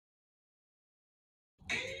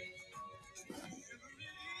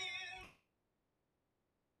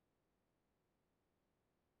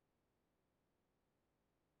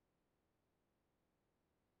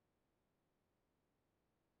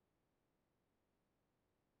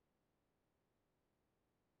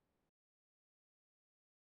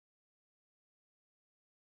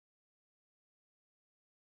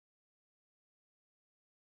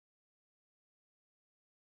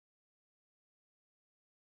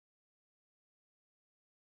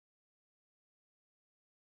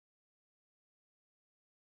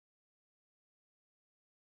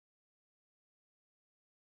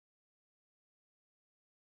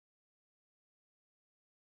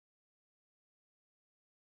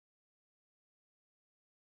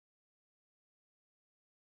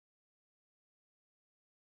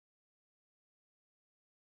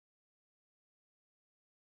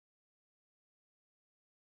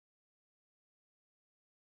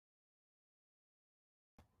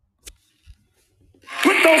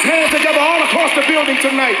Put those hands together all across the building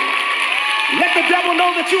tonight. Let the devil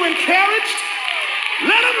know that you're encouraged.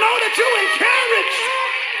 Let him know that you're encouraged.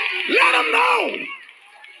 Let him know.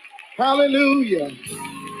 Hallelujah.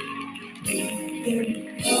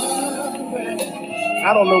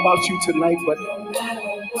 I don't know about you tonight, but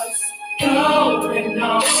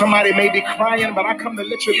somebody may be crying, but I come to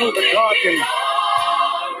let you know that God can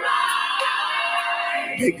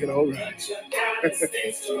make it all right.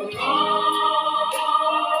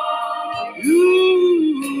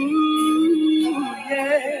 Ooh,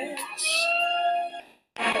 yes.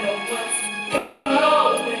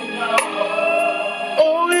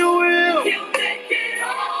 Oh, you will.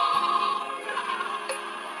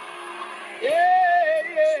 Yeah,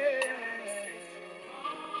 yeah.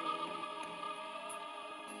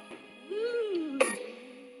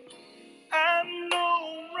 I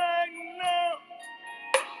know right now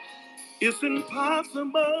it's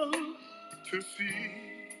impossible to see,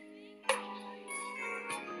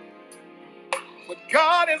 but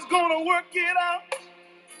God is gonna work it out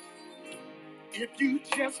if you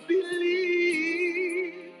just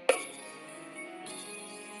believe.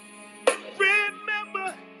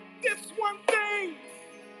 Remember this one thing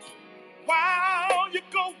while you're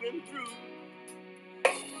going through.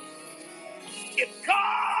 If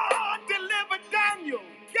God delivered Daniel,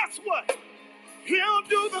 guess what? He'll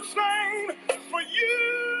do the same for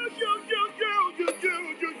you,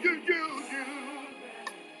 you.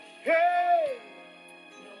 Hey,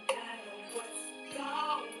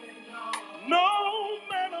 no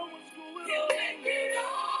matter what's going on,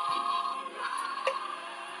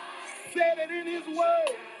 said it in his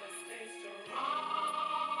word.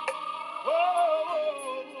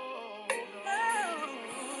 Oh,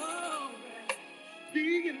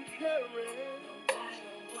 be encouraged.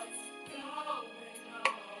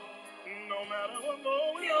 No matter what's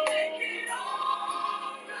going on,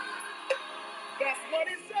 that's what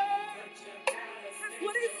he said. That's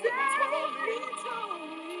what he said. He told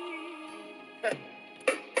me.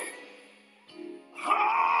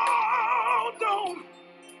 Hold on.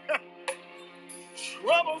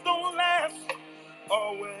 Troubles don't last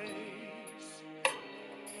always.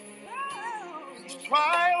 These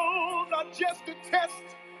trials are just a test.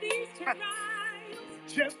 These trials.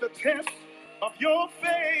 Just a test of your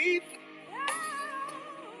faith.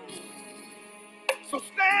 So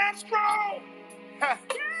stand strong.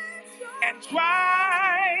 And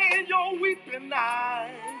dry your weeping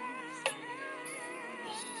eyes.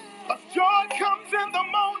 But joy comes in the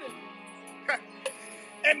morning.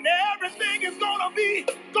 And everything is gonna be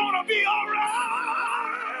all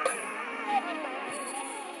right.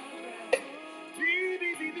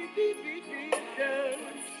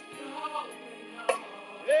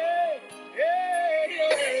 Hey, hey,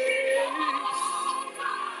 hey.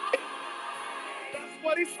 That's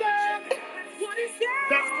what he said.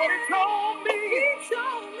 That's what he told me.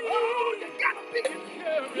 Oh, you gotta be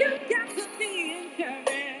encouraged.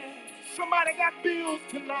 Somebody got bills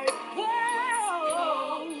tonight.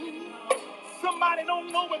 Whoa. Somebody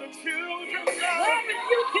don't know where the children are.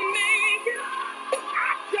 You can make it.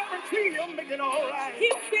 I guarantee you'll make it all right.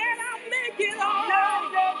 He said I'll make it all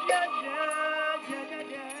right. Yeah.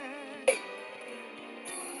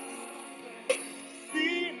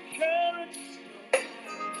 Be encouraged.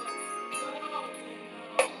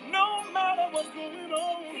 No matter what's going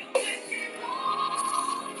on.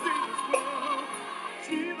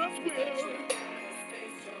 Jesus will.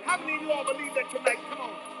 How many of you all believe that tonight? Come on.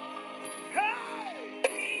 Hey!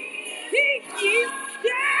 He is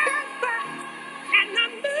steadfast and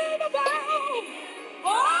unmovable.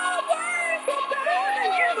 Always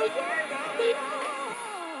abounding in the work of the Lord.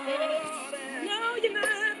 No, you're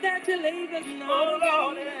not that you leave us. No,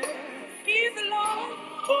 Lord. He's the Lord.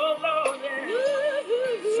 Oh, Lord.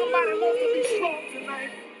 Somebody wants to be strong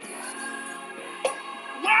tonight.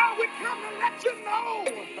 Well, we come to let you know.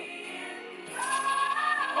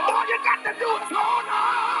 All you got to do is hold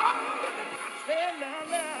on. Hey,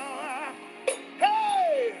 now.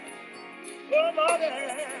 Hey. Oh, Lord.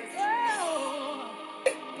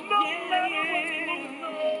 No matter what's going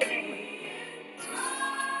on.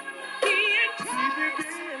 Be encouraged.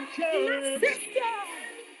 My sister.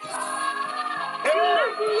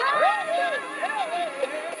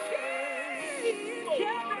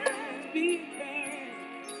 Be encouraged.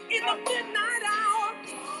 In the midnight hour,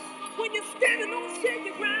 when you're standing on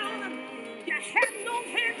shaky ground, you have no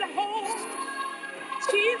hand to hold.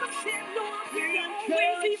 Jesus said, no, I'll be there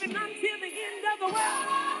always, even until the end of the world.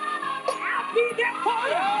 I'll be there for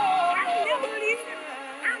you. I'll never leave you.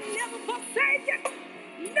 I'll never forsake you.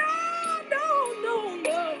 No, no, no,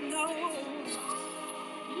 no, no.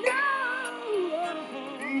 No.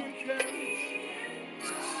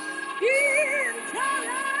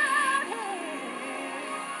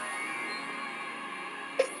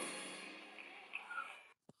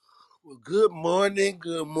 Well, good morning,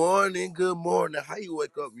 good morning, good morning. How you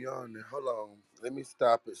wake up yawning? Hold on. Let me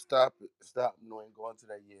stop it. Stop it. Stop. No, ain't going to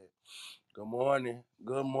that yet. Good morning.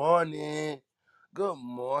 Good morning. Good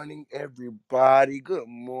morning, everybody. Good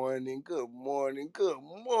morning. Good morning. Good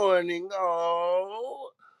morning. Oh.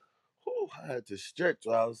 Whew, I had to stretch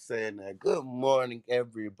while I was saying that. Good morning,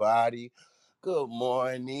 everybody. Good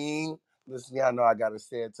morning. Listen, y'all know I gotta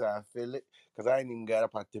say it till I feel it, cause I ain't even got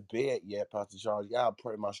up out the bed yet, Pastor Charles. Y'all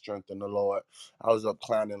pray my strength in the Lord. I was up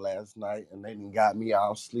clowning last night, and they didn't got me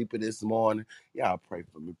all sleepy this morning. Y'all pray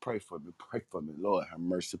for me, pray for me, pray for me. Lord have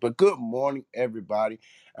mercy. But good morning, everybody,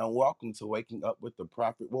 and welcome to Waking Up with the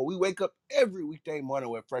Prophet. Well, we wake up every weekday morning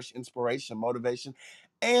with fresh inspiration, motivation,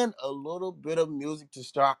 and a little bit of music to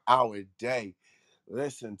start our day.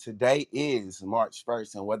 Listen, today is March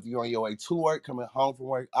 1st, and whether you're on your way to work, coming home from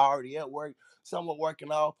work, already at work, someone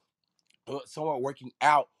working off, someone working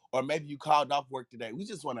out, or maybe you called off work today. We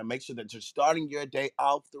just want to make sure that you're starting your day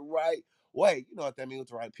off the right way. You know what that means with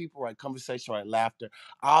the right people, right conversation, right laughter,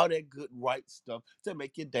 all that good, right stuff to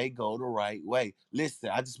make your day go the right way. Listen,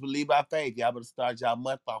 I just believe by faith, y'all better start y'all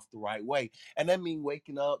month off the right way. And that means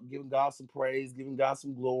waking up, giving God some praise, giving God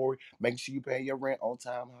some glory, making sure you pay your rent on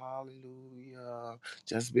time. Hallelujah.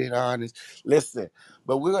 Just being honest. Listen,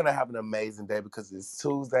 but we're gonna have an amazing day because it's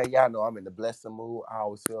Tuesday. Y'all know I'm in the blessing mood. I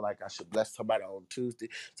always feel like I should bless somebody on Tuesday.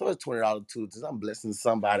 So it's $20 Tuesdays. I'm blessing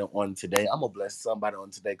somebody on today. I'm gonna bless somebody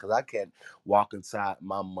on today because I can't walk inside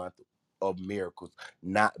my month of miracles,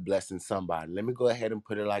 not blessing somebody. Let me go ahead and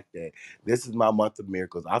put it like that. This is my month of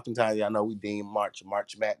miracles. Oftentimes, y'all know we deem March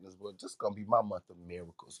Madness, but just gonna be my month of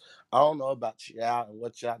miracles. I don't know about y'all and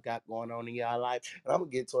what y'all got going on in y'all life, and I'm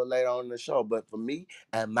gonna get to it later on in the show. But for me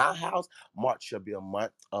and my house, March shall be a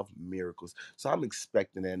month of miracles. So I'm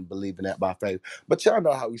expecting and believing that by faith. But y'all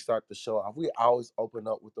know how we start the show off. We always open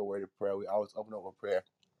up with the word of prayer. We always open up with prayer.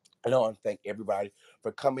 And I want to thank everybody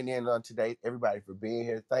for coming in on today, everybody for being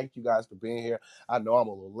here. Thank you guys for being here. I know I'm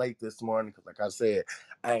a little late this morning because, like I said,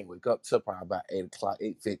 I ain't wake up till probably about 8 o'clock,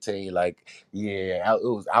 8:15. Like, yeah,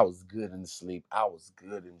 I was good in sleep. I was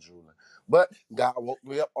good in drooling. But God woke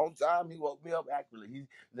me up on time. He woke me up accurately.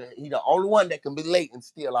 He the only one that can be late and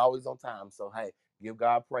still always on time. So, hey, give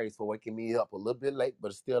God praise for waking me up a little bit late,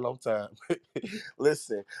 but still on time.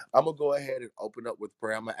 Listen, I'm going to go ahead and open up with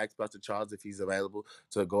prayer. I'm going to ask Pastor Charles if he's available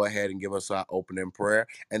to go ahead and give us our opening prayer.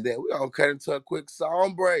 And then we're going to cut into a quick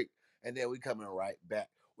song break. And then we coming right back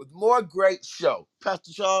with more great show.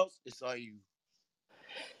 Pastor Charles, it's on you.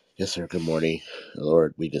 Yes, sir. Good morning.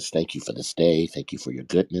 Lord, we just thank you for this day. Thank you for your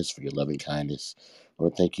goodness, for your loving kindness.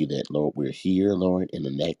 Lord, thank you that, Lord, we're here, Lord, in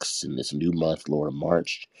this new month, Lord, of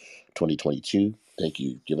March 2022. Thank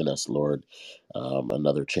you for giving us, Lord,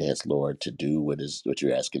 another chance, Lord, to do what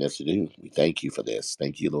you're asking us to do. We thank you for this.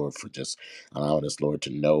 Thank you, Lord, for just allowing us, Lord,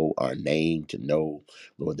 to know our name, to know,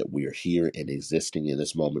 Lord, that we are here and existing in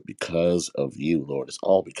this moment because of you, Lord. It's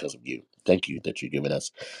all because of you. Thank you that you're giving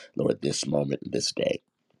us, Lord, this moment, this day.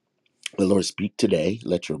 But Lord, speak today.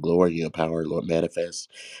 Let your glory and your power, Lord, manifest.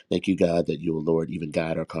 Thank you, God, that you will, Lord, even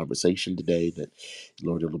guide our conversation today. That,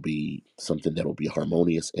 Lord, it'll be something that will be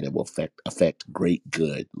harmonious and it will affect great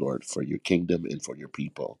good, Lord, for your kingdom and for your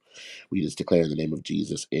people. We just declare in the name of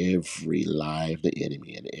Jesus every lie of the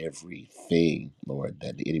enemy and everything, Lord,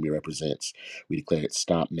 that the enemy represents. We declare it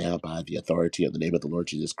stop now by the authority of the name of the Lord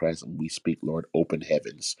Jesus Christ. And we speak, Lord, open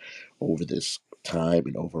heavens over this time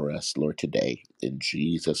and over us, Lord, today. In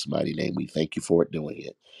Jesus' mighty name, we thank you for it doing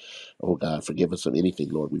it. Oh God, forgive us of anything,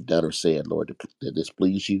 Lord, we've done or said, Lord, that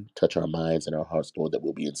displease you. Touch our minds and our hearts, Lord, that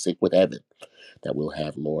we'll be in sync with heaven, that we'll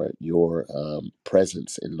have, Lord, your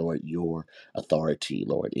presence and, Lord, your authority,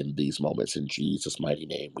 Lord, in these moments. In Jesus' mighty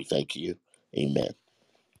name, we thank you. Amen.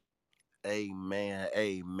 Amen.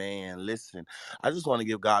 Amen. Listen, I just want to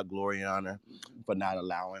give God glory and honor for not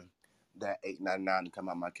allowing that 899 to come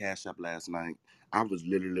out my cash app last night. I was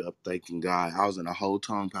literally up thanking God. I was in a whole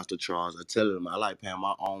tongue, Pastor Charles. I tell him I like paying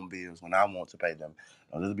my own bills when I want to pay them.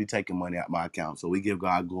 Don't just be taking money out my account. So we give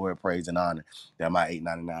God glory, praise, and honor that my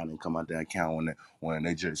 899 didn't come out the account when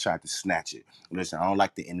they just tried to snatch it. Listen, I don't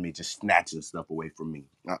like the enemy just snatching stuff away from me.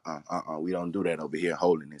 We don't do that over here,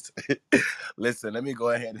 holiness. Listen, let me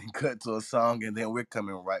go ahead and cut to a song, and then we're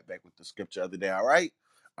coming right back with the scripture of the day. All right?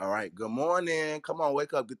 All right. Good morning. Come on,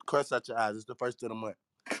 wake up. Get the crust out your eyes. It's the first of the month.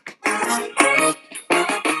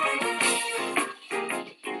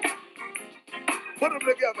 Put them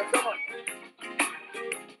together. Come on.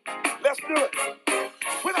 Let's do it.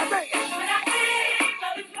 When I think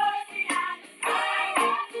of His mercy and His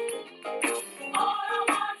kindness, all I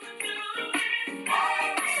want to do is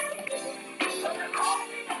praise Him. From the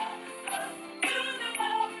rising of the sun to the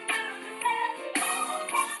going down of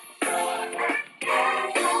the same.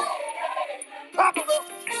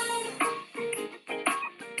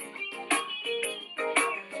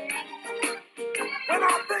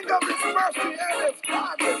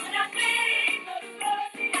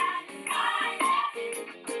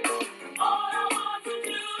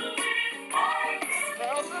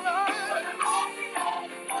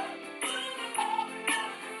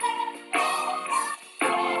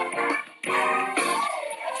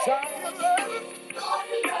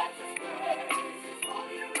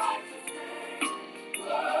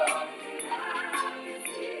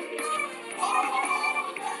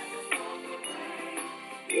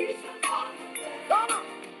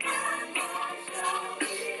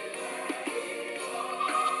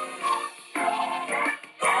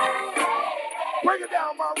 Break it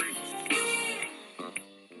down, Maurice.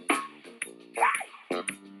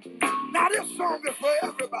 Now this song is for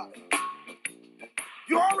everybody.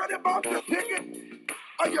 You already bought your ticket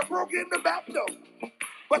or you broke in the back door,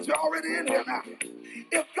 but you're already in here now.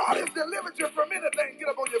 If God has delivered you from anything, get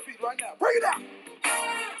up on your feet right now. Break it down.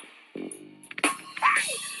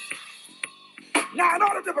 Now, in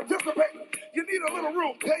order to participate, you need a little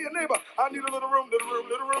room. Tell your neighbor, I need a little room, little room,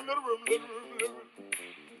 little room, little room, little room, little room.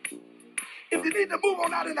 If you need to move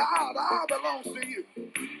on out in the aisle belongs to you.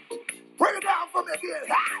 Break it down for me again.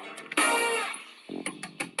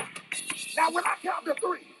 Now, when I count to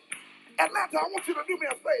three, Atlanta, I want you to do me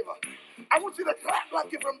a favor. I want you to clap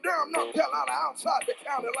like you're from Durham, North Carolina, outside the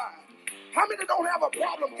county line. How many don't have a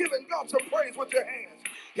problem giving God some praise with your hands?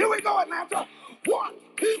 Here we go, Atlanta. 1,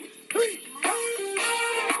 2, 3.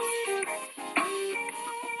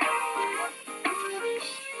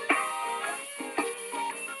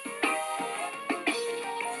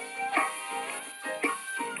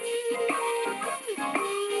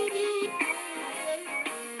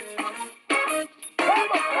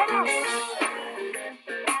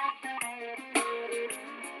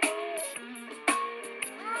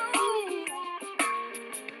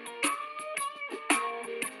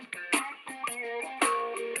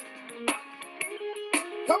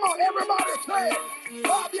 Come on, everybody say it.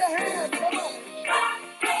 Clap your hands. Come on.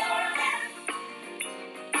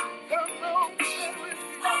 Come on.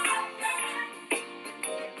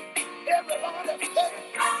 Everybody say it.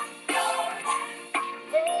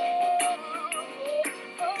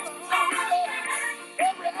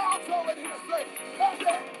 Every alto in here say,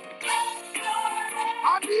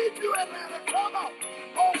 I need you, Atlanta. Come on.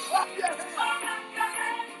 Oh, clap your hands.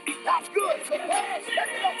 That's good. So let's take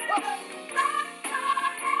it up.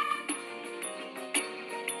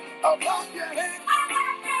 Oh, clap your hands.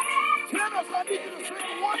 Tennis, I need you to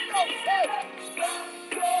sing one note. Say,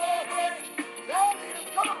 there it is.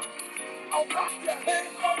 Come on. Oh, clap your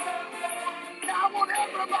hands. Now I want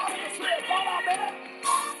everybody to say it. Come on, man.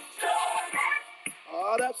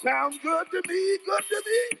 Oh, that sounds good to me. Good to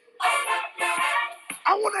me.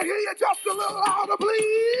 I want to hear you just a little louder,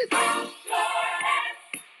 please.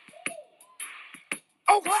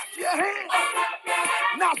 Oh, clap your hands.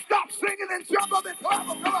 Now stop singing and jump up and clap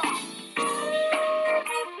them. Come on.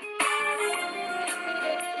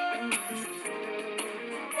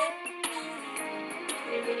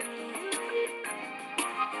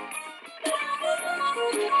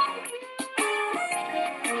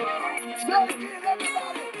 Say it again,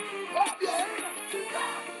 everybody. Clap your hands.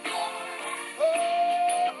 Oh,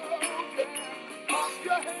 yeah. Clap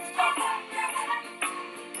your hands.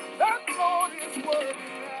 That Lord is worthy.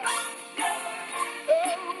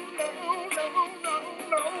 Oh, no, no, no,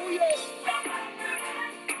 no, yeah.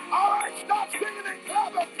 All right, stop singing and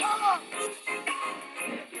clap them. Come on.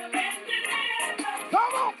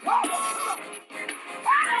 Come on, clap them. Come on.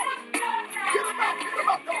 Get them up, get them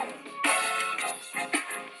up, go.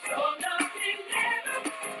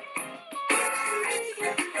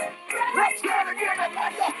 Let's try it again,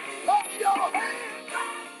 Atlanta. Clap your hands.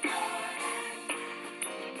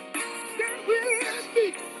 Sing with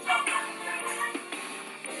me.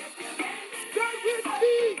 Sing with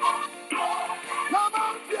me. Come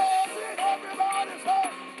on, Jesse. Everybody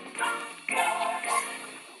say.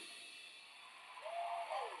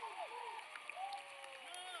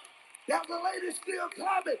 Got the lady still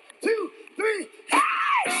clapping. 2, 3.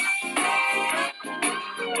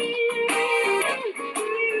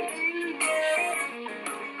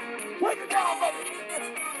 Break it down, baby.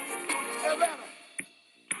 Atlanta.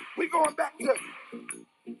 We going back to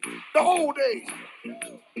the old days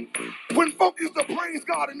when folk used to praise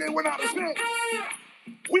God and they went out of sin.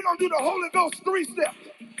 We gonna do the Holy Ghost 3 steps.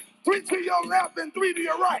 3 to your left and 3 to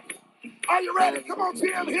your right. Are you ready? Come on,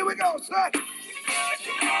 Tim. Here we go, son.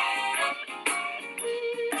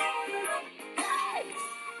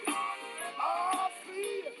 I see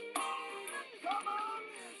it. Come on.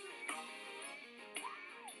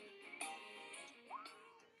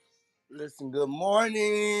 Listen, good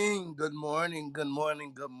morning. Good morning. Good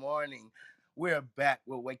morning. Good morning. We're back.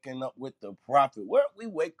 We're waking up with the prophet. Where we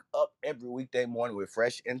wake up every weekday morning with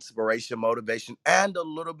fresh inspiration, motivation, and a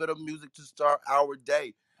little bit of music to start our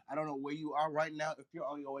day. I don't know where you are right now. If you're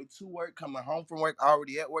on your way to work, coming home from work,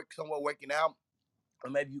 already at work, somewhere working out, or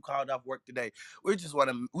maybe you called off work today. We just want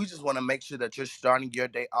to make sure that you're starting your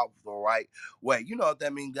day off the right way. You know what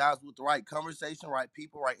that means, guys, with the right conversation, right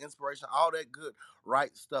people, right inspiration, all that good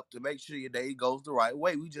right stuff to make sure your day goes the right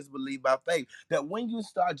way. We just believe by faith that when you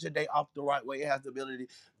start your day off the right way, it has the ability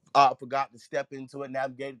forgot to step into it,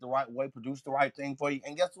 navigate it the right way, produce the right thing for you.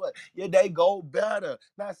 And guess what? Your day go better.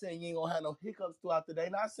 Not saying you ain't gonna have no hiccups throughout the day.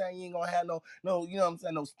 Not saying you ain't gonna have no, you know what I'm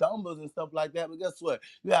saying, no stumbles and stuff like that. But guess what?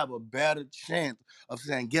 You have a better chance of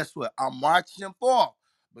saying, guess what? I'm marching forth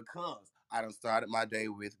because I done started my day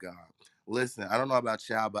with God. Listen, I don't know about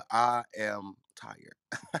y'all, but I am tired.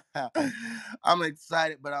 I'm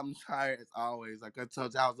excited, but I'm tired as always. Like I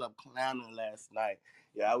told you, I was up clowning last night.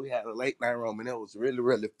 Yeah, we had a late night room, and it was really,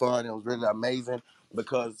 really fun. It was really amazing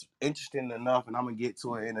because, interesting enough, and I'm gonna get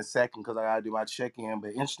to it in a second because I gotta do my check-in.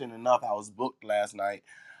 But interesting enough, I was booked last night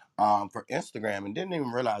for Instagram and didn't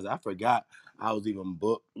even realize I forgot I was even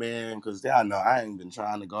booked, man. Because y'all know I ain't been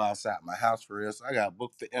trying to go outside my house for real, so I got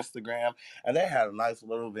booked for Instagram, and they had a nice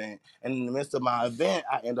little event. And in the midst of my event,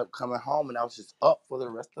 I ended up coming home, and I was just up for the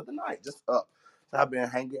rest of the night, just up. So I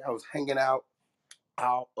was hanging out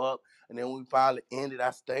all up. And then when we finally ended,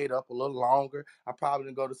 I stayed up a little longer. I probably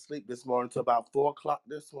didn't go to sleep this morning until about 4 o'clock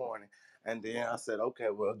this morning. And then I said, okay,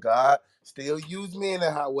 well, God, still use me in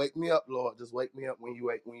how wake me up, Lord. Just wake me up when you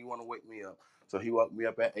want to wake me up. So he woke me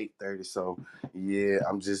up at 8:30. So yeah,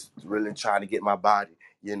 I'm just really trying to get my body,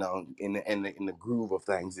 in the groove of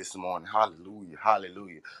things this morning. Hallelujah,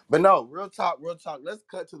 hallelujah. But no, real talk, real talk. Let's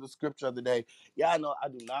cut to the scripture of the day. Y'all know I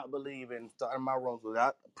do not believe in starting my rooms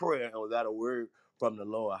without prayer and without a word from the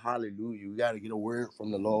Lord. Hallelujah. We got to get a word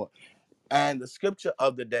from the Lord. And the scripture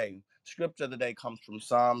of the day comes from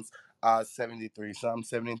Psalms 73, Psalm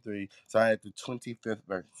 73, starting at the 25th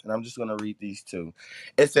verse. And I'm just going to read these two.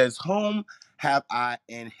 It says, "Whom have I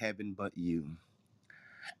in heaven but you?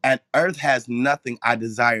 And earth has nothing I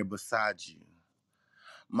desire besides you.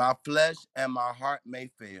 My flesh and my heart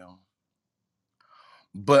may fail,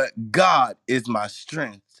 but God is my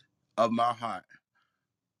strength of my heart,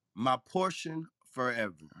 my portion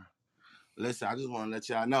forever." Listen, I just want to let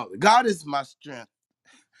y'all know God is my strength.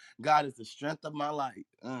 God is the strength of my life.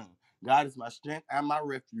 God is my strength and my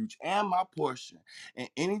refuge and my portion. And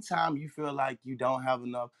anytime you feel like you don't have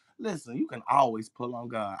enough, listen, you can always pull on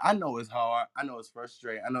God. I know it's hard. I know it's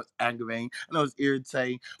frustrating. I know it's aggravating. I know it's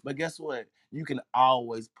irritating. But guess what? You can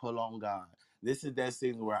always pull on God. This is that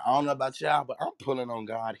season where I don't know about y'all, but I'm pulling on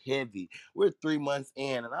God heavy. We're 3 months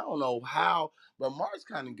in, and I don't know how, but March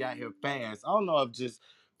kind of got here fast. I don't know if just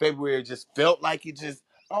February just felt like it just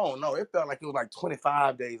Oh no, it felt like it was like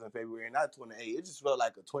 25 days in February, not 28. It just felt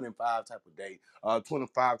like a 25 type of day,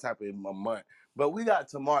 25 type of a month. But we got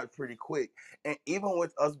to March pretty quick. And even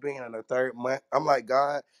with us being in the third month, I'm like,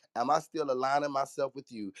 God, am I still aligning myself with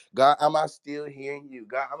you? God, am I still hearing you?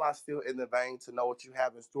 God, am I still in the vein to know what you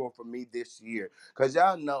have in store for me this year? Because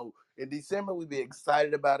y'all know in December, we be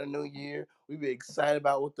excited about a new year. We be excited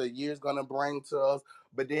about what the year's going to bring to us.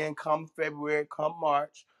 But then come February, come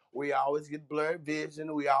March, we always get blurred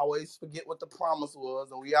vision. We always forget what the promise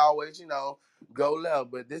was. And we always, go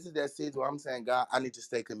left. But this is that season where I'm saying, God, I need to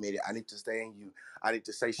stay committed. I need to stay in you. I need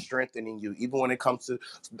to stay strengthening you. Even when it comes to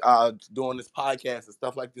doing this podcast and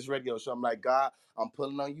stuff like this radio show, I'm like, God, I'm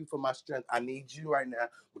pulling on you for my strength. I need you right now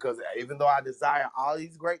because even though I desire all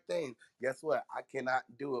these great things, guess what? I cannot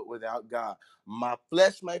do it without God. My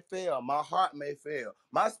flesh may fail. My heart may fail.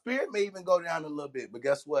 My spirit may even go down a little bit. But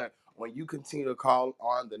guess what? When you continue to call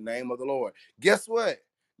on the name of the Lord, guess what?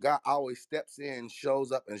 God always steps in,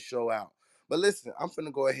 shows up, and show out. But listen, I'm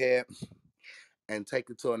finna go ahead and take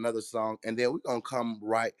it to another song, and then we're gonna come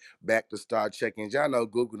right back to start checking. Y'all know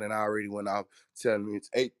Google and I already went off telling me it's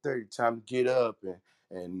 8:30, time to get up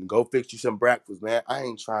and go fix you some breakfast, man. I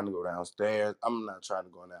ain't trying to go downstairs. I'm not trying to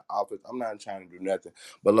go in that office. I'm not trying to do nothing.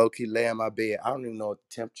 But low key lay in my bed. I don't even know what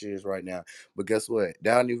the temperature is right now. But guess what?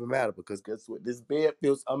 That don't even matter because guess what? This bed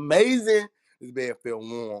feels amazing. This bed feels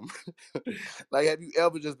warm. Like, have you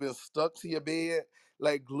ever just been stuck to your bed,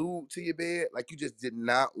 like glued to your bed, like you just did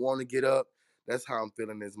not want to get up? That's how I'm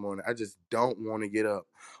feeling this morning. I just don't want to get up.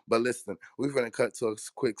 But listen, we're gonna cut to a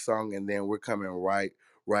quick song and then we're coming right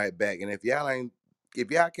back. And if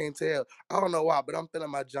y'all can't tell, I don't know why, but I'm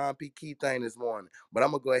feeling my John P. Key thing this morning. But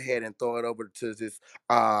I'm gonna go ahead and throw it over to this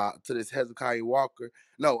Hezekiah Walker.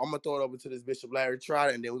 No, I'm gonna throw it over to this Bishop Larry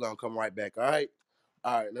Trotter, and then we're gonna come right back. All right?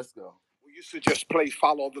 All right, let's go. We used to just play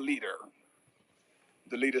follow the leader.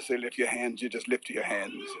 The leader said, lift your hands, you just lift your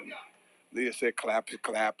hands. And the leader said, clap, you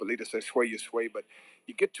clap. The leader said, sway, you sway. But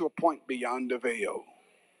you get to a point beyond the veil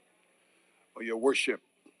where your worship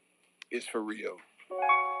is for real.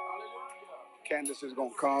 Candace is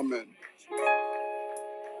going to come and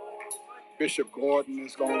Bishop Gordon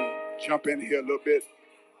is going to jump in here a little bit.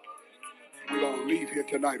 We're going to leave here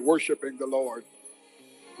tonight worshiping the Lord.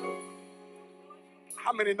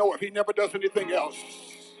 How many know if he never does anything else,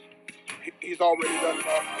 he's already done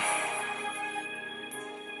enough?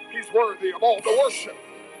 He's worthy of all the worship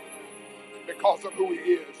because of who he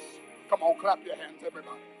is. Come on, clap your hands,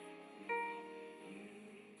 everybody.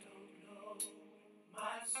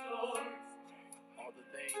 My story, all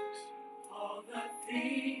the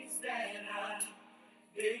things that I've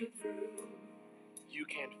been through. You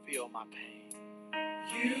can't feel my pain.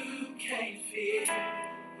 You can't feel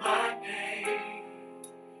my pain.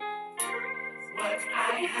 What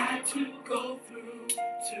I had to go through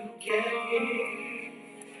to get here.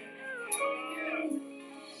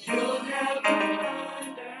 You'll never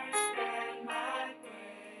understand my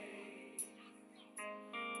pain.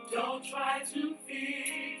 Don't try to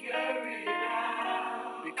figure it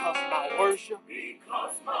out. Because my worship.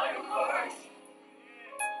 Because my worship.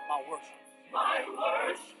 My worship. My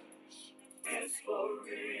worship is for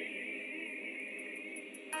real.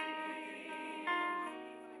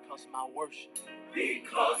 Because my worship.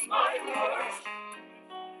 Because my worship.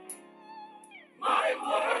 My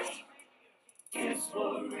worship is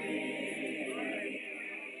for real.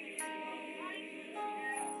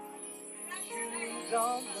 You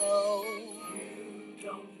don't know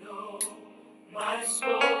my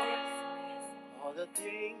story. All the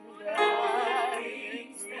things that I've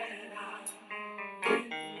been through.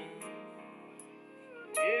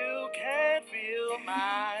 You can't feel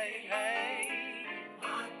my pain.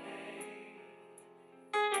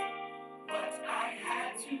 What I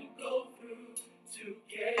had to go through to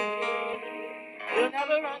get here. You'll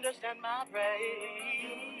never understand my pain.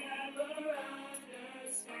 You'll never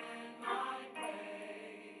understand my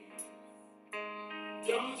pain.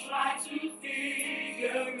 Don't try to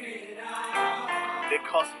figure it out.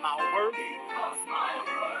 Because my worth. Because my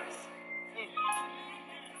worth.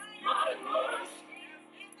 My worth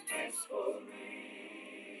is for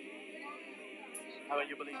me. How do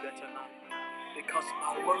you believe that tonight? Because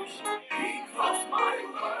my worship. Because my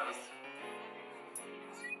worth.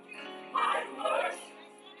 My worth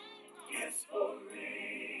is for me.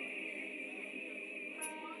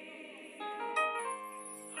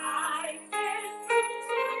 I've been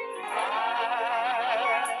through. I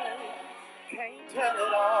can't tell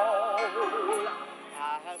it all.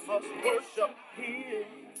 I must worship Him.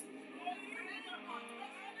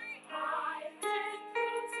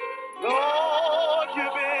 Lord,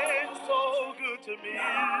 you've been so good to me.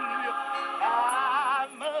 I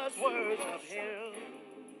must worship Him.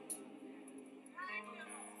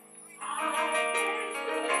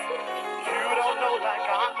 You don't know like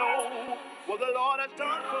I know what the Lord has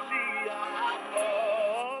done for me. I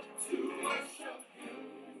must to worship Him.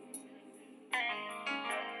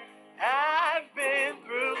 I've been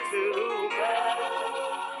through too much.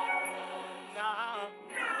 Now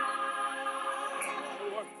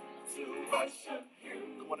to worship Him.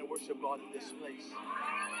 Come on and worship God in this place.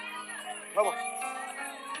 Come on.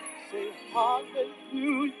 Say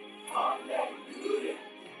hallelujah. Hallelujah.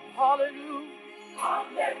 Hallelujah.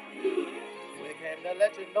 Hallelujah. We came to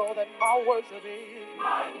let you know that my worship is.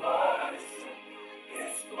 My worship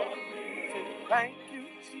is for me. Say thank you,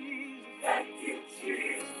 Jesus. Thank you,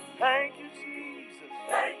 Jesus. Thank you, Jesus.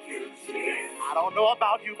 Thank you, Jesus. I don't know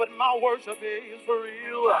about you, but my worship is for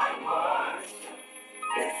real. My worship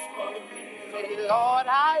is for me. Say, Lord,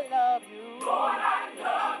 I love you. Lord, I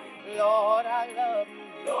love you. Lord, I love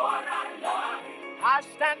you. Lord, I love you. I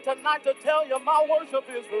stand tonight to tell you my worship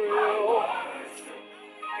is for real. My worship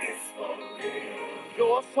is for real.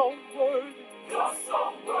 You're so worthy. You're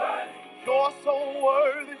so worthy. You're so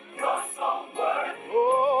worthy. You're so worthy.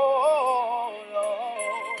 Oh,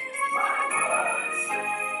 Lord. My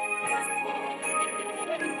worship is for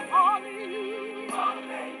real. Hallelujah.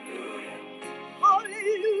 Hallelujah.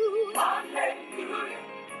 Hallelujah. Hallelujah.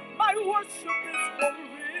 My worship is for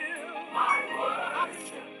real. My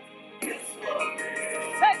worship is for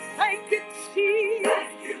real. Say thank you, Jesus.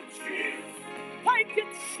 Thank you, Jesus. Thank you,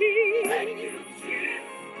 Jesus. Thank you, Jesus.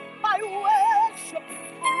 My worship is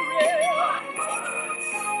for real. My worship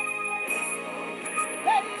is for real.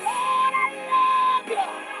 Say, Lord, I love you.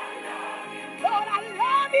 Lord, I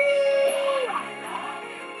love you.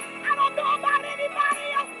 I don't know about anybody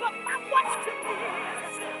else, but my worship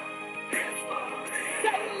is.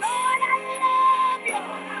 Say, Lord, I love you.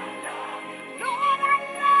 Lord, I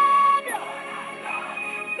love you.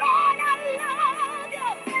 Lord, I love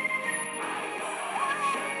you.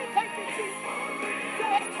 Thank you, Jesus.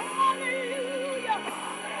 Say hallelujah.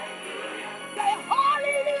 Say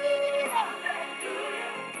hallelujah.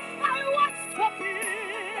 My worship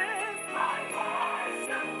is. My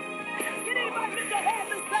worship is. Get anybody lift your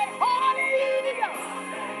hands and say hallelujah.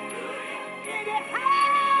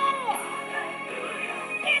 Anyhow.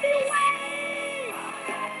 Anyway.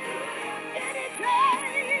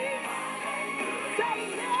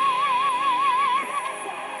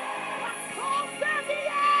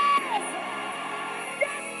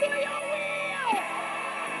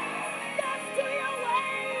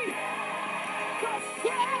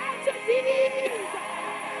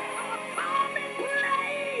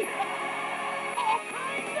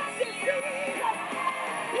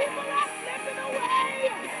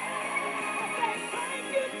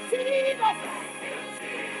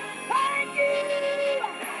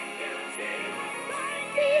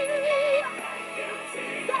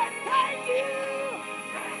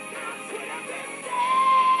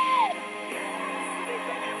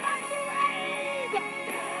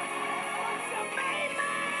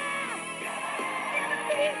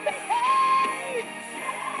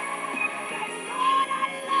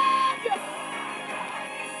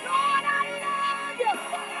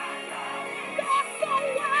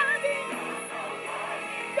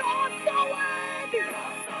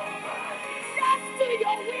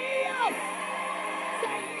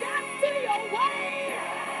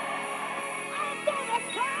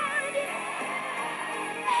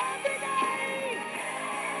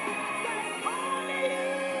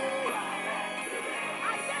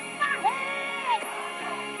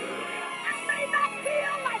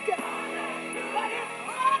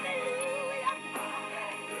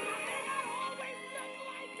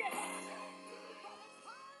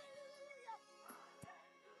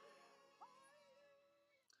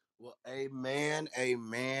 Amen,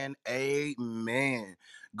 amen, amen.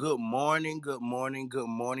 Good morning, good morning, good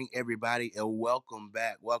morning, everybody, and welcome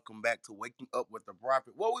back. Welcome back to Waking Up with the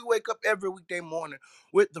Prophet. Well, we wake up every weekday morning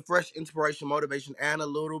with the fresh inspiration, motivation, and a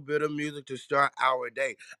little bit of music to start our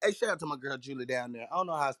day. Hey, shout out to my girl Julie down there. I don't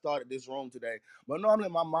know how I started this room today, but normally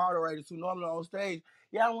my moderators who normally on stage,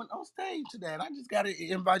 y'all went on stage today, and I just got to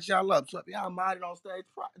invite y'all up. So if y'all modded on stage,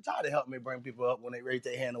 try to help me bring people up when they raise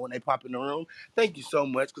their hand or when they pop in the room. Thank you so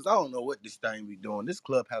much, because I don't know what this thing be doing. This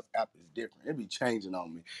Clubhouse app is different. It be changing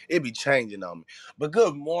on me. It be changing on me. But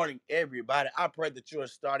good morning, everybody. I pray that you are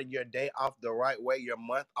starting your day off the right way, your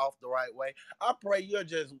month off the right way. I pray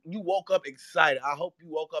you woke up excited. I hope you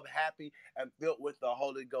woke up happy and filled with the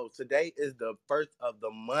Holy Ghost. Today is the first of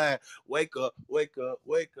the month. Wake up, wake up,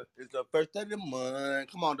 wake up. It's the first of the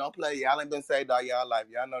month. Come on, don't play. Y'all ain't been saved all y'all life.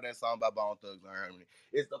 Y'all know that song by Bone Thugs and Harmony.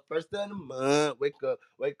 It's the first of the month. Wake up,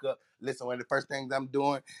 wake up. Listen, one of the first things I'm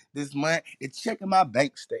doing this month is checking my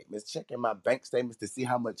bank statements, to see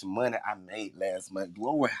how much money I made last month.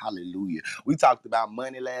 Glory, hallelujah. We talked about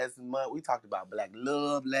money last month. We talked about black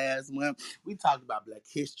love last month. We talked about black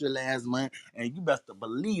history last month. And you best to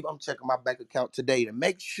believe I'm checking my bank account today to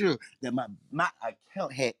make sure that my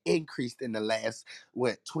account had increased in the last,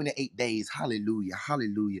 28 days. Hallelujah,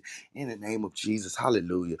 hallelujah. In the name of Jesus,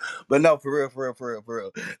 hallelujah. But no, for real, for real, for real, for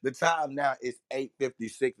real. The time now is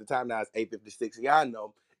 8:56. The time now is 8:56. Y'all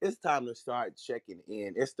know it's time to start checking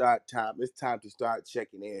in. It's time to start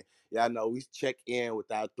checking in. Y'all know we check in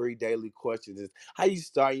with our 3 daily questions. Is how you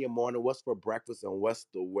start your morning, what's for breakfast, and what's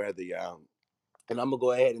the weather, y'all. And I'm gonna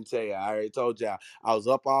go ahead and tell you, I already told y'all I was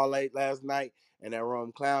up all late last night in that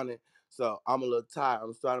room clowning. So I'm a little tired.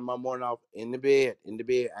 I'm starting my morning off in the bed. In the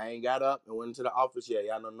bed. I ain't got up and went into the office yet.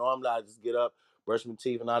 Y'all know normally I just get up, brush my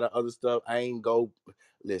teeth and all that other stuff. I ain't go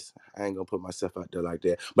listen, I ain't gonna put myself out there like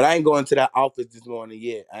that. But I ain't going to that office this morning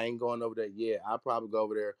yet. I ain't going over there yet. I'll probably go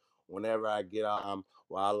over there whenever I get out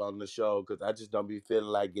while on the show, because I just don't be feeling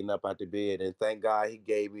like getting up out the bed. And thank God he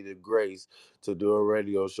gave me the grace to do a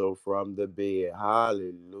radio show from the bed.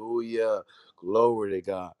 Hallelujah. Glory to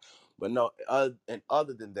God. But no, and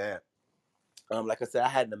other than that, like I said, I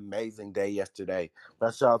had an amazing day yesterday.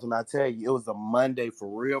 But Charles, when I tell you, it was a Monday for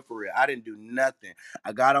real, for real. I didn't do nothing.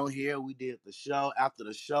 I got on here, we did the show. After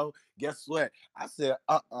the show, guess what? I said,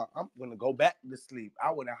 I'm gonna go back to sleep.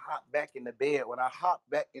 I went and hopped back in the bed. When I hopped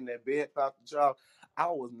back in the bed, Dr. Charles, I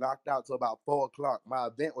was knocked out till about 4 o'clock. My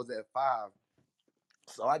event was at 5.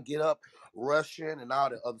 So I get up, rushing, and all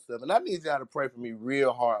the other stuff. And I need y'all to pray for me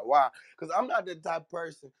real hard. Why? Because I'm not the type of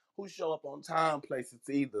person who show up on time places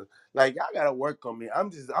either. Like y'all gotta work on me. I'm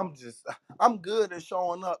good at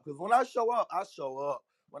showing up. Because when I show up, I show up.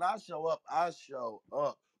 When I show up, I show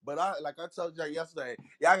up. But like I told y'all yesterday,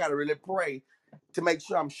 y'all gotta really pray to make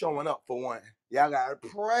sure I'm showing up for one. Y'all gotta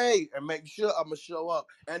pray and make sure I'm gonna show up.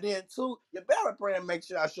 And then two, you better pray and make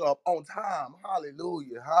sure I show up on time.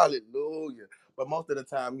 Hallelujah. Hallelujah. But most of the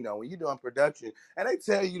time, when you're doing production and they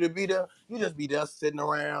tell you to be there, you just be there sitting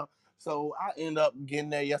around. So I end up getting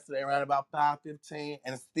there yesterday around about 5:15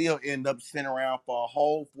 and still end up sitting around for a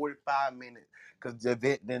whole 45 minutes because the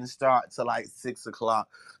event didn't start till like 6 o'clock.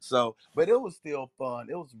 So, but it was still fun.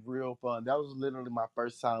 It was real fun. That was literally my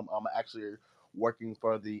first time actually working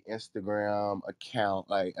for the Instagram account,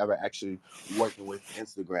 like ever actually working with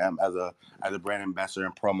Instagram as a brand ambassador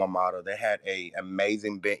and promo model. They had an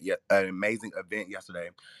amazing event yesterday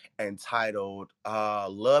entitled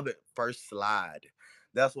Love at First Slide.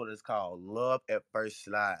 That's what it's called, Love at First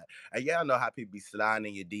Slide. And y'all know how people be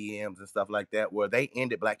sliding in your DMs and stuff like that. Where they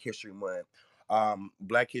ended Black History Month.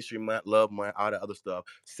 Black History Month, Love Month, all that other stuff,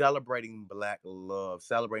 celebrating Black love,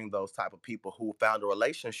 celebrating those type of people who found a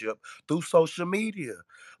relationship through social media.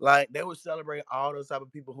 Like they were celebrating all those type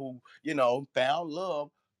of people who, found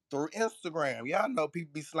love through Instagram. Y'all know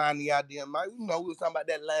people be sliding the idea. We were talking about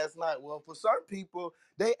that last night. Well, for certain people,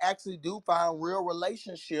 they actually do find real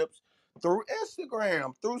relationships through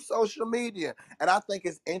Instagram, through social media. And I think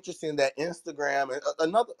it's interesting that Instagram and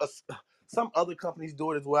some other companies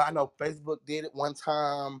do it as well. I know Facebook did it one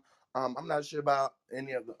time. I'm not sure about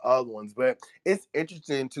any of the other ones, but it's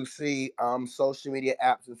interesting to see social media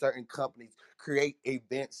apps and certain companies create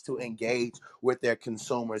events to engage with their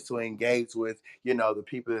consumers, to engage with the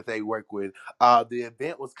people that they work with. The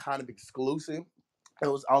event was kind of exclusive. It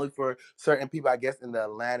was only for certain people, I guess, in the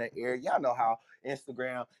Atlanta area. Y'all know how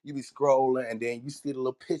Instagram, you be scrolling and then you see the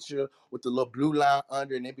little picture with the little blue line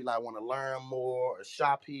under, and they be like, want to learn more or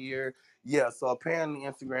shop here. Yeah, so apparently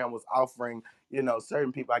Instagram was offering,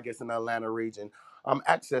 certain people, I guess, in the Atlanta region,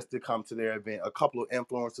 access to come to their event. A couple of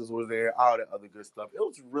influencers were there, all that other good stuff. It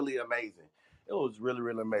was really amazing. It was really,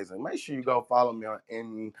 really amazing. Make sure you go follow me on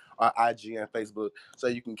IG and Facebook so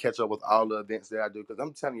you can catch up with all the events that I do. Because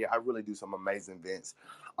I'm telling you, I really do some amazing events.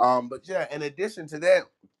 But yeah, in addition to that,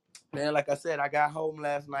 man, like I said, I got home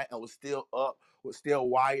last night and was still up, was still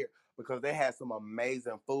wired because they had some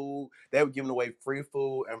amazing food. They were giving away free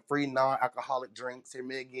food and free non-alcoholic drinks. Hear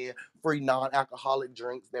me again, free non-alcoholic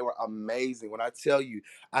drinks. They were amazing. When I tell you,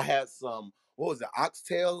 I had some, what was it,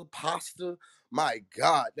 oxtail pasta? My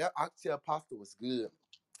God, that oxtail pasta was good.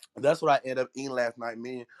 That's what I ended up eating last night,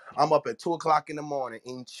 man. I'm up at 2 o'clock in the morning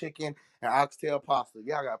eating chicken and oxtail pasta.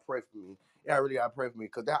 Y'all gotta pray for me. Y'all really gotta pray for me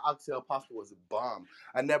because that oxtail pasta was a bomb.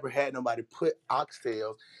 I never had nobody put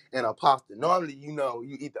oxtails in a pasta. Normally,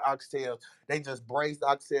 you eat the oxtails, they just braise the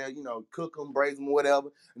oxtail, cook them, braise them, whatever,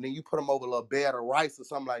 and then you put them over a little bed of rice or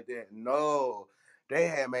something like that. No, they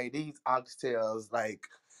had made these oxtails like,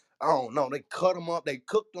 I don't know, they cut them up, they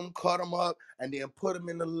cooked them, cut them up, and then put them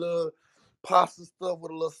in the little pasta stuff with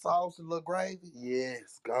a little sauce and a little gravy.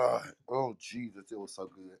 Yes, God. Oh, Jesus, it was so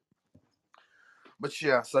good. But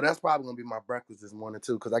yeah, so that's probably gonna be my breakfast this morning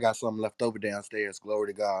too, because I got something left over downstairs.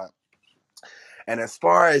 Glory to God. And as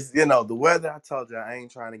far as the weather, I told you I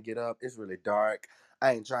ain't trying to get up. It's really dark.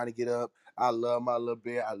 I ain't trying to get up. I love my little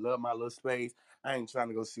bed. I love my little space. I ain't trying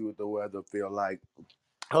to go see what the weather feel like.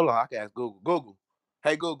 Hold on, I can ask Google. Google,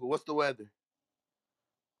 hey Google, what's the weather?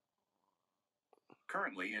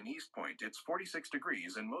 Currently in East Point, it's 46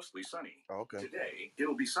 degrees and mostly sunny. Okay. Today,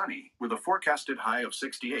 it'll be sunny with a forecasted high of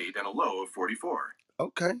 68 and a low of 44.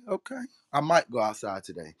 Okay. I might go outside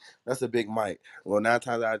today. That's a big might. Well, 9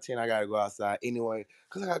 times out of 10, I gotta go outside anyway,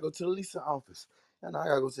 cause I gotta go to the leasing office. And I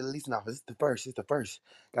gotta go to the leasing office. It's the first. It's the first.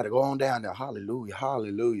 Gotta go on down there. Hallelujah.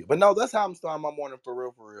 Hallelujah. But no, that's how I'm starting my morning for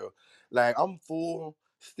real, for real. Like I'm full,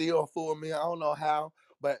 still full meal. I don't know how,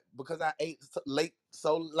 but because I ate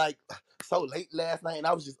so late last night, and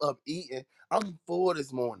I was just up eating. I'm full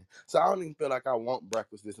this morning, so I don't even feel like I want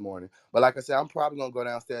breakfast this morning. But like I said, I'm probably gonna go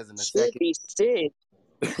downstairs in a Should second. be sick.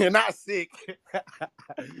 Not sick.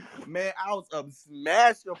 Man, I was up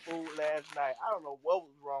smashing food last night. I don't know what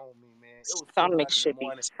was wrong with me, man. It was Stomach 2 o'clock in the should be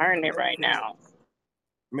morning. turning Let me right tell you, now.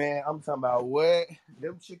 man, I'm talking about what?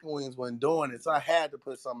 Them chicken wings wasn't doing it, so I had to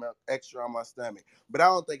put something extra on my stomach. But I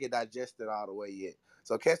don't think it digested all the way yet.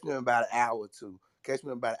 So catch me in about an hour or two. Catch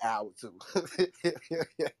me in about an hour or two.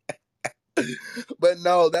 But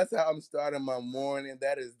no, that's how I'm starting my morning.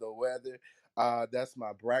 That is the weather. That's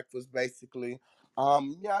my breakfast basically.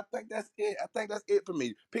 Yeah, I think that's it. I think that's it for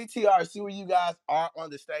me. PTR, see where you guys are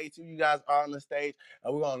on the stage. See where you guys are on the stage,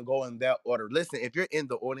 and we're gonna go in that order. Listen, if you're in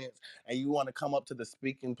the audience and you want to come up to the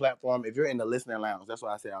speaking platform, if you're in the listening lounge, that's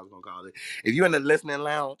what I said I was gonna call it. If you're in the listening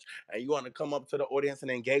lounge and you want to come up to the audience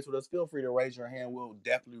and engage with us, feel free to raise your hand. We'll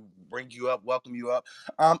definitely bring you up, welcome you up.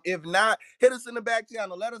 If not, hit us in the back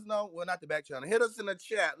channel. Let us know. Well, not the back channel. Hit us in the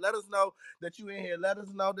chat. Let us know that you in here. Let us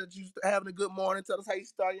know that you having a good morning. Tell us how you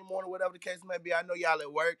start your morning, whatever the case may be. I know y'all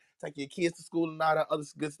at work, take your kids to school and all that other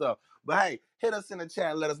good stuff. But hey, hit us in the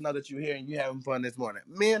chat and let us know that you're here and you having fun this morning.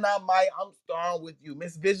 Me and I'm starting with you.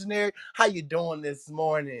 Miss Visionary, how you doing this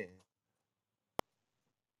morning?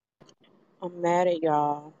 I'm mad at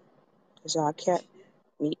y'all because y'all kept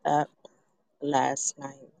me up last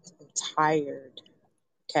night. I'm tired.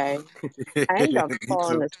 Okay. I ended up Me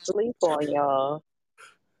falling too. asleep on y'all.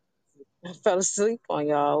 I fell asleep on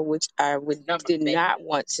y'all, which did not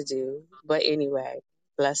want to do. But anyway,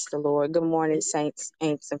 bless the Lord. Good morning, saints,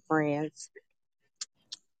 ain'ts, and friends.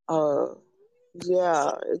 Uh,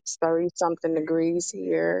 yeah, it's 30 something degrees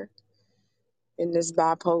here in this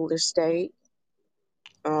bipolar state.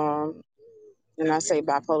 Um, and I say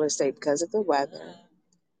bipolar state because of the weather.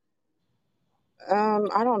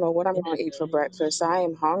 I don't know what I'm going to eat for breakfast. I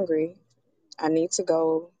am hungry. I need to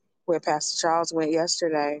go where Pastor Charles went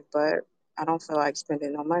yesterday, but I don't feel like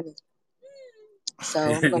spending no money. So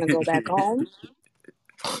I'm going to go back home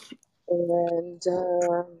and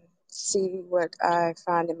see what I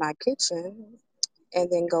find in my kitchen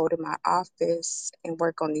and then go to my office and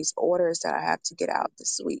work on these orders that I have to get out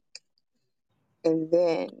this week. And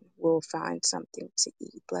then we'll find something to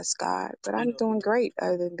eat. Bless God. But I'm doing great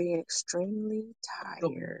other than being extremely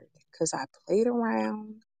tired because I played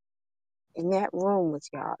around in that room with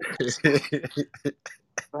y'all yesterday.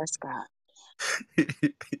 Bless God.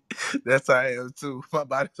 That's how I am too. My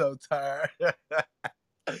body's so tired.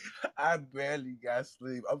 I barely got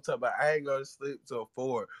sleep. I'm talking about I ain't going to sleep till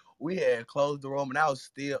 4. We had closed the room and I was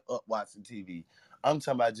still up watching TV. I'm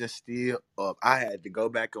talking about just still up. I had to go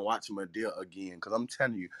back and watch Madea again because I'm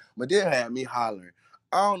telling you, Madea had me hollering.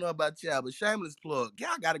 I don't know about y'all, but shameless plug. Y'all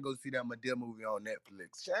got to go see that Madea movie on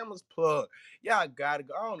Netflix. Shameless plug. Y'all got to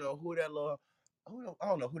go. I don't know who that little I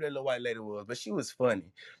don't know who that little white lady was, but she was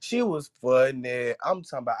funny. She was funny. I'm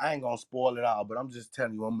talking about, I ain't gonna spoil it all, but I'm just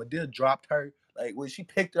telling you, when Madea dropped her, like when she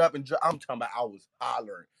picked her up and I'm talking about, I was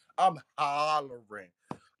hollering. I'm hollering.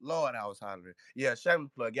 Lord, I was hollering. Yeah,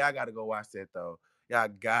 shameless plug. Y'all gotta go watch that though. Y'all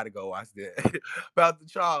gotta go watch that. Pastor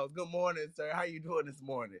Charles, good morning, sir. How you doing this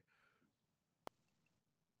morning?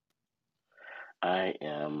 I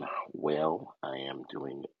am well. I am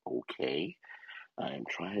doing okay. I am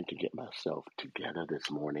trying to get myself together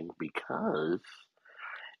this morning because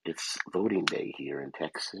it's voting day here in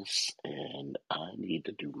Texas and I need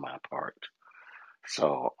to do my part.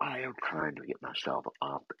 So I am trying to get myself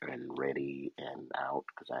up and ready and out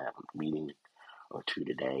because I have a meeting or two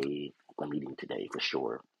today, a meeting today for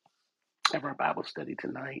sure. I have our Bible study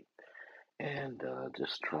tonight and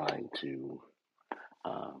just trying to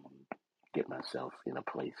um, get myself in a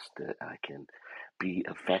place that I can be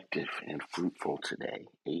effective and fruitful today.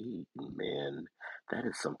 Amen. That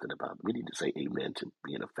is something about we need to say amen to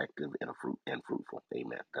being effective and fruitful.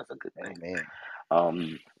 Amen. That's a good thing. Amen.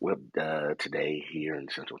 Well, today here in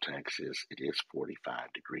Central Texas, it is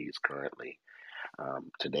 45 degrees currently.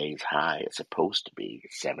 Today's high is supposed to be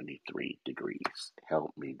 73 degrees.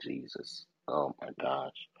 Help me, Jesus. Oh my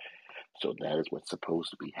gosh. So that is what's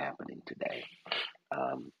supposed to be happening today.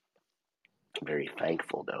 Um, Very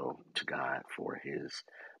thankful though to God for His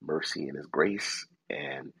mercy and His grace.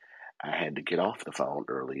 And I had to get off the phone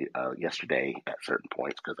early yesterday at certain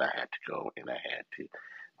points because I had to go and I had to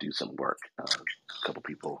do some work. A couple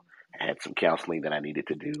people had some counseling that I needed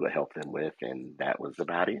to do, help them with, and that was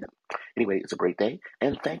about it. Anyway, it's a great day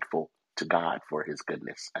and thankful to God for His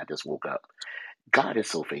goodness. I just woke up. God is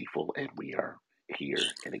so faithful, and we are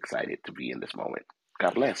here and excited to be in this moment.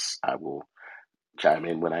 God bless. I will chime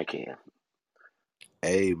in when I can.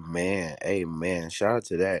 Amen. Amen. Shout out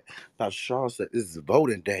to that. Pastor Charles said this is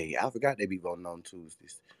voting day. I forgot they be voting on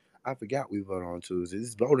Tuesdays. I forgot we vote on Tuesdays. This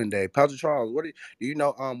is voting day. Pastor Charles, do you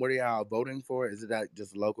know what are y'all voting for? Is it that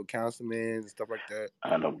just local councilmen and stuff like that?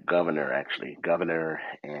 No, governor actually, governor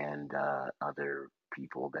and other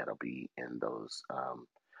people that'll be in those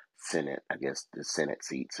Senate, I guess the Senate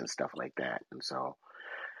seats and stuff like that. And so,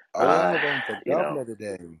 Oh, uh, y'all voting for you know, governor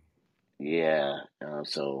today. yeah.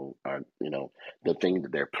 The thing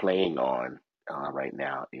that they're playing on right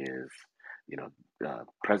now is, you know,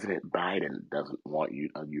 President Biden doesn't want you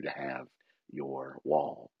to have your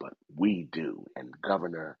wall, but we do. And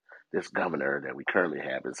this governor that we currently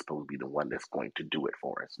have is supposed to be the one that's going to do it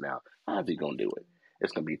for us. Now, how's he going to do it?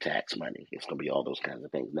 It's going to be tax money. It's going to be all those kinds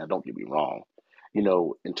of things. Now, don't get me wrong.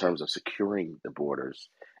 In terms of securing the borders,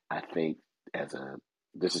 I think as a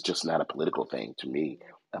this is just not a political thing to me.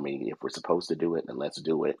 I mean, if we're supposed to do it, then let's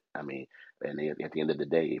do it. I mean, and at the end of the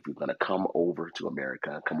day, if you're going to come over to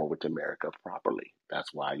America properly.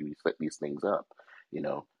 That's why you set these things up, you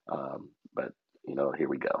know. But here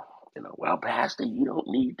we go. Well, Pastor, you don't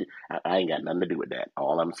need to. I ain't got nothing to do with that.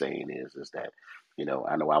 All I'm saying is that,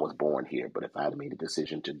 I know I was born here, but if I had made a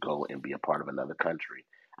decision to go and be a part of another country,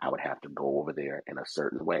 I would have to go over there in a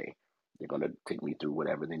certain way. They're going to take me through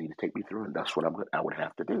whatever they need to take me through, and that's what I would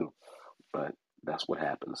have to do. But that's what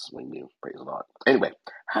happens when you praise the Lord. Anyway,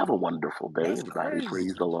 have a wonderful day, That's everybody. crazy.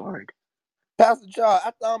 Praise the Lord. Pastor Charles,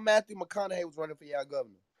 I thought Matthew McConaughey was running for y'all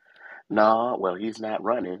governor. No, well, he's not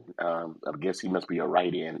running. I guess he must be a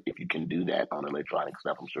write-in. If you can do that on electronic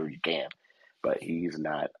stuff, I'm sure you can. But he's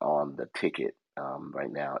not on the ticket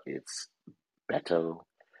right now. It's Beto.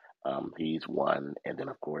 He's one, and then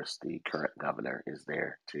of course the current governor is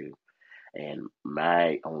there too. And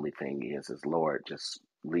my only thing is Lord, just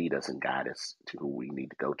lead us and guide us to who we need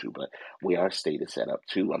to go to. But our state is set up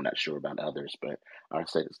too. I'm not sure about others, but our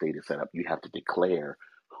state is set up. You have to declare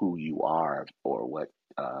who you are or what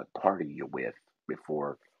party you're with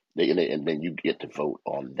before. And then you get to vote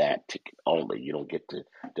on that ticket only. You don't get to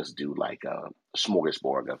just do like a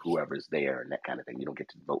smorgasbord of whoever's there and that kind of thing. You don't get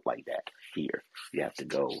to vote like that here. You have to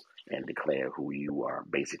go and declare who you are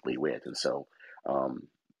basically with. And so, um,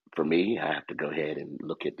 for me, I have to go ahead and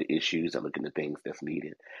look at the issues and look at the things that's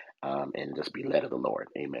needed, and just be led of the Lord.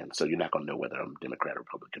 Amen. So you're not going to know whether I'm Democrat or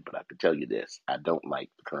Republican, but I can tell you this: I don't like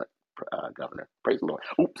the current governor. Praise the Lord.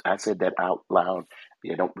 Oops, I said that out loud.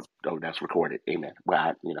 Yeah, don't. Oh, that's recorded. Amen.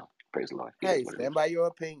 Well, praise the Lord. It is Hey, what it is. stand by your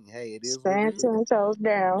opinion. Hey, it is what it Stand is. 10 toes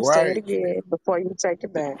down, say it Right, again before you take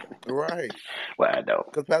it back. right. Well, I don't.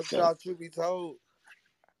 Because Pastor So Charles, truth be told,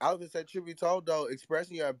 I was gonna say, truth be told, though,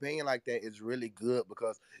 expressing your opinion like that is really good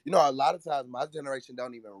because you know a lot of times my generation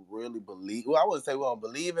don't even really believe. Well, I wouldn't say we don't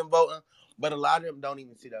believe in voting, but a lot of them don't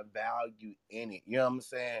even see the value in it. You know what I'm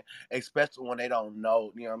saying? Especially when they don't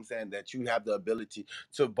know. You know what I'm saying, that you have the ability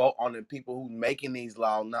to vote on the people who making these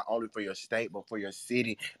laws, not only for your state but for your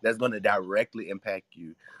city. That's going to directly impact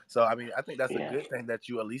you. So I mean, I think that's a Yeah. good thing that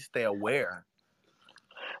you at least stay aware.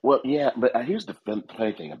 Well, yeah, but here's the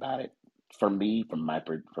funny thing about it. For me, from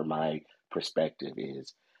my perspective,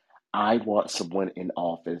 is I want someone in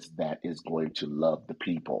office that is going to love the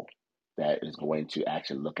people, that is going to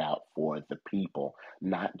actually look out for the people,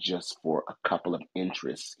 not just for a couple of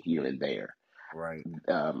interests here and there. Right.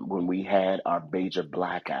 When we had our major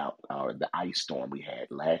blackout or the ice storm we had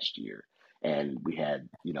last year, and we had,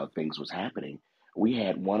 things was happening, we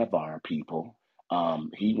had one of our people.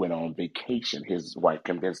 He went on vacation. His wife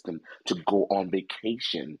convinced him to go on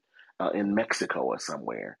vacation in Mexico or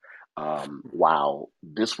somewhere while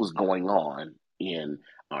this was going on in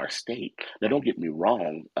our state. Now, don't get me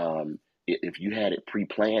wrong. If you had it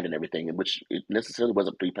pre-planned and everything, which it necessarily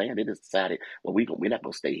wasn't pre-planned, they just decided, well, we're not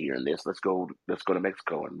gonna stay here in this. Let's go to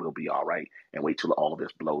Mexico and we'll be all right and wait till all of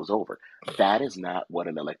this blows over. That is not what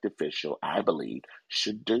an elected official, I believe,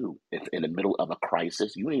 should do. If in the middle of a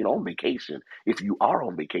crisis, you ain't on vacation. If you are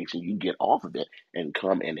on vacation, you get off of it and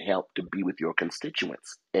come and help to be with your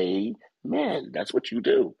constituents. Amen. That's what you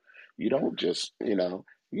do. You don't just,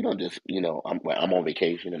 I'm on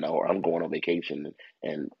vacation or I'm going on vacation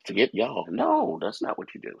and forget y'all. No, that's not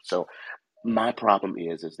what you do. So my problem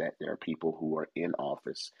is that there are people who are in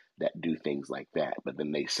office that do things like that, but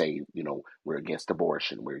then they say, we're against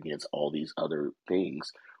abortion, we're against all these other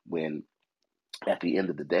things, when at the end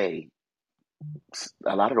of the day,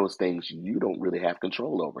 a lot of those things you don't really have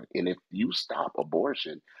control over. And if you stop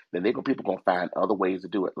abortion, then people gonna find other ways to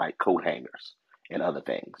do it, like coat hangers and other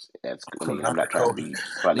things. I'm Not the not trying to coat. be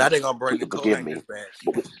Now funny. they're gonna bring the coat Forgive hangers me, back.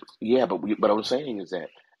 but yeah, but I'm saying is that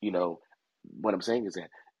you know what I'm saying is that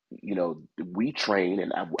we train,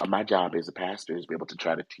 and my job as a pastor is be able to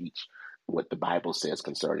try to teach what the Bible says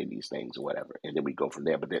concerning these things or whatever, and then we go from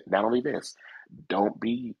there. But not only this, don't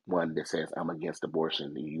be one that says I'm against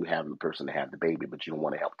abortion. You have the person to have the baby, but you don't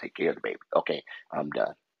want to help take care of the baby. Okay, I'm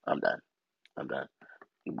done. I'm done. I'm done.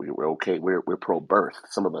 We're okay. We're pro birth.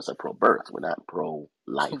 Some of us are pro birth. We're not pro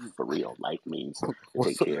life for real. Life means take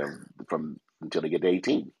What's care of from until they get to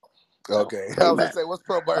 18. So, okay? I was gonna amen. say, what's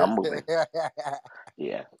pro birth? I'm moving.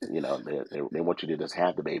 Yeah, they want you to just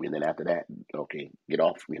have the baby, and then after that, okay, get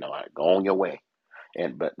off. Go on your way.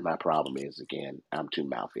 But my problem is, again, I'm too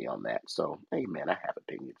mouthy on that. So, amen. I have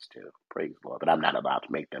opinions too. Praise the Lord, but I'm not allowed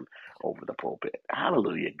to make them over the pulpit.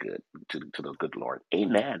 Hallelujah, good to the good Lord.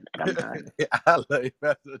 Amen. And I'm done. I love you,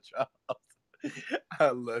 Pastor Charles.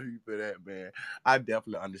 I love you for that, man. I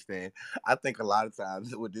definitely understand. I think a lot of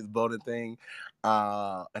times with this voting thing,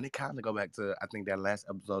 and it kind of go back to I think that last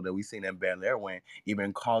episode that we seen in Bel Air when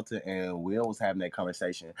even Carlton and Will was having that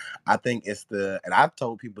conversation. I think it's and I've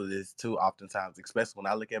told people this too, oftentimes, especially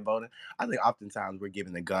when I look at voting. I think oftentimes we're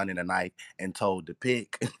given a gun and a knife and told to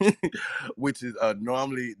pick, which is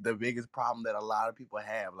normally the biggest problem that a lot of people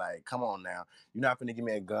have. Like, come on now, you're not gonna give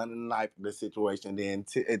me a gun and a knife in this situation, then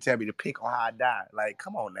and tell me to pick on how I die. Like,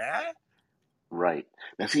 come on now. Right.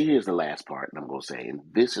 Now, see, here's the last part, and I'm going to say, and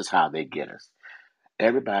this is how they get us.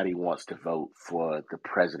 Everybody wants to vote for the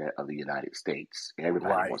president of the United States.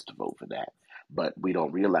 Everybody Right. wants to vote for that. But we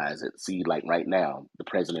don't realize it. See, like right now, the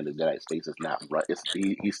president of the United States is not right.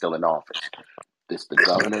 He's still in office. It's the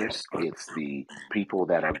governors, it's the people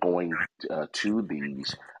that are going to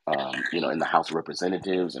these, in the House of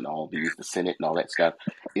Representatives and all these, the Senate and all that stuff.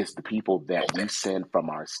 It's the people that we send from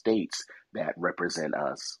our states that represent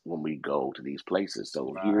us when we go to these places.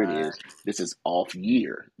 So here it Right. is. This is off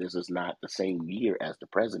year. This is not the same year as the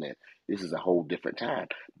president. This is a whole different time.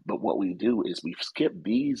 But what we do is we skip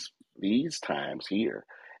these times here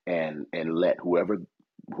and let whoever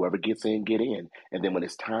gets in get in, and then when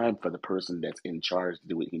it's time for the person that's in charge to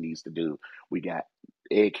do what he needs to do, we got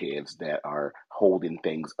eggheads that are holding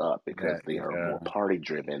things up because That they are yeah. more party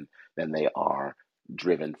driven than they are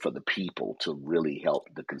driven for the people to really help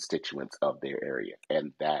the constituents of their area,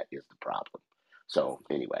 and that is the problem. So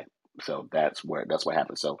anyway, so that's what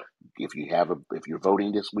happens. So if you're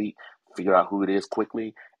voting this week, figure out who it is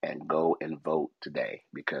quickly and go and vote today,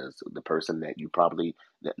 because the person that you probably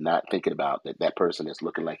that not thinking about, that person is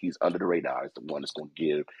looking like he's under the radar is the one that's going to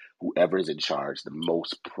give whoever is in charge the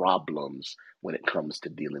most problems when it comes to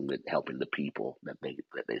dealing with helping the people that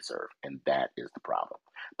they serve, and that is the problem.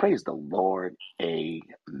 Praise the Lord.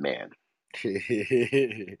 Amen.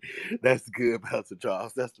 That's good, Pastor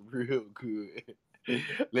Charles. That's real good.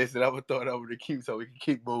 Listen, I'm gonna throw it over to Q so we can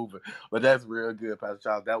keep moving. But that's real good, Pastor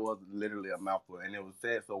Charles. That was literally a mouthful, and it was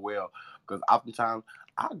said so well. Because oftentimes,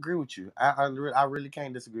 I agree with you. I really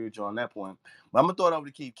can't disagree with you on that point. But I'm gonna throw it over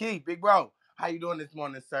to Keith. Keith, big bro, how you doing this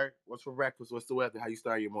morning, sir? What's for breakfast? What's the weather? How you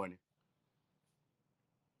start your morning?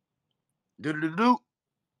 Do do do do.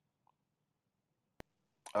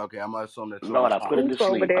 Okay, I'm gonna assume that you're on the Lord, I put call. it to Keith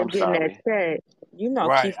over sleep. there I'm getting that sorry. check. You know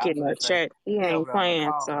Right, Keith I was getting gonna that say check. He he ain't over there on the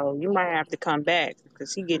playing, call. so you might have to come back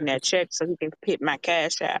because he getting that check so he can hit my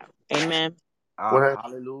cash out. Amen. What happened?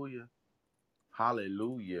 Hallelujah.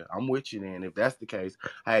 Hallelujah. I'm with you then. If that's the case,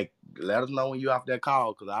 hey, let us know when you off that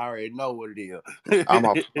call because I already know what it I'm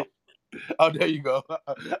off. is. Oh, there you go.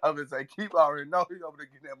 I'm gonna say, keep already know he's over there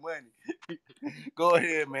getting that money. Go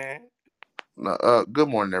ahead, man. No, good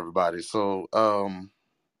morning, everybody. So,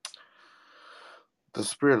 the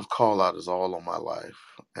spirit of call out is all on my life,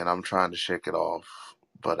 and I'm trying to shake it off.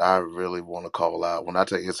 But I really want to call out. When I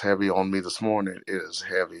tell you it's heavy on me this morning, it is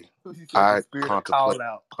heavy. He said the I spirit of contemplate. call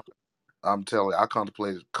out. I'm telling you, I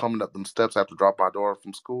contemplated coming up them steps after drop my daughter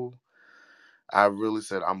from school. I really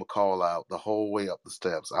said I'm gonna call out the whole way up the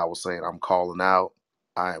steps. I was saying I'm calling out.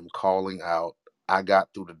 I am calling out. I got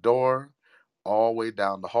through the door, all the way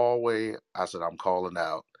down the hallway. I said I'm calling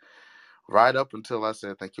out. Right up until I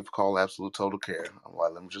said thank you for calling Absolute Total Care. I'm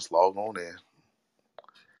like, let me just log on in.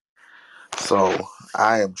 So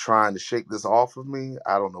I am trying to shake this off of me.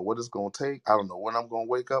 I don't know what it's gonna take. I don't know when I'm gonna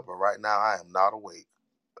wake up, but right now I am not awake.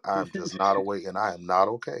 I'm just not awake, and I am not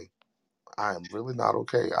okay. I am really not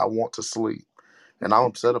okay. I want to sleep. And I'm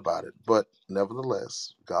upset about it. But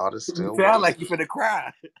nevertheless, God is You still sound working. like you finna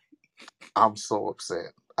cry. I'm so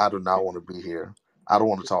upset. I do not want to be here. I don't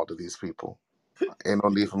want to talk to these people. Ain't no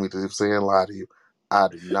need for me to say and lie to you. I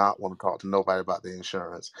do not want to talk to nobody about the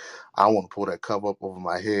insurance. I want to pull that cover up over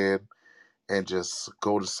my head and just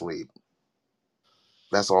go to sleep.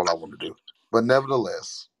 That's all I want to do. But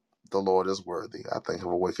nevertheless, the Lord is worthy. I thank Him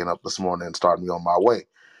for waking up this morning and starting me on my way.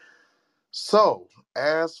 So,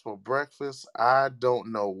 as for breakfast, I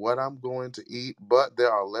don't know what I'm going to eat, but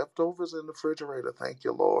there are leftovers in the refrigerator. Thank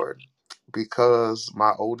you, Lord. Because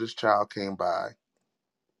my oldest child came by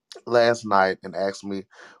last night and asked me,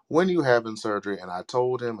 when you having surgery? And I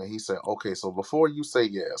told him, and he said, okay, so before you say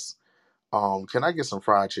yes, can I get some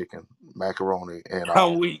fried chicken, macaroni, and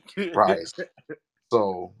I'm weak. rice?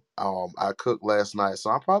 So I cooked last night.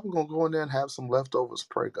 So I'm probably gonna go in there and have some leftovers,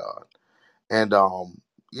 pray God. And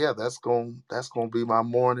yeah, that's gonna be my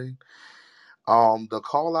morning. The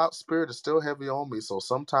call out spirit is still heavy on me. So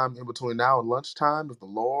sometime in between now and lunchtime, if the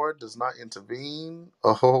Lord does not intervene,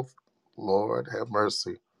 oh Lord have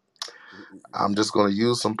mercy. I'm just gonna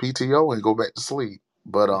use some PTO and go back to sleep.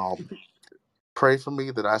 But pray for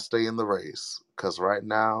me that I stay in the race. Cause right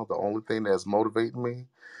now the only thing that's motivating me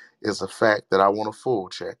is the fact that I want a full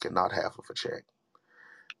check and not half of a check.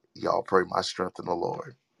 Y'all pray my strength in the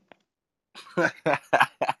Lord.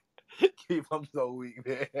 Keep, I'm so weak,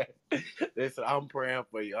 man. Listen, I'm praying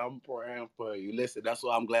for you. I'm praying for you. Listen, that's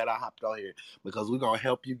why I'm glad I hopped on here because we're gonna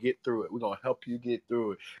help you get through it. We're gonna help you get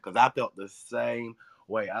through it because I felt the same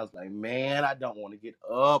way. I was like, man, I don't want to get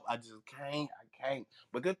up. I just can't. I can't.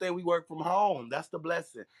 But good thing we work from home. That's the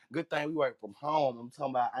blessing. Good thing we work from home. I'm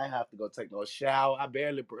talking about I ain't have to go take no shower. I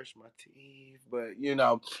barely brush my teeth, but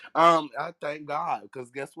I thank God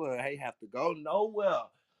because guess what? I ain't have to go nowhere.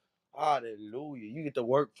 Hallelujah. You get to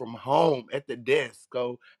work from home at the desk.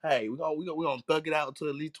 Go, hey, we're gonna thug it out until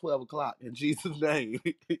at least 12 o'clock in Jesus' name.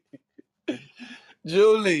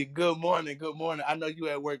 Julie, good morning. Good morning. I know you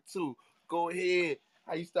at work too. Go ahead.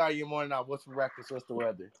 How you start your morning off? What's for breakfast? What's the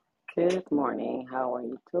weather? Good morning. How are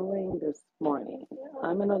you doing this morning?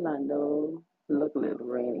 I'm in Orlando. Look a little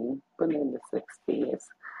rainy, but in the 60s.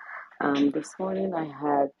 This morning I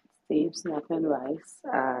had Steve snack and rice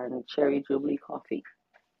and cherry jubilee coffee.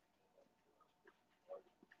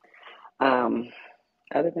 Um,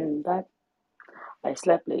 Other than that, I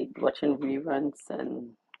slept late watching reruns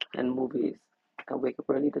and movies. I wake up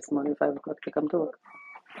early this morning, 5 o'clock to come to work.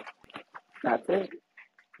 That's it.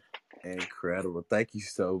 Incredible. Thank you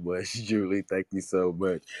so much, Julie. Thank you so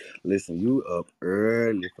much. Listen, you up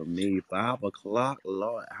early for me. 5 o'clock.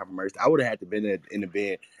 Lord have mercy. I would have had to been in the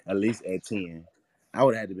bed at least at 10. I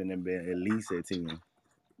would have had to been in bed at least at 10.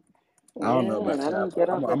 I don't know Yeah, and about I y'all, don't but get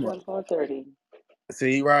off until 4:30.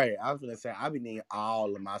 see, right. I was gonna say I be needing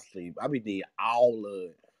all of my sleep. I be needing all of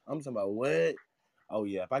it. I'm talking about what? Oh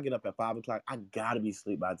yeah, if I get up at 5 o'clock, I gotta be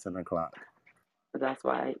asleep by 10 o'clock. That's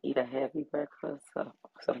why I eat a heavy breakfast, so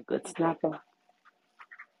some good snacking.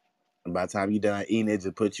 And by the time you done eating, it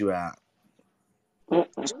just put you out.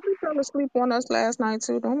 Julie fell asleep on us last night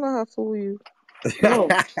too. Don't let her fool you.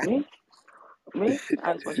 Whoa, me? Me?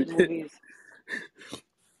 I was watching movies.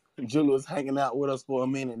 Julie was hanging out with us for a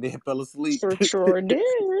minute, then fell asleep. Sure did.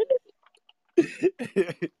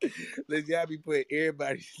 Let's y'all be putting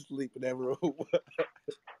everybody to sleep in that room.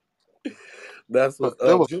 That's But what's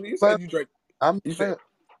there up. was Julie, you last said you drank. I missed You said that.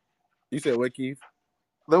 you said what, Keith?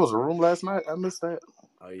 There was a room last night. I missed that.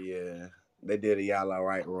 Oh yeah, they did a y'all all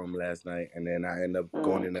right room last night, and then I ended up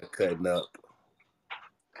going Mm. in there cutting up.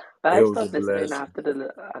 But It I was a stopped listening blessing. after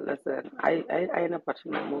the listen. I ended up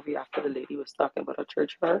watching that movie after the lady was talking about her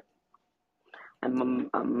church hurt, and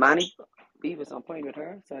Manny B was on point with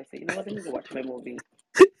her. So I said, you know what? Let me go watch my movie.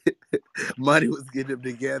 Money was getting them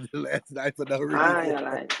together last night for no I reason. ain't gonna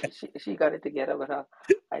lie. She got it together with her.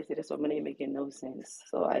 I said, this woman ain't making no sense.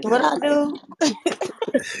 So I What said, I do?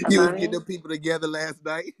 You was getting Amani, them people together last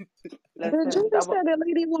night. Did you listen, just say that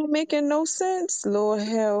lady won't making no sense? Lord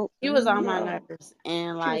help. You was on my yeah, nerves,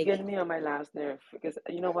 and she was like, getting me on my last nerve because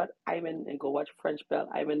you know what? I went and go watch French Belle.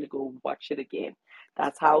 I went to go watch it again.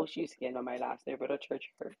 That's how she's getting on my last nerve with her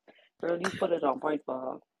church hurt. Girl, you put it on point for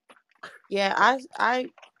her. yeah,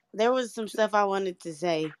 there was some stuff I wanted to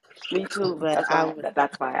say, Me too. but That's I why. was,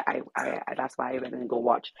 That's why that's why I went and go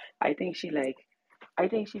watch. I think she like. I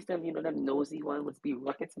think she's them. You know, them nosy one would be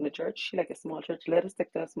rockets in the church. She like a small church. Let her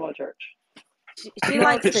stick to a small church. she No,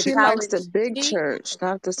 likes to she likes the challenge. big She, church,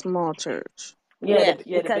 not the small church. yeah,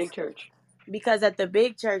 Yeah, the big church. because at the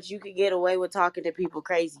big church you could get away with talking to people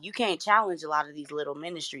crazy. You can't challenge a lot of these little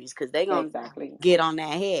ministries because they gonna Exactly. get on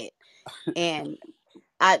that head. And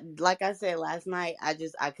I, like I said last night,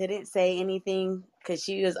 I couldn't say anything because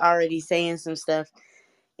she was already saying some stuff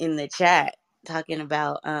in the chat talking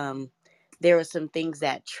about there were some things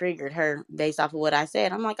that triggered her based off of what I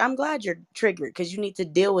said. I'm like, I'm glad you're triggered because you need to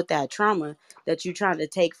deal with that trauma that you're trying to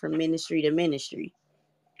take from ministry to ministry.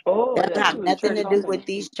 Oh That yeah, doesn't she have was nothing church to do hopping. with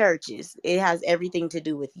these churches. It has everything to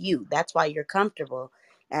do with you. That's why you're comfortable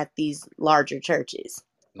at these larger churches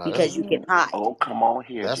No, because you can Mm. hide. Oh, come on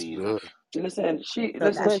here, that's Jesus. good. So Listen.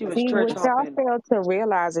 that's But She was see, church what y'all hopping. fail to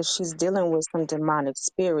realize is she's dealing with some demonic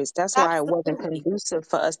spirits. That's why it wasn't absolutely. conducive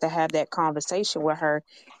for us to have that conversation with her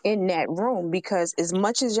in that room. Because as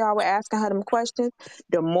much as y'all were asking her them questions,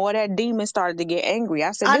 the more that demon started to get angry.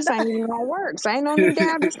 I said, I this know. ain't even gonna work. So ain't no need to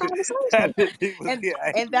have this How conversation. did people and get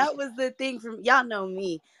and angry? that was the thing from y'all know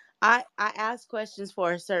me. I asked questions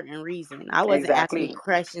for a certain reason. I wasn't asking Exactly.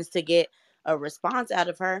 questions to get a response out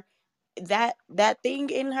of her. That thing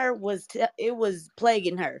in her it was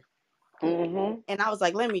plaguing her, Mm-hmm. and I was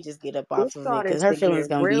like, let me just get up It off of it started because her to get feelings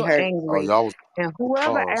gonna be real hurt. Oh, angry. y'all was And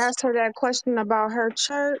whoever pause. asked her that question about her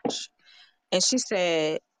church, and she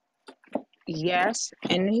said, yes.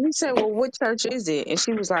 And he said, well, what church is it? And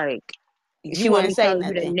she was like, you She want wouldn't me to say tell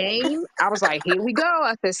you the nothing. name? I was like, here we go.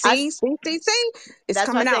 I said, I see, it's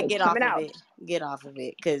That's why I coming out, said it's get coming off of out. it, get off of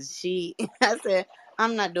it, because she. I said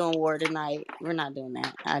I'm not doing war tonight. We're not doing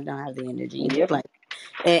that. I don't have the energy. Yep. Like,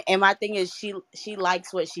 and my thing is she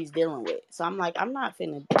likes what she's dealing with. So I'm like, I'm not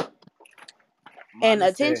finna. And Money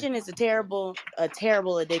said, attention is a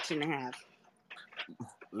terrible addiction to have.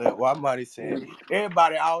 look, why Money said,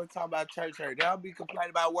 everybody always talk about church hurt. They don't be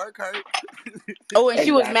complaining about work hurt. Oh, and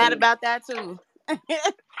she was mad Exactly. about that too.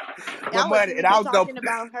 But I Money, wasn't and even talking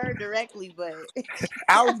about her directly, but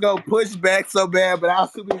I was gonna push back so bad, but I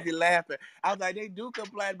was too busy laughing. I was like, they do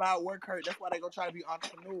complain about work hurt. That's why they gonna try to be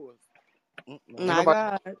entrepreneurs. Ain't my Mm-mm. nobody.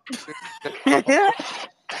 God.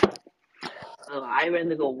 So I went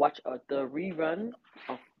to go watch the rerun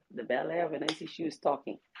of the Bel Air when I see she was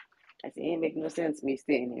talking. I said, it ain't make no sense me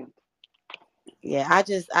staying here. Yeah,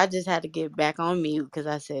 I just had to get back on mute because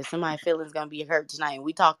I said somebody feelings gonna be hurt tonight, and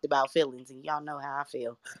we talked about feelings, and y'all know how I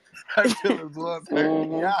feel. Her feelings was hurt.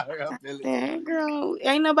 Mm-hmm. Y'all hurt her feelings. Yeah, girl,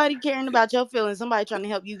 ain't nobody caring about your feelings. Somebody trying to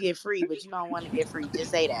help you get free, but you don't want to get free.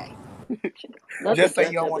 Just say that. Not to Just say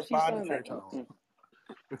you judge don't her, want but to she find the sounded like, church home.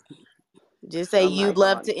 Just say oh you my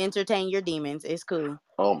love God. to entertain your demons. It's cool.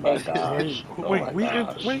 Oh my Exactly. gosh. Oh my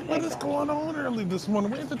gosh. Wait, what is Exactly. going on early this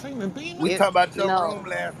morning? We entertaining We demons? It talk about your no. room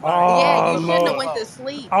last night. Yeah, Oh you Your shouldn't room have was Lord. went to closed.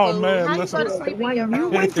 sleep, Oh fool. man, How you go listen. to Yeah, the sleep in your one you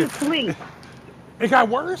room? went to sleep It got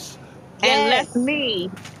worse. and left Yes.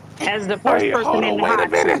 me as the first Wait, person hold in on, the wait a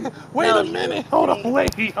hot seat. minute. Wait No, a you minute. Hold on, see.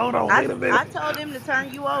 wait. Hold on, I wait a minute. I told him to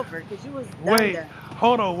turn you over because you was done Wait, done.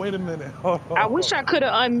 hold on, wait a minute. Hold I wish on. I could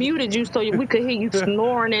have unmuted you so we could hear you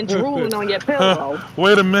snoring and drooling on your pillow.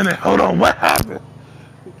 Wait a minute. Hold on. What happened?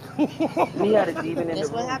 We had a demon in the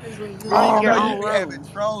That's what room. happens when you leave Oh You your know man, you own be having room.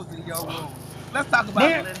 trolls in your room. Let's talk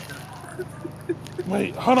about wait, Linda.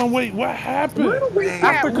 wait. Hold on. Wait. What happened?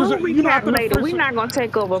 Man, Cause We'll you know, recap after the later. first. We're not gonna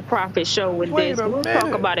take over Prophet show with Wait this. a We'll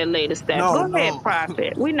talk minute. about it later, Steph. no, Go ahead, no.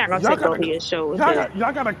 Prophet. We're not gonna Y'all take over gotta, your show with this.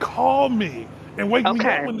 y'all gotta call me and wake me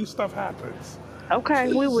up Okay. when this stuff happens. Okay,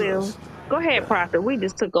 we will. Jesus. Go ahead, Prophet. We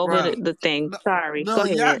just took over Bro, the thing. no, Sorry. Go no,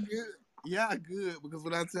 y'all ahead. good. Y'all good because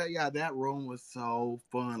when I tell y'all that room was so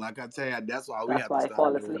fun. Like I tell y'all, that's why we That's have to why I start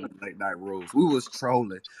fall doing asleep. the late night rooms. We was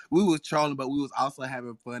trolling, but we was also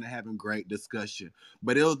having fun and having great discussion.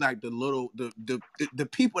 But it was like the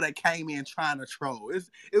people that came in trying to troll.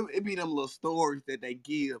 It be them little stories that they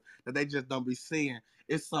give that they just don't be seeing.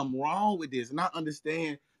 It's something wrong with this, and I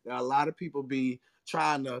understand that a lot of people be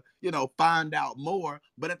trying to, find out more.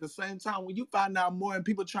 But at the same time, when you find out more and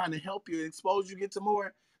people trying to help you, expose you, get to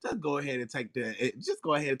more, just go ahead and take the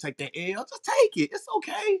L. Just take it. It's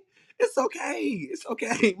okay. It's okay. It's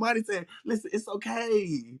okay. Marty said, listen, it's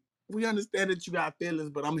okay. We understand that you got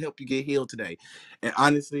feelings, but I'm gonna help you get healed today. And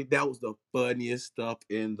honestly, that was the funniest stuff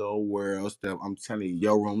in the world. Stuff I'm telling you,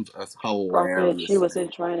 your rooms are Prophet, she hilarious.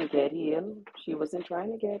 wasn't trying to get healed. She wasn't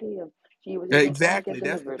trying to get healed. She was even trying to get Exactly.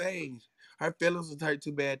 That's the delivered. thing. Her feelings was hurt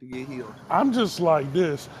too bad to get healed. I'm just like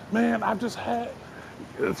this, man. I just had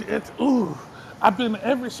ooh. I've been to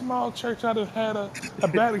every small church. I've had a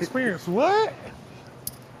bad experience. What?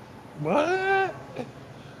 What?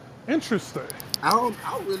 Interesting.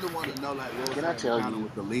 I really want to know like what was Can I her tell encounter you?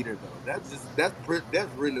 with the leader though.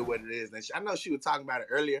 That's really what it is. And I know she was talking about it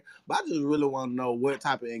earlier, but I just really want to know what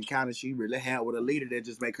type of encounter she really had with a leader that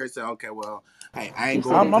just make her say, okay, well, hey, I She ain't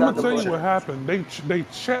said going I'm into gonna exactly tell another you what. what church. happened. They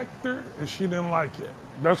checked her and she didn't like it.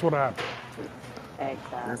 That's what happened.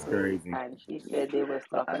 That's Exactly. crazy. And she said they was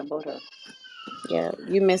I, talking about her. Yeah,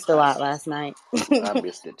 you missed a I, lot last night. I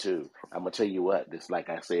missed it too. I'm gonna tell you what. This, like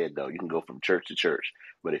I said, though, you can go from church to church,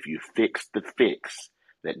 but if you fix the fix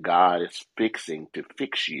that God is fixing to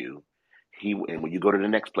fix you, and when you go to the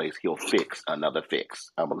next place, He'll fix another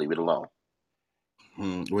fix. I'm gonna leave it alone.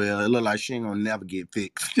 Well, it look like she ain't gonna never get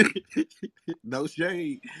fixed. No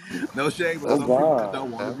shade, no shade, but That's Oh some people just God.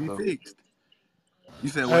 don't want to that's be a fixed. You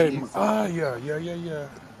said what, Hey, Keith? yeah.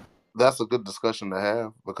 that's a good discussion to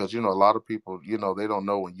have because a lot of people they don't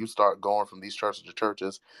know when you start going from these churches to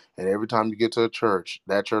churches, and every time you get to a church,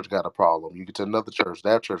 that church got a problem. You get to another church,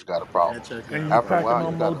 that church got a That problem. church got And a you After a packing while,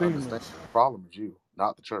 problem. you on got more to understand demons. the problem is you,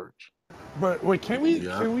 not the church. But wait,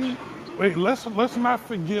 Yeah. can we wait? Let's not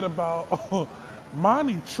forget about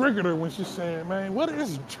Monty triggered her when she said, "Man, what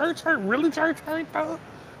is church hurt? Really church hurt though?"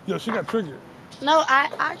 Yo, she got triggered. No,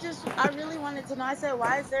 I really wanted to know. I said,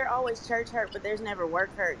 why is there always church hurt, but there's never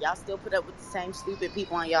work hurt? Y'all still put up with the same stupid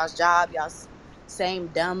people on y'all's job, same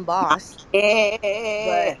dumb boss, but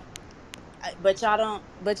Yeah. y'all don't.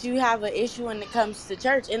 But you have an issue when it comes to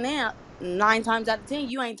church, and then 9 times out of 10,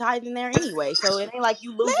 you ain't tithing there anyway, so it ain't like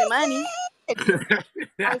you losing money.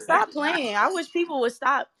 Like, stop playing. I wish people would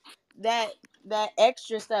stop that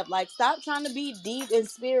extra stuff. Like, stop trying to be deep and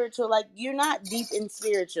spiritual. Like, you're not deep and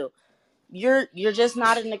spiritual. You're just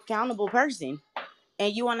not an accountable person,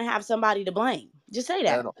 and you want to have somebody to blame. Just say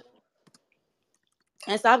that, And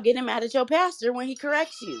and stop getting mad at your pastor when he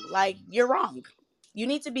corrects you. Like, you're wrong. You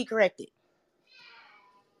need to be corrected.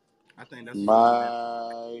 I think that's what's really happening.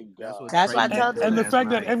 my That's what God. That's what I Trey And, told did and the them. last fact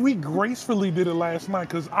that night. and we gracefully did it last night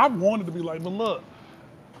because I wanted to be like, but look,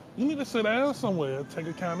 you need to sit down somewhere, take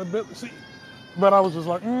accountability. See, but I was just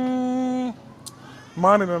like,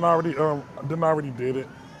 mine didn't already did it.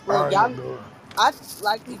 Look, I ain't gonna y'all. do it. I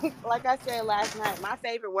like like I said last night. My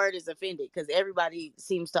favorite word is offended because everybody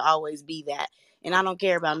seems to always be that, and I don't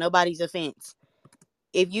care about nobody's offense.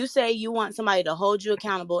 If you say you want somebody to hold you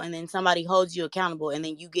accountable, and then somebody holds you accountable, and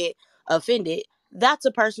then you get offended, that's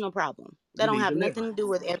a personal problem. That You don't need have nothing deliverance. to do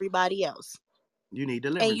with everybody else. You need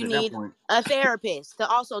And deliverance you at that need point. a therapist to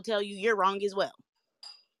also tell you you're wrong as well.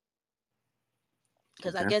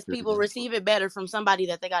 Because I That's guess people crazy. receive it better from somebody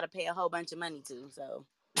that they got to pay a whole bunch of money to. So,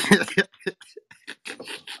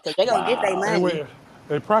 because they're going to get their Hey, Wow. money. wait,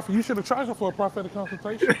 hey, prophet, you should have charged her for a prophetic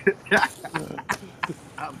consultation.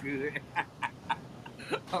 I'm good.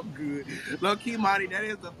 I'm good. Low key, Monty, that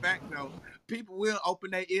is a fact though. People will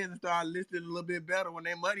open their ears and start listening a little bit better when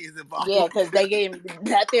their money is involved. Yeah, because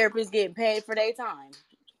that therapist getting paid for their time.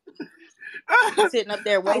 You sitting up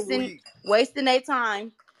there I'm wasting weak. their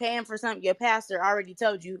time paying for something your pastor already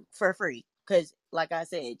told you for free. Because, like I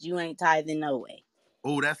said, you ain't tithing no way.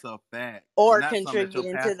 Oh, that's a fact. And Or that's something that your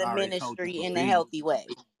contributing to pastor the already told you ministry for in a free. healthy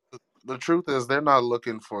way. The truth is, they're not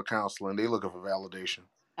looking for counseling; they're looking for validation.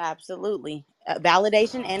 Absolutely.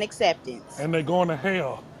 Validation and acceptance. And they're going to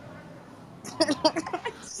hell.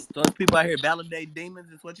 So it's people out here validate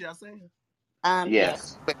demons, is what y'all saying? Yes.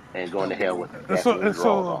 Yes. And going to hell with And so, definitely and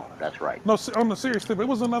drawers so, on. That's right. no, on the serious tip, it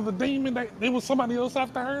was another demon that it was somebody else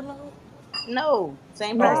after her though. No,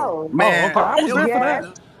 same person. No. Oh, Man, okay, I was it there was for Yes, that.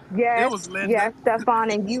 Linda. It yes, was Linda. yes,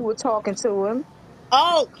 Stefan, and you were talking to him.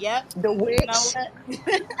 Oh, yep. The You know witch, what?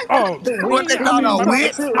 Oh, the What witch, they I and call mean, a but no,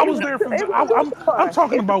 witch? I was there from. it was two I'm more.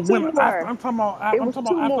 talking It was about two when after. more. It I'm was talking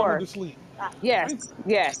two about after I went more. to sleep. I Yes, ain't,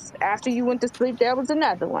 yes. After you went to sleep, there was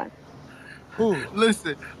another one. whew.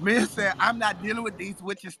 Listen, man said I'm not dealing with these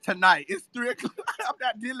witches tonight. It's 3 o'clock. I'm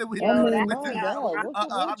not dealing with I Yo, these that mean, witches. My sound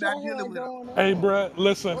God, I'm what not y'all dealing had with them. going Hey, on? bruh,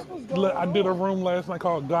 listen. What was going I did a on? room last night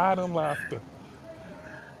called God and Laughter,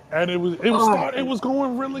 and it was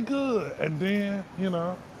going really good, and then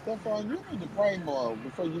Stefan, you need to pray more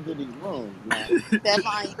before you do these rooms now.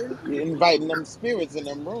 Stefan. You're inviting them spirits in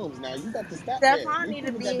them rooms now. You got to stop that. Stefan These need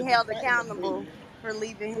to people got be to be held fighting them accountable demons. for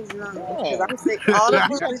leaving his room because Yeah. I'm sick. All the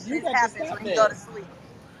You foolishness got to happens stop when he go that. to sleep.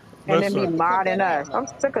 And then You be listen. got to cut that modding out us. I'm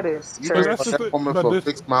now. sick of this You But pray church. that's for just that the, woman but for this.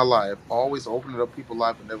 fix my life. Always opening up people's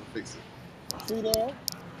life and never fix it. See there?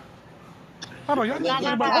 Hold on, y'all The, just No,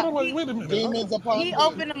 the, no, came out. the Hold no. on, wait a minute. Hold demons on. upon He demons.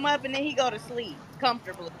 open them up and then he go to sleep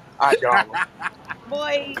comfortably. I y'all.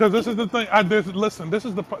 Boy, Because this is the thing. Listen. This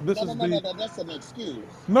No, no, is no, no, the. no. That's an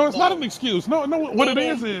excuse. No, it's not an No. excuse. No, no. What it it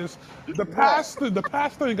is. is the What? pastor. The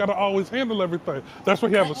pastor ain't got to always handle everything. That's why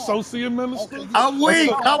you have How? associate Oh, so ministers, you I'm so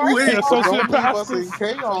weak. you're No, a I'm first of yeah, weak. pastor? all, associate Don't leave us in pastors.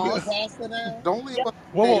 So you're a chaos. pastor now? Don't leave yep. us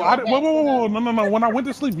Whoa, in So whoa, you're chaos. a pastor whoa. now? No. When I went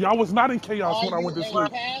to sleep, y'all was not in chaos Are when I you went to a Well,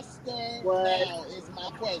 sleep. pastor was now? Is my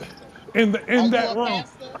question. Are In you that a room,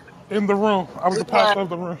 pastor? in the room, I was we the was, pastor of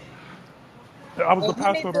the room. I was the and you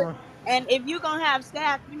pastor need of the to. room. And if you gonna have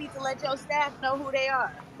staff, you need to let your staff know who they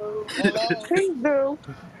are. Boo. Hello? Please do.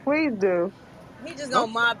 Please do. He just Don't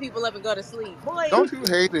gonna mob people up and go to sleep. Boy, don't you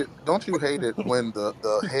hate it? Don't you hate it when the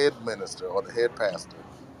head minister or the head pastor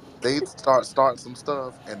they start some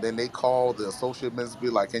stuff and then they call the associate minister be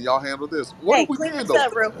like, "Can y'all handle this?" What do hey, we clean this handle?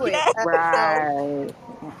 up real quick. No.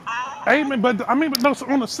 Right. Amen. But no, so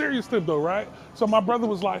on a serious tip though, right? So my brother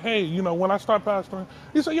was like, hey, when I start pastoring,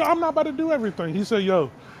 he said, yo, I'm not about to do everything. He said,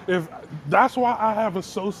 yo, if that's why I have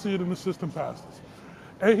associate and assistant pastors.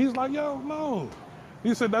 And he's like, yo, no.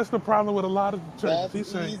 He said that's the problem with a lot of churches. That's He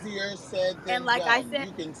said, easier said And than like I done. said,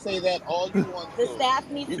 You can say that all you want the to. staff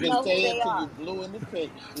needs You to can know who say they it till you are. blue in the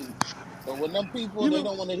face. But when them people you they know,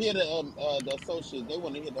 don't want to hear the associate, they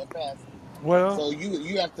want to hear that pastor. well, So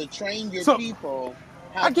you have to train your so people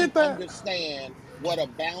how I to get that. understand what a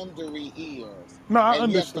boundary is. No, I And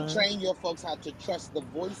you have to understand. train your folks how to trust the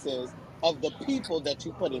voices of the people that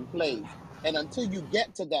you put in place. And until you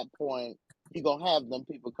get to that point, you're gonna have them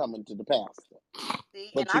people coming to the pastor.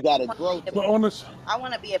 See, and But I you just gotta want to grow be a But that. on this, I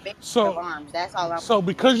want to be a basic of so arms. That's all I want. so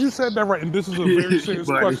because you said that right, and this is a very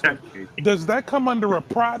serious Buddy, I question, can't. does that come under a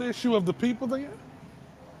pride issue of the people then?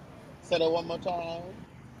 Say that one more time.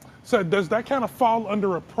 So does that kind of fall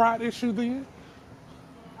under a pride issue then?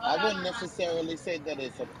 I wouldn't necessarily say that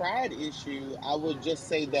it's a pride issue. I would just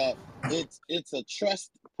say that it's a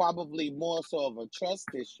trust, probably more so of a trust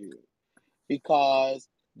issue, because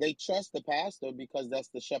they trust the pastor because that's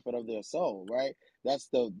the shepherd of their soul, right? That's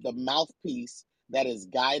the mouthpiece that is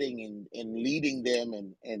guiding and leading them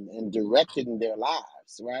and directing their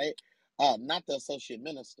lives, right? Not the associate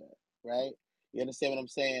minister, right? You understand what I'm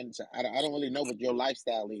saying? So I don't really know what your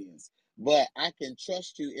lifestyle is, but I can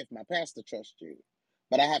trust you if my pastor trusts you,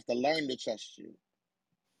 but I have to learn to trust you.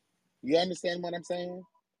 You understand what I'm saying?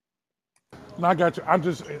 No, I got you. I'm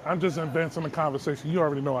just advancing the conversation. You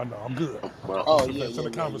already know I know. I'm good. Well, I'm Oh just yeah, advancing yeah,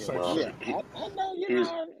 the yeah, yeah, conversation. well, yeah. I know, you here's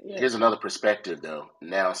know, yeah. here's another perspective though.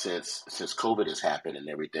 Now, since COVID has happened and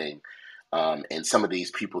everything, and some of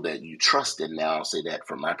these people that you trusted now, I'll say that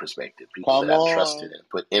from my perspective, people that Come I've trusted on. and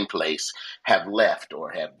put in place have left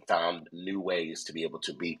or have found new ways to be able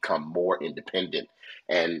to become more independent,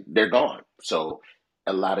 and they're gone. So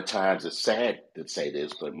a lot of times it's sad to say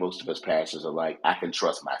this, but most of us pastors are like, I can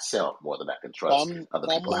trust myself more than I can trust other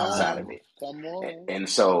Come people outside of on. me. Come And, on. and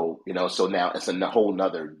so, so now it's a whole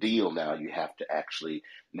nother deal. Now you have to actually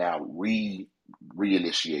now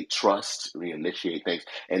reinitiate trust, reinitiate things.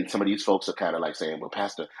 And some of these folks are kind of like saying, well,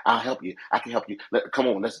 Pastor, I'll help you. I can help you. Come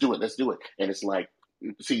on, let's do it. Let's do it. And it's like,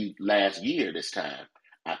 see, last year, this time,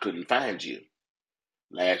 I couldn't find you.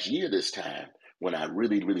 Last year, this time, when I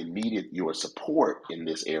really, really needed your support in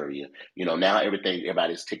this area, now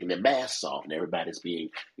everybody's taking their masks off and everybody's being,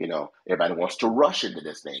 everybody wants to rush into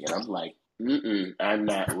this thing. And I'm like, I'm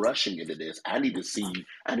not rushing into this. I need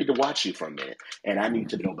to watch you for a minute. And I need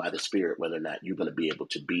to know by the Spirit whether or not you're going to be able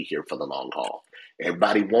to be here for the long haul.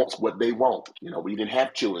 Everybody wants what they want. We didn't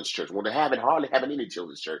have children's church. We hardly having any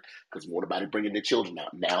children's church because we want everybody bringing their children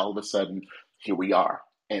out. Now, all of a sudden, here we are.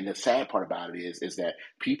 And the sad part about it is that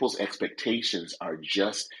people's expectations are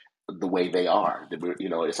just the way they are.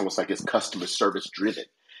 It's almost like it's customer service driven.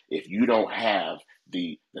 if you don't have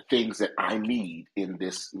the things that I need in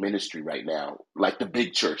this ministry right now, like the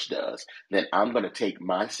big church does, then I'm going to take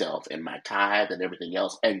myself and my tithe and everything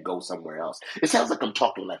else and go somewhere else. It sounds like I'm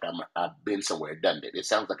talking like I've been somewhere, doesn't it? It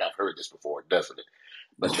sounds like I've heard this before, doesn't it?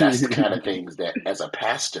 But that's the kind of things that, as a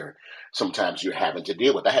pastor, sometimes you're having to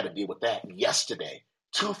deal with. I had to deal with that yesterday.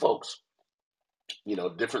 Two folks,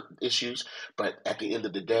 different issues, but at the end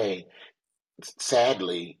of the day,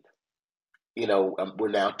 sadly, we're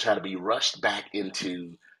now trying to be rushed back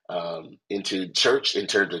into church, in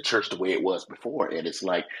terms of church the way it was before, and it's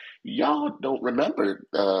like, y'all don't remember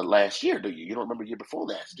last year, do you? You don't remember year before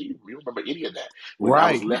last, do you? You don't remember any of that when I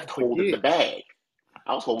was Right. left People holding the forget. bag?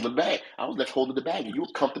 I was holding the bag. I was left holding the bag, and you were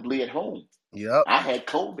comfortably at home. Yep. I had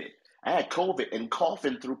COVID. I had COVID and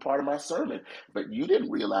coughing through part of my sermon, but you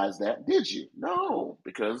didn't realize that, did you? No,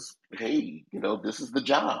 because hey, this is the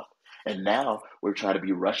job. And now we're trying to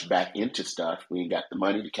be rushed back into stuff. We ain't got the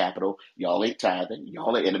money, the capital. Y'all ain't tithing.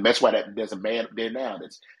 Y'all ain't, and that's why there's a man up there now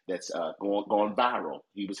that's going viral.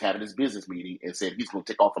 He was having his business meeting and said he's going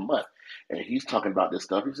to take off a month, and he's talking about this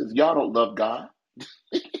stuff. He says, "Y'all don't love God."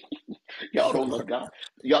 Y'all don't love God.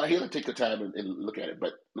 Y'all here to take the time and look at it.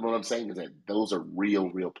 But what I'm saying is that those are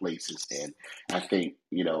real places. And I think,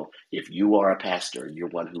 if you are a pastor, you're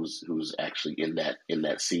one who's actually in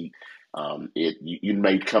that seat. You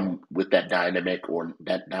may come with that dynamic,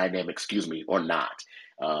 excuse me, or not.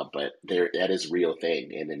 But that is a real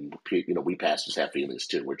thing. And then, we pastors have feelings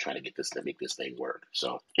too. We're trying to make this thing work.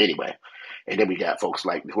 So anyway, and then we got folks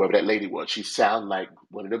like whoever that lady was. She sounded like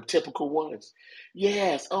one of them typical ones.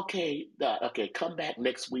 Yes, okay, okay, come back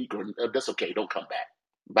next week, or that's okay. Don't come back.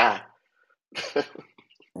 Bye.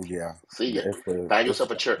 Yeah. See ya. It's a, Find it's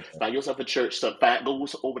yourself a church. Find yourself a church. So go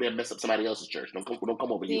over there and mess up somebody else's church. Don't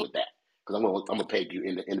come over here See, with that, because I'm gonna peg you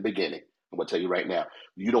in the beginning. I'm gonna tell you right now.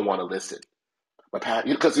 You don't want to listen. But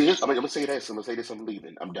because I'm gonna say this. I'm gonna say this. I'm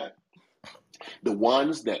leaving. I'm done. The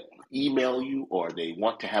ones that email you or they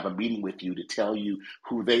want to have a meeting with you to tell you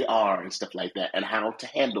who they are and stuff like that and how to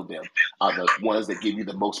handle them are the ones that give you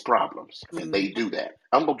the most problems, and mhm. they do that.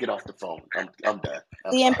 I'm gonna get off the phone. I'm done.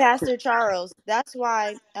 I'm See, and sorry. Pastor Charles, that's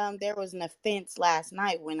why there was an offense last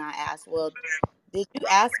night when I asked, well, did you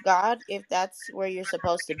ask God if that's where you're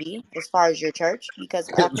supposed to be as far as your church?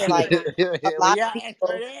 Because I feel like a well, lot yeah, of I asked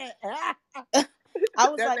her people, that. I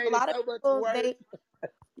was That like, a made it lot of so much people, worse.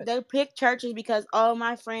 they pick churches because, oh,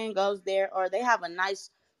 my friend goes there, or they have a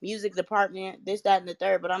nice music department, this, that, and the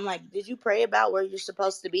third. But I'm like, did you pray about where you're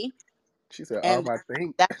supposed to be? She said, And I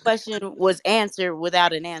think. that question was answered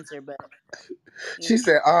without an answer. But She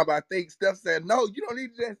said, I think. Steph said, no, you don't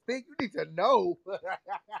need to just think. You need to know.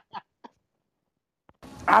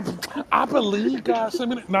 I believe God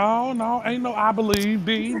sent me. No, ain't no I believe.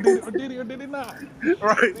 Did it or did it not?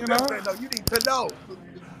 Right. You Steph know? said, no, you need to know.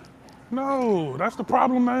 No, that's the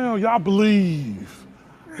problem now. Y'all believe.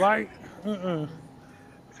 Like,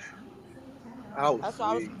 I was that's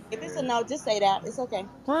why I was weak, like, if it's a man. no, just say that. It's okay.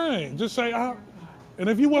 right. Just say, and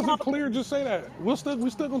if you You know, wasn't clear, just say that. We still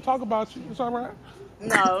gonna talk about you. It's all right.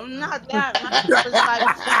 no, not that. Mine was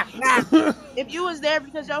like, if you was there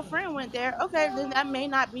because your friend went there, okay, then that may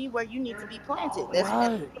not be where you need to be planted. That's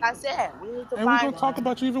Right. what I said. We need to And we're find. gonna talk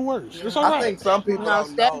about you even worse. It's all I right. think some people No,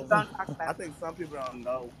 don't Steph's know. gonna talk I about think some people don't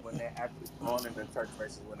know when they're actually growing in the church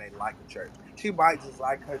versus when they like a church. She might just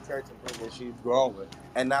like her church and think that she's growing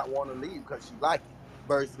and not want to leave because she like it.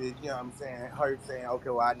 Versus, you know what I'm saying, her saying, okay,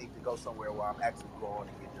 well, I need to go somewhere where I'm actually growing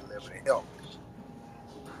and getting delivered and helped.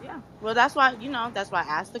 Yeah. Well, that's why that's why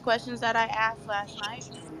I asked the questions that I asked last night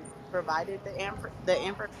and provided the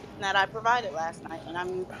information that I provided last night. And I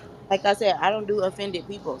mean, like I said, I don't do offended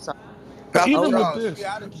people. So But Pastor even hopefully, with Charles,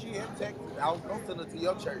 this, she in Texas. I was gonna send her to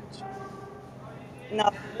your church. no,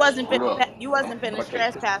 Hold up. you I'm, wasn't I'm finna gonna tell you.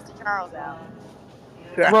 stress Pastor Charles out.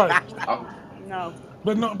 right? I'm, No.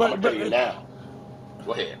 But no, I'm gonna but tell you now.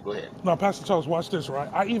 Go ahead. Go ahead. no, Pastor Charles, watch this, right?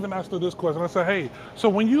 I even asked her this question. I said, hey, so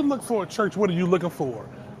when you look for a church, what are you looking for?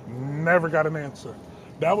 Never got an answer.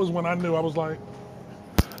 That was when I knew. I was like,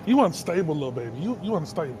 you unstable, little baby. You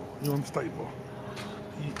unstable. You unstable.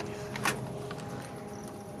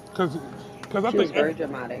 Because I She was think very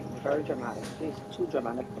dramatic, very dramatic. She's too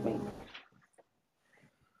dramatic for me.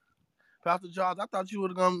 Pastor Charles, I thought you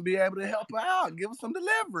were gonna be able to help her out, give her some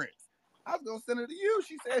deliverance. I was gonna send her to you.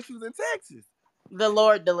 She said she was in Texas. The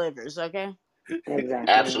Lord delivers, okay?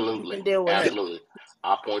 Exactly. You can Absolutely. deal with her. Absolutely.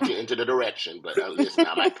 I'll point you into the direction. But listen,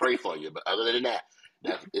 I might pray for you. But other than that,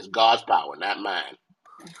 it's God's power, not mine.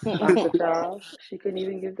 Pastor Charles, she couldn't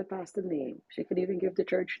even give the pastor name. She could even give the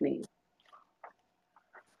church name.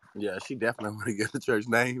 Yeah, she definitely want to get the church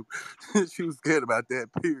name. She was scared about that.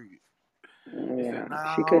 Period. He said, Yeah,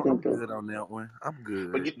 she "No, I'm couldn't do. good on that one. I'm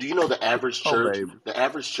But good." do you know the average Oh, church? baby. The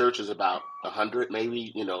average church is about 100,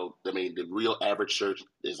 maybe. You know, I mean, the real average church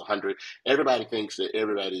is 100. Everybody thinks that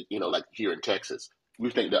everybody, you know, like here in Texas, we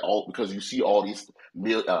think that all because you see all these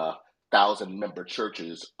 1,000 member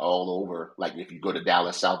churches all over. Like if you go to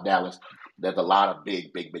Dallas, South Dallas, there's a lot of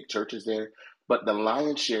big churches there. But the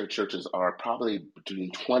lion's share churches are probably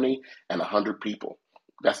between 20 and 100 people.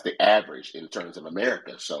 That's the average in terms of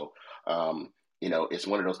America. So, you know, it's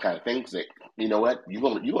one of those kind of things that you know what you're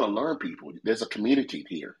gonna learn people. There's a community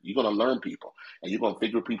here. You're gonna learn people, and you're gonna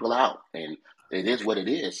figure people out. And it is what it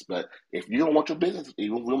is. But if you don't want your business, you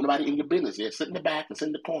don't want nobody in your business. Yeah, sit in the back and sit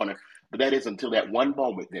in the corner. But that is until that one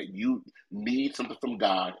moment that you need something from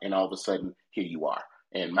God, and all of a sudden here you are.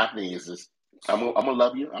 And my thing is this. I'm gonna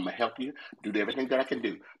love you. I'm gonna help you do everything that I can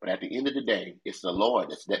do. But at the end of the day, it's the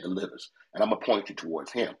Lord that delivers, and I'm gonna point you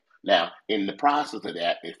towards Him. Now, in the process of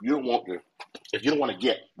that, if you don't want to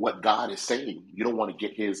get what God is saying, you don't want to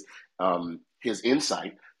get His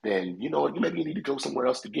insight, then you know what, you maybe need to go somewhere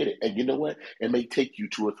else to get it. And you know what? It may take you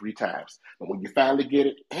 2 or 3 times. But when you finally get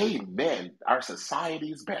it, hey man, our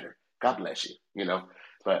society is better. God bless you. You know.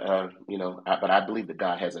 But but I believe that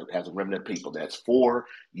God has a remnant of people that's for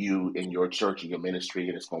you in your church and your ministry,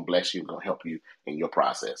 and it's going to bless you and going to help you in your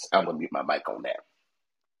process. I'm going to mute my mic on that.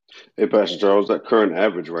 Hey, Pastor Charles, that current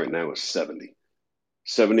average right now is 70.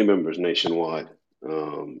 70 members nationwide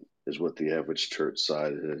is what the average church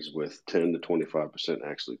size is, with 10 to 25%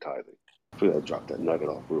 actually tithing. Feel I drop that nugget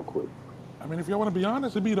off real quick. I mean, if y'all want to be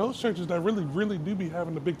honest, it'd be those churches that really do be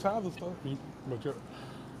having the big tithe and stuff. But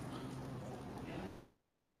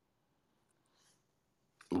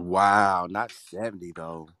Wow, not 70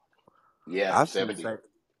 though. Yeah, I was gonna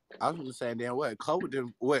 70. say, then what? Chloe did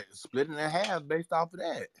what? Split it in half based off of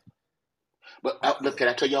that. But look, can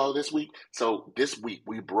I tell y'all this week? So this week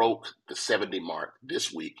we broke the 70 mark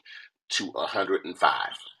this week to 105.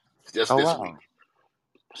 Just Oh this week. wow.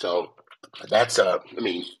 So that's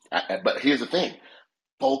but here's the thing.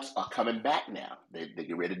 Folks are coming back now. They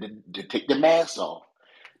get ready to take the masks off.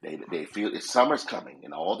 They feel it's summer's coming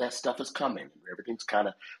and all that stuff is coming. Everything's kind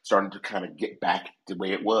of starting to kind of get back the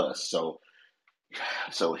way it was.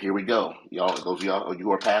 So here we go. Y'all, those of y'all you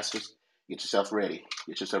are pastors, get yourself ready.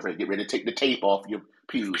 Get yourself ready. Get ready to take the tape off your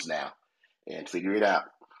pews now and figure it out.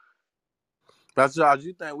 That's Charles,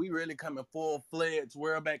 you think we really coming full fledged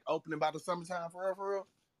world back opening by the summertime for real?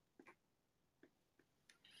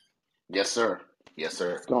 Yes, sir. Yes,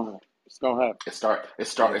 sir. It's gonna happen. It's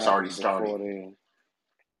It'll already happen starting. before then.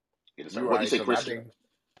 You What do you right, say, because I Christian? think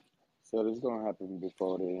So it's gonna happen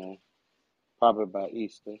before then. Probably by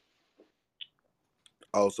Easter.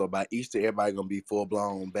 also by Easter everybody gonna be full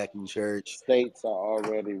blown back in church. States are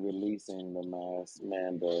already releasing the mask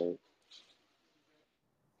mandate.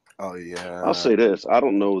 Oh I'll yeah. say this. I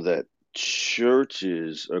don't know that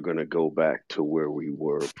churches are going to go back to where we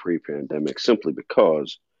were pre-pandemic, simply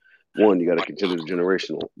because, one, you got to consider the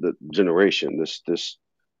generation, this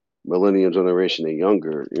millennial generation and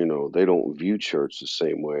younger, they don't view church the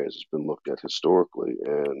same way as it's been looked at historically.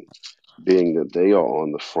 And being that they are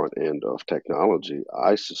on the front end of technology,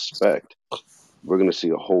 I suspect we're going to see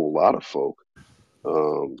a whole lot of folk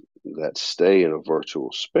that stay in a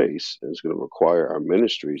virtual space. And it's going to require our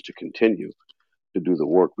ministries to continue to do the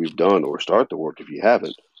work we've done, or start the work if you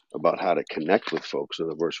haven't, about how to connect with folks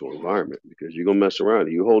in a virtual environment. Because you're going to mess around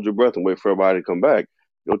and you hold your breath and wait for everybody to come back,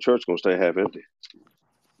 your church going to stay half empty.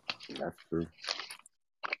 That's true.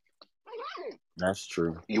 That's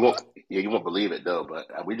true. You won't believe it though,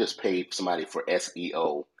 but we just paid somebody for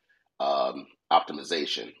SEO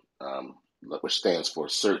optimization, which stands for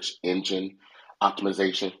search engine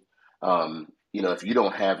optimization. If you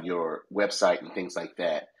don't have your website and things like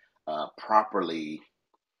that properly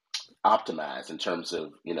optimized in terms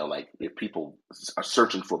of, like if people are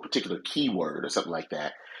searching for a particular keyword or something like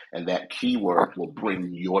that, and that keyword will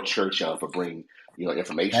bring your church up or bring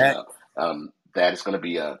information That up, that is going to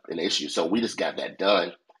be an issue. So we just got that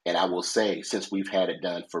done. And I will say, since we've had it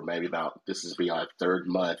done for maybe this is be our third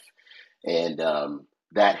month, and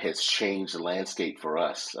that has changed the landscape for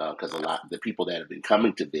us because a lot of the people that have been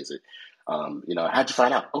coming to visit, how'd you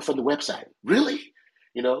find out? Oh, from the website. Really?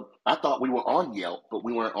 I thought we were on Yelp, but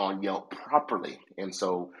we weren't on Yelp properly, and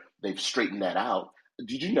so they've straightened that out.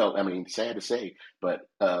 Did you know? I mean, sad to say, but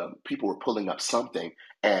people were pulling up something,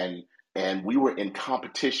 and we were in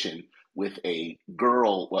competition with a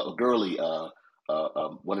girly,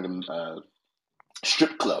 one of them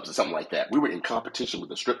strip clubs or something like that. We were in competition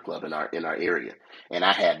with a strip club in our area, and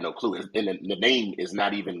I had no clue. And the name is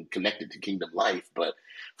not even connected to Kingdom Life, but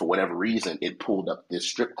for whatever reason, it pulled up this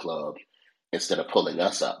strip club, instead of pulling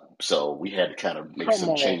us up. So we had to kind of make Come some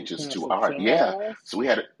on, changes to Pastor our, yeah. Charles. So we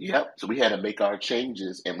had to, yep. So we had to make our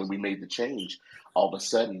changes. And when we made the change, all of a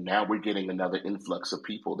sudden now we're getting another influx of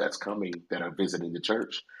people that's coming that are visiting the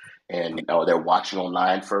church. And they're watching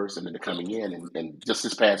online first and then they're coming in. And just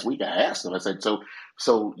this past week, I asked them, I said,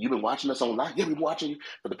 so you've been watching us online? Yeah, we've been watching you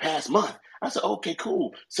for the past month. I said, okay,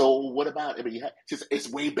 cool. So what about, I mean, it's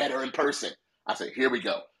way better in person. I said, here we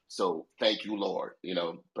go. So thank you, Lord.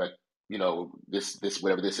 But this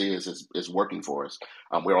whatever this is working for us.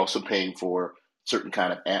 We're also paying for certain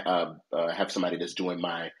kind of have somebody that's doing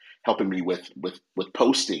helping me with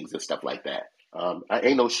postings and stuff like that. I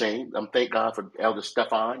ain't no shame. Thank God for Elder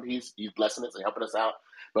Stefan. He's blessing us and helping us out.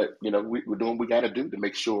 But we're doing what we got to do to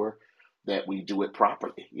make sure that we do it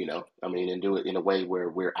properly. I mean, and do it in a way where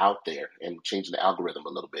we're out there and changing the algorithm a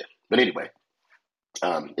little bit. But anyway,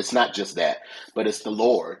 it's not just that, but it's the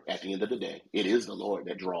Lord. At the end of the day, it is the Lord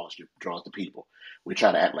that draws the people. We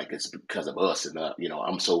try to act like it's because of us, and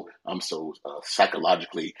I'm so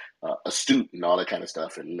psychologically astute and all that kind of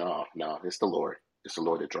stuff. And no, it's the Lord. It's the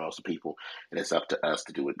Lord that draws the people, and it's up to us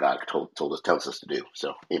to do what God tells us to do.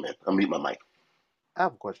 So, Amen. I'll mute my mic. I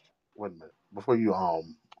have a question. Wait a minute before you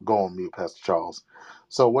go on mute, Pastor Charles.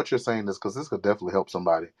 So what you're saying is, because this could definitely help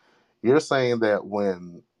somebody. You're saying that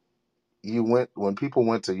when people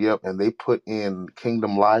went to Yep and they put in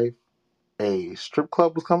Kingdom Life, a strip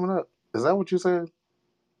club was coming up. Is that what you said?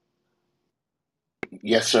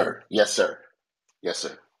 Yes, sir. Yes, sir. Yes,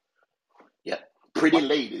 sir. Yeah. Pretty Wow.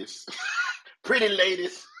 ladies. Pretty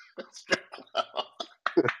ladies.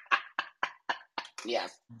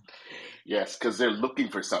 Yes. Yes, because they're looking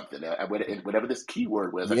for something. Whatever this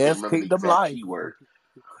keyword was, I can't Yes, remember the Kingdom exact Life. keyword,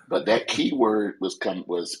 but that keyword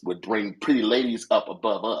would bring pretty ladies up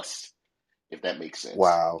above us, if that makes sense.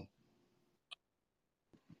 Wow.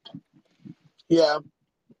 Yeah,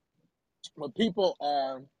 but people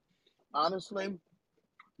are honestly,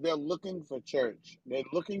 they're looking for church. They're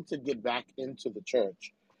looking to get back into the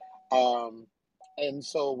church. And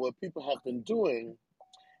so what people have been doing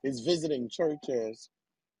is visiting churches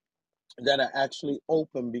that are actually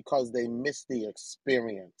open because they miss the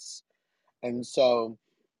experience. And so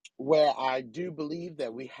where I do believe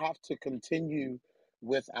that we have to continue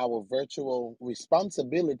with our virtual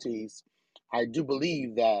responsibilities, I do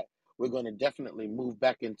believe that we're going to definitely move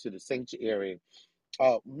back into the sanctuary.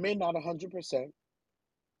 May not 100%.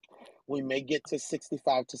 We may get to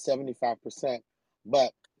 65 to 75%,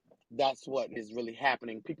 but that's what is really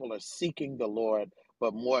happening. People are seeking the Lord,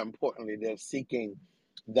 but more importantly, they're seeking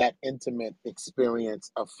that intimate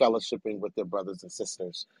experience of fellowshipping with their brothers and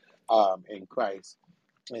sisters in Christ.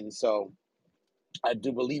 And so I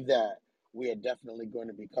do believe that we are definitely going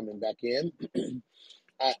to be coming back in.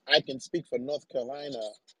 I can speak for North Carolina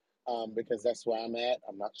because that's where I'm at.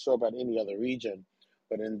 I'm not sure about any other region,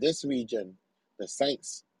 but in this region, the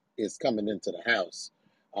saints is coming into the house.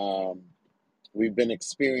 Um, we've been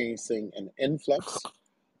experiencing an influx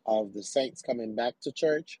of the saints coming back to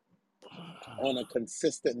church on a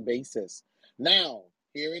consistent basis. Now,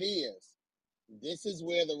 here it is. This is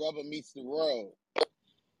where the rubber meets the road.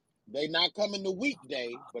 They not coming the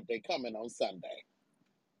weekday, but they coming on Sunday.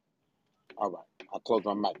 All right, I'll close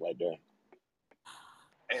my mic right there.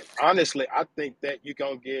 And honestly, I think that you're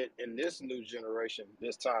going to get in this new generation,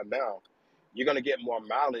 this time now, you're going to get more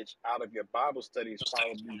mileage out of your Bible studies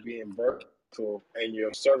probably being virtual and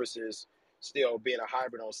your services still being a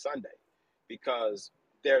hybrid on Sunday because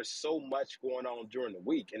there's so much going on during the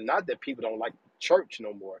week. And not that people don't like church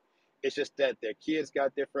no more. It's just that their kids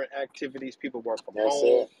got different activities. People work from That's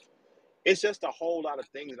home. it. It's just a whole lot of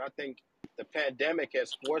things. And I think the pandemic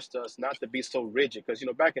has forced us not to be so rigid because,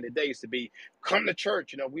 back in the day, it used to be come to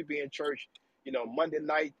church. We be in church, Monday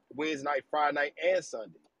night, Wednesday night, Friday night, and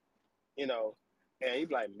Sunday, and you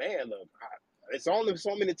be like, man, look, it's only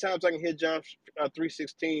so many times I can hit John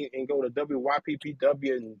 3:16 and go to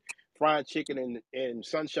WYPPW and fried chicken and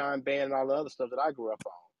Sunshine Band and all the other stuff that I grew up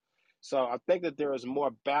on. So I think that there is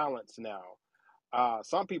more balance now.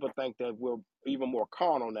 Some people think that we're even more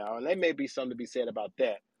carnal now, and there may be something to be said about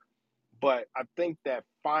that. But I think that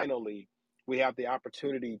finally we have the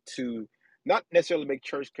opportunity to not necessarily make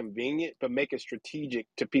church convenient, but make it strategic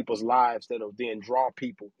to people's lives that'll then draw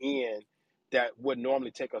people in that would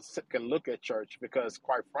normally take a second look at church. Because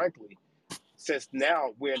quite frankly, since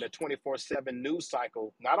now we're in a 24/7 news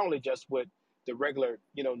cycle, not only just with the regular,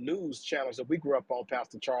 news channels that we grew up on,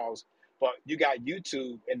 Pastor Charles, but you got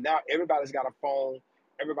YouTube, and now everybody's got a phone,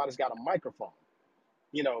 everybody's got a microphone.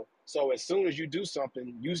 So as soon as you do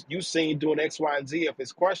something, you seen doing X, Y, and Z, if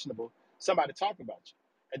it's questionable, somebody talk about you.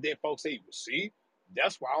 And then folks say, well, see,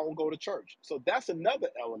 that's why I don't go to church. So that's another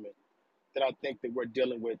element that I think that we're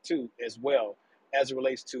dealing with too, as well, as it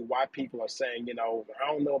relates to why people are saying, I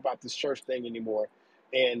don't know about this church thing anymore.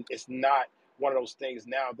 And it's not one of those things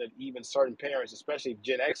now that even certain parents, especially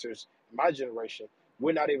Gen Xers, my generation,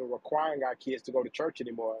 we're not even requiring our kids to go to church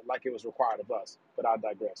anymore like it was required of us. But I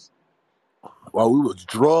digress. Well, we was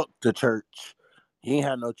drugged to church. You ain't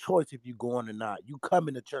had no choice if you going or not. You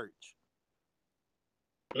coming to church.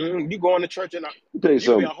 You going to church and I'll tell you you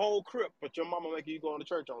could be a something. whole crip, but your mama making you go to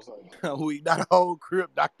church on Sunday. We not a whole crib,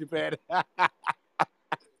 Dr. Patty. I'll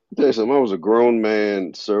tell you something. I was a grown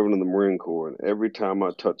man serving in the Marine Corps, and every time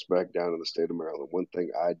I touched back down in the state of Maryland, one thing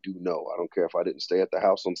I do know, I don't care if I didn't stay at the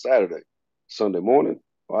house on Saturday, Sunday morning,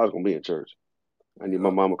 I was gonna be in church. I need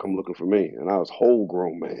my mama come looking for me, and I was whole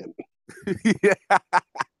grown man.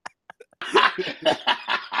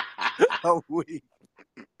 A week.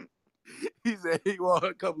 He said he want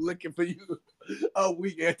to come looking for you a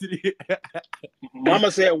week, Anthony.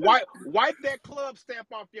 Mama said, wipe that club stamp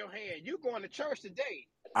off your hand. You going to church today.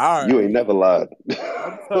 All You right. ain't never lied.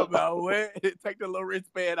 I'm talking about what? Take the little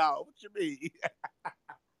wristband off. What you mean?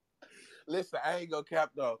 Listen, I ain't gonna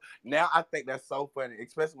cap though. Now I think that's so funny,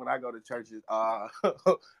 especially when I go to churches.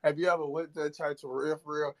 Have you ever went to a church for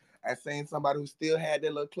real, and seen somebody who still had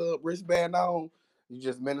their little club wristband on? You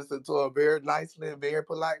just ministered to her very nicely and very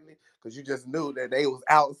politely because you just knew that they was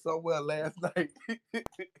out somewhere last night.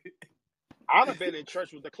 I'd have been in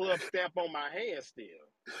church with the club stamp on my hand still.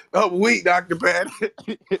 A week, Dr. Pat.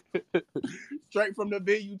 Straight from the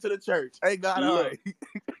venue to the church. Ain't God all Look, right?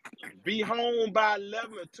 be home by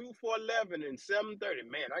 11 or 2 for 11 and 7:30.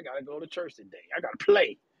 Man, I got to go to church today. I got to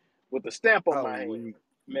play with the stamp on A my hand. week.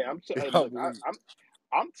 Man, A look, week.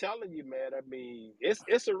 I'm telling you, man. I mean,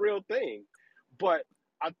 it's a real thing. But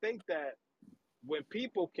I think that when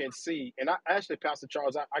people can see, and I actually, Pastor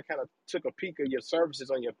Charles, I kind of took a peek of your services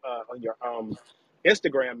on your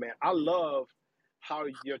Instagram, man. I love how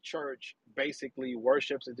your church basically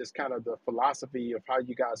worships and just kind of the philosophy of how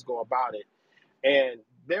you guys go about it. And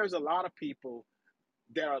there's a lot of people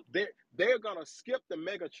that are they're gonna skip the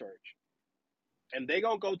mega church and they're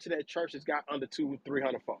gonna go to that church that's got under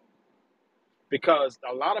 200-300 folk, because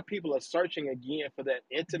a lot of people are searching again for that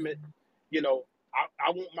intimate,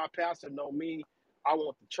 I want my pastor to know me. I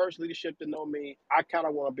want the church leadership to know me. I kind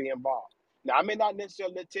of want to be involved. Now, I may not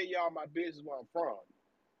necessarily tell y'all my business where I'm from,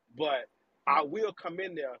 but I will come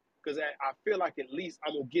in there because I feel like at least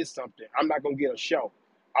I'm going to get something. I'm not going to get a show.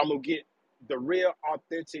 I'm going to get the real,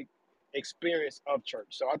 authentic experience of church.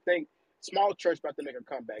 So I think small church about to make a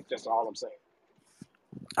comeback. That's all I'm saying.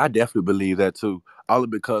 I definitely believe that too. Only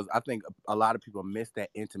because I think a lot of people miss that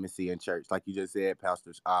intimacy in church. Like you just said,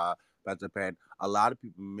 Pastor Pat, a lot of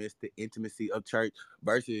people miss the intimacy of church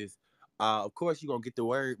versus of course you're gonna get the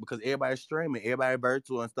word because everybody's streaming, everybody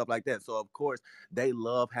virtual and stuff like that. So of course they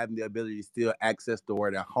love having the ability to still access the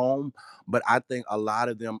word at home. But I think a lot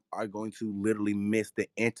of them are going to literally miss the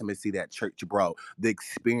intimacy that church brought, the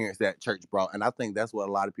experience that church brought. And I think that's what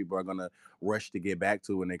a lot of people are gonna rush to get back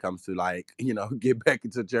to when it comes to get back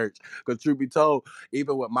into church. Because truth be told,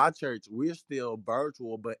 even with my church, we're still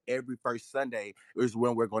virtual, but every first Sunday is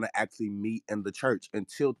when we're going to actually meet in the church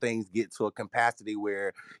until things get to a capacity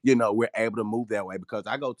where, we're able to move that way. Because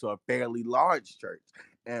I go to a fairly large church.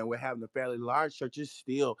 And we're having a fairly large church is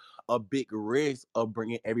still a big risk of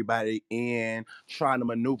bringing everybody in, trying to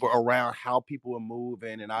maneuver around how people are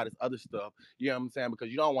moving and all this other stuff. You know what I'm saying?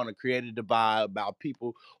 Because you don't want to create a divide about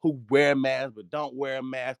people who wear masks but don't wear a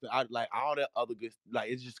mask, and like all that other good,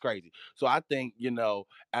 like it's just crazy. So I think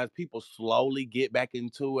as people slowly get back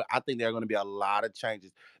into it, I think there are going to be a lot of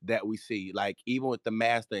changes that we see. Like even with the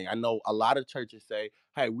mask thing, I know a lot of churches say,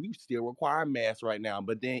 "Hey, we still require masks right now,"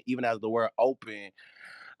 but then even as the world open,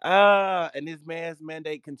 and this mask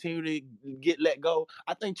mandate continue to get let go,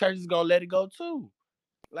 I think churches gonna let it go too.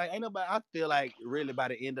 Like ain't nobody. I feel like really by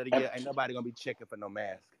the end of the year, ain't nobody gonna be checking for no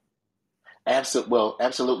mask.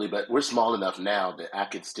 Absolutely, but we're small enough now that I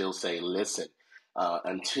could still say, listen,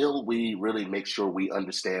 until we really make sure we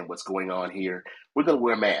understand what's going on here, we're going to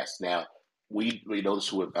wear masks. Now, we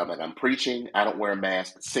notice I'm preaching, I don't wear a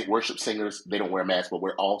mask. Worship singers, they don't wear masks, but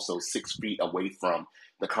we're also 6 feet away from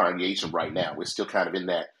the congregation right now. We're still kind of in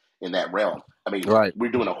that realm. I mean, Right.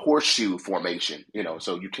 we're doing a horseshoe formation,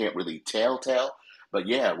 so you can't really tell. But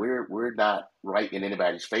yeah, we're not right in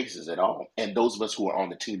anybody's faces at all. And those of us who are on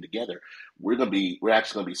the team together, we're actually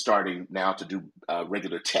going to be starting now to do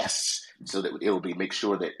regular tests so that it will be make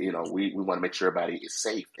sure that we want to make sure everybody is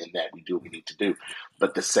safe and that we do what we need to do.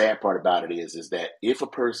 But the sad part about it is that if a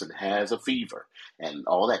person has a fever and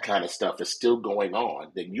all that kind of stuff is still going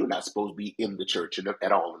on, then you're not supposed to be in the church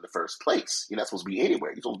at all in the first place. You're not supposed to be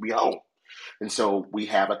anywhere. You're supposed to be home. And so we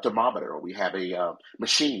have a thermometer, or we have a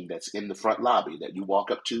machine that's in the front lobby that you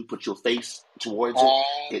walk up to, put your face towards it,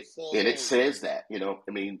 and it Absolutely. says that,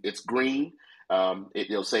 I mean, it's green.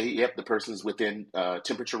 It'll say, yep, the person's within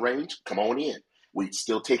temperature range. Come on in. We're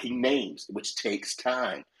still taking names, which takes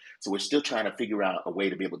time. So we're still trying to figure out a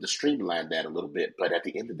way to be able to streamline that a little bit. But at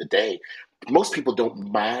the end of the day, most people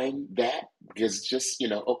don't mind that because just,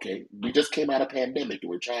 okay, we just came out of pandemic and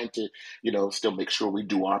we're trying to, still make sure we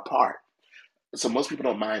do our part. So most people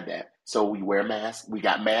don't mind that. So we wear masks. We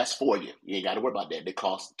got masks for you. You ain't got to worry about that. They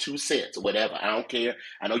cost 2 cents or whatever. I don't care.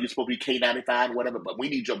 I know you're supposed to be K95 or whatever, but we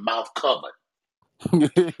need your mouth covered.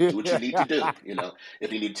 Do what you need to do.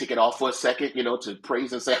 If you need to take it off for a second, to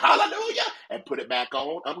praise and say hallelujah and put it back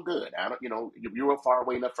on, I'm good. I don't, you're far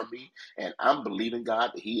away enough from me, and I'm believing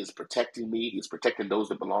God that He is protecting me. He's protecting those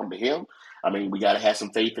that belong to Him. I mean, we got to have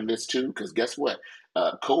some faith in this too, because guess what?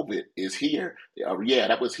 COVID is here. Yeah,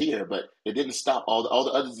 that was here, but it didn't stop. All the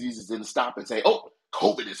other diseases didn't stop and say, oh,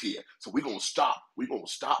 COVID is here, so we're gonna stop. We're gonna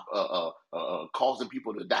stop causing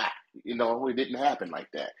people to die. It didn't happen like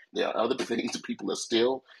that. There are other things that people are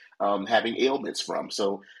still having ailments from.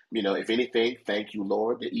 So, if anything, thank you,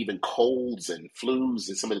 Lord, that even colds and flus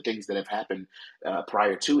and some of the things that have happened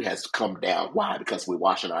prior to has come down. Why? Because we're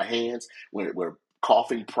washing our hands. We're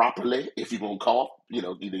coughing properly. If you're gonna cough,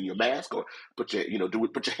 either your mask or put your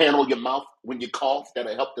hand on your mouth when you cough.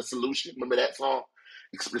 That'll help the solution. Remember that song?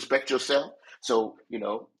 Respect yourself. So, you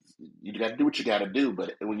got to do what you got to do.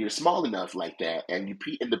 But when you're small enough like that, and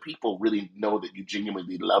the people really know that you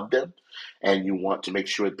genuinely love them, and you want to make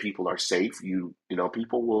sure that people are safe,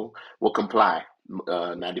 people will comply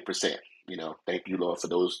 90%. Thank you, Lord, for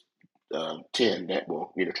those 10 that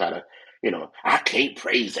will try to I can't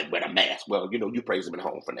praise Him with a mask. Well, you praise Him at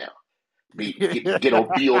home for now. Be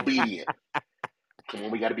obedient. Come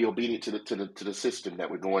on, we got to be obedient to the system that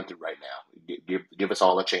we're going through right now. Give us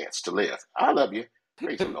all a chance to live. I love you.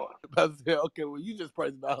 Praise the Lord. Okay, well, you just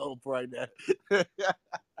praise my hope right now.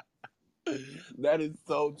 That is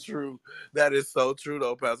so true. That is so true,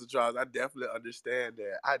 though, Pastor Charles. I definitely understand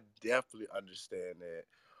that.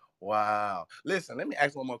 Wow. Listen, let me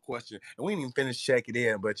ask one more question. And we didn't even finish checking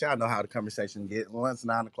in, but y'all know how the conversation get. Once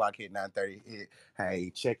 9 o'clock hit, 9:30 hit,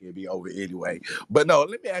 hey, check it be over anyway. But no,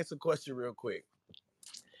 let me ask a question real quick.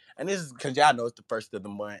 And this is because y'all know it's the first of the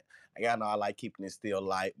month. And y'all know I like keeping it still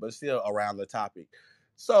light, but still around the topic.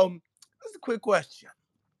 So, this is a quick question.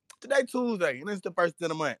 Today, Tuesday, and it's the first of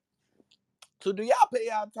the month. So, do y'all pay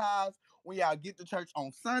y'all tithes when y'all get to church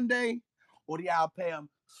on Sunday? Or do y'all pay them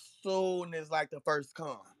soon as like the first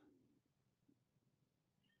come?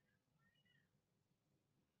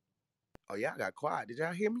 Oh, y'all got quiet. Did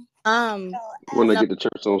y'all hear me? When they No, get to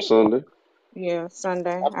church on Sunday. Yeah,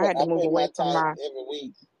 Sunday. I I had to move pay my away from tithe my. every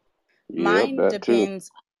week. Yep, mine that too. depends.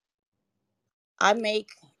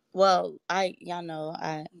 Y'all know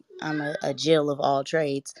I'm a Jill of all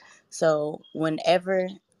trades. So whenever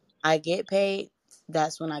I get paid,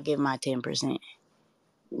 that's when I give my 10%.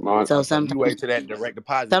 Mine, So So you wait till that direct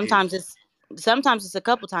deposit hit. sometimes it's sometimes it's a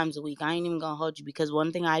couple times a week. I ain't even gonna hold you because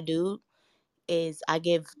one thing I do is I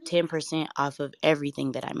give 10% off of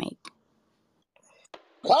everything that I make.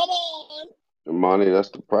 Come on. Money, that's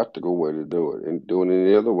the practical way to do it. And doing it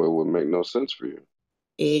any other way would make no sense for you.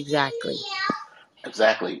 Exactly.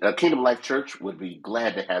 Exactly. Kingdom Life Church would be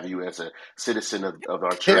glad to have you as a citizen of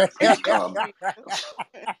our church. Please come.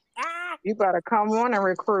 You better come on and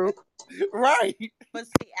recruit. Right. But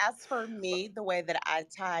see, as for me, the way that I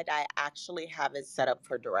tithe, I actually have it set up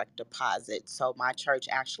for direct deposit. So my church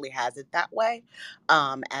actually has it that way,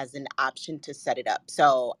 as an option to set it up.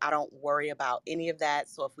 So I don't worry about any of that.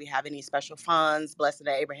 So if we have any special funds, Blessed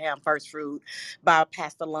Abraham, first fruit, buy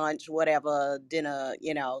past the lunch, whatever, dinner,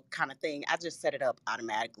 kind of thing, I just set it up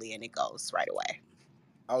automatically and it goes right away.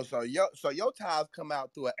 Oh, so your tithes come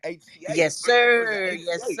out through an HCA. Yes, What is sir. an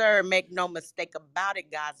Yes, HCA? sir. Make no mistake about it.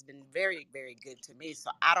 God's been very, very good to me.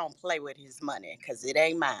 So I don't play with his money because it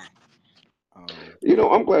ain't mine.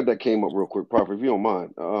 I'm glad that came up real quick, Prophet, if you don't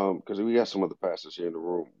mind, because we got some other pastors here in the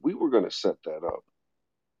room. We were going to set that up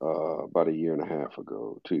about a year and a half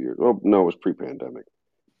ago, 2 years. Well, no, it was pre-pandemic.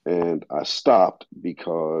 And I stopped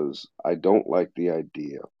because I don't like the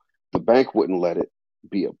idea. The bank wouldn't let it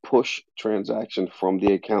be a push transaction from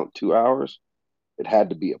the account to ours. It had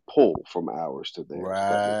to be a pull from ours to theirs, if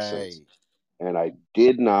that makes sense. Right. And I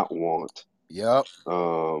did not want, Yep.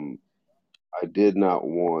 I did not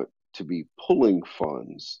want to be pulling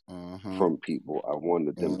funds Mm-hmm. from people. I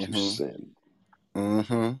wanted them to send.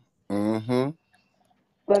 Mm-hmm. Mm-hmm.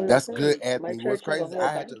 But That's good, listen, my Anthony. What's church have a crazy? whole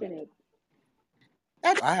bank in it.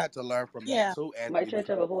 I had to learn from that Yeah. too, My Anthony. church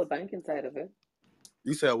have Because a whole bank inside of it.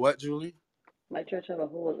 you said what, Julie? My church have a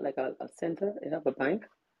whole like a center. It have a bank.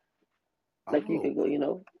 Like you Oh, could go, you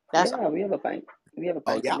know. That's Yeah, we have a bank. We have a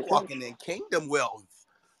oh, bank in y'all the church. walking in kingdom wealth.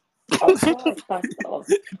 Of course, Pastor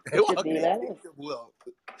They Bishop walking Neil in Ellis. kingdom wealth.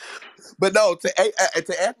 But no,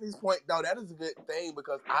 to Anthony's point, though, that is a good thing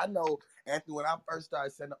because I know Anthony when I first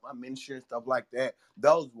started setting up my ministry and stuff like that.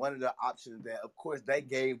 That was one of the options that, of course, they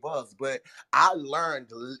gave us. But I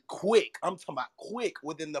learned quick. I'm talking about quick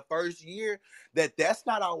within the first year that that's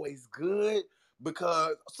not always good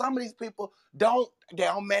because some of these people don't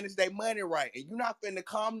manage their money right, and you're not finna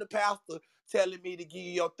come to pastor telling me to give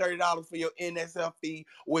you your $30 for your NSF fee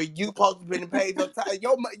where you supposed to been paid your time.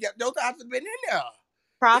 Your time's been in there.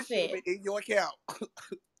 It should have Prophet. been in your account.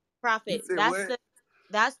 You Prophet. said what?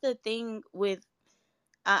 That's the thing with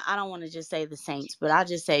I don't want to just say the saints, but I'll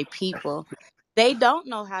just say people. They don't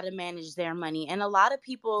know how to manage their money. And a lot of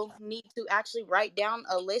people need to actually write down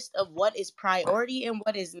a list of what is priority and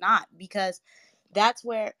what is not, because that's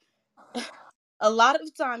where a lot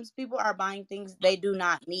of times people are buying things they do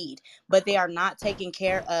not need, but they are not taking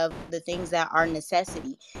care of the things that are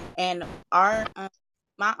necessity. And our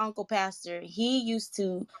my uncle pastor, he used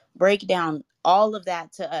to break down all of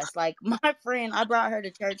that to us. Like my friend, I brought her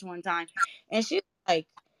to church one time, and she was like,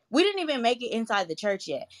 we didn't even make it inside the church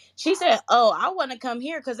yet. She said, "Oh, I want to come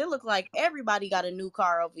here because it looked like everybody got a new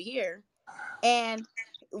car over here." And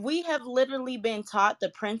we have literally been taught the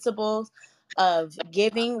principles of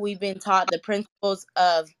giving. We've been taught the principles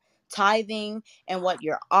of tithing and what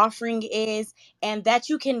your offering is, and that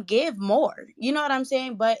you can give more. You know what I'm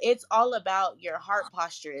saying? But it's all about your heart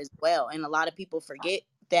posture as well. And a lot of people forget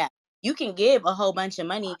that you can give a whole bunch of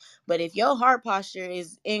money, but if your heart posture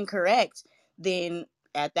is incorrect, then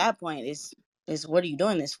at that point, it's what are you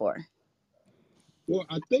doing this for? Well,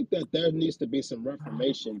 I think that there needs to be some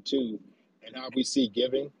reformation too in how we see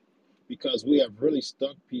giving, because we have really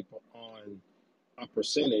stuck people on a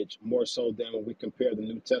percentage more so than when we compare the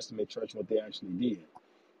New Testament church what they actually did.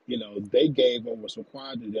 You know, they gave what was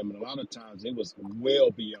required of them, and a lot of times it was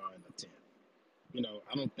well beyond a tenth. You know,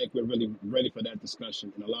 I don't think we're really ready for that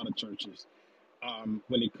discussion in a lot of churches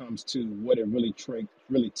when it comes to what it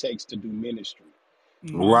really takes to do ministry.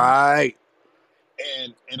 Um, Right.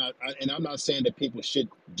 and I'm not saying that people should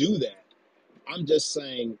do that. I'm just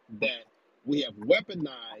saying that we have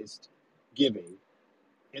weaponized giving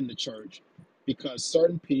in the church because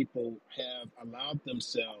certain people have allowed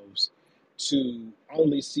themselves to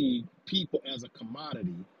only see people as a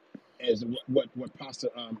commodity, as what Pastor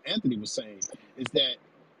Anthony was saying, is that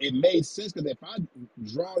it made sense because if I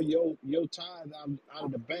draw your tithe out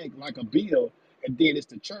of the bank like a bill and then it's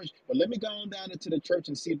the church, but let me go on down into the church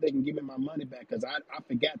and see if they can give me my money back because I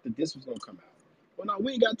forgot that this was going to come out. Well, no,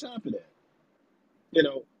 we ain't got time for that. You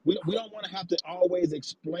know, we don't want to have to always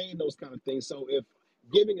explain those kind of things. So if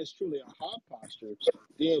giving is truly a heart posture,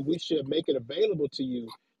 then we should make it available to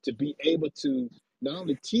you to be able to not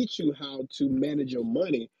only teach you how to manage your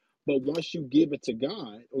money, but once you give it to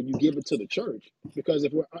God or you give it to the church, because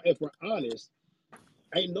if we're honest,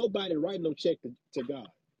 ain't nobody writing no check to God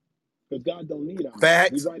because God don't need our money.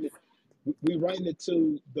 Facts. We writing it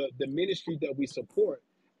to the ministry that we support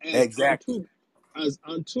as Exactly.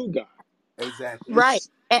 unto God. Exactly. And Right.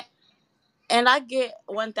 And I get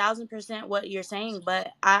 1000% what you're saying,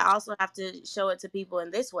 but I also have to show it to people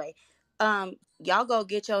in this way. Y'all go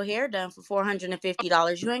get your hair done for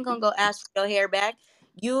 $450. You ain't gonna go ask for your hair back.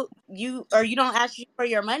 You don't ask for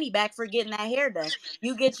your money back for getting that hair done.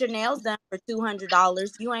 You get your nails done for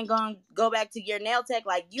 $200. You ain't gonna go back to your nail tech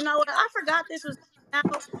like, you know what? I forgot this was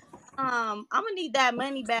out. I'm gonna need that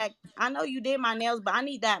money back. I know you did my nails, but I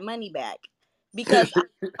need that money back because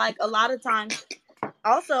like a lot of times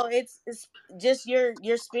also it's just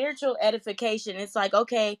your spiritual edification. It's like,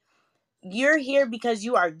 okay, you're here because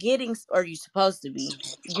you are getting, or you're supposed to be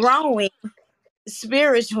growing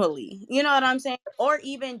spiritually, you know what I'm saying, or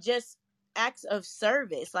even just acts of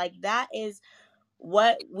service. Like that is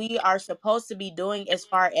what we are supposed to be doing as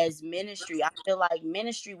far as ministry. I feel like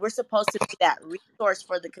ministry, we're supposed to be that resource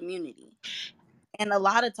for the community, and a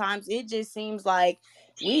lot of times it just seems like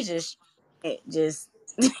we just it just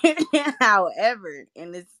however,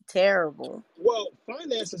 and it's terrible. well,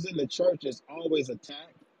 finances in the church is always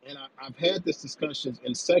attacked, and I've had this discussions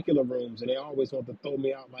in secular rooms, and they always want to throw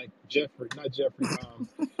me out like Jeffrey, not Jeffrey,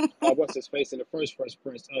 what's his face in the Fresh Prince,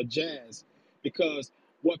 Jazz, because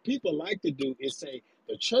what people like to do is say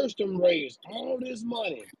the church them raised all this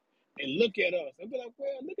money, and look at us. I'd be like,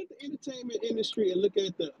 well, look at the entertainment industry and look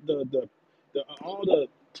at the all the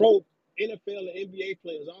pro NFL and NBA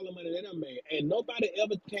players, all the money they done made, and nobody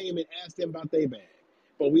ever came and asked them about their bag.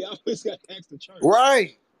 But we always got to ask the church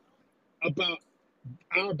Right. about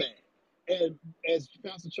our bag. And as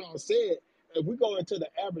Pastor Charles said, if we go into the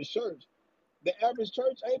average church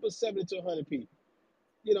ain't but 70 to 100 people.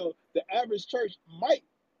 You know, the average church might,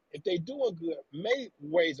 if they doing good, may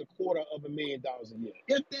raise $250,000 a year,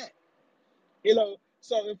 if that. You know,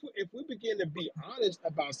 so if we begin to be honest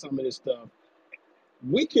about some of this stuff,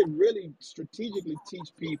 we can really strategically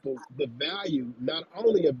teach people the value not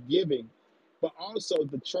only of giving, but also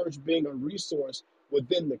the church being a resource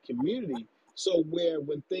within the community. So where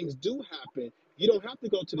when things do happen, you don't have to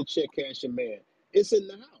go to the check cashing man. It's in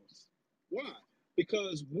the house. Why?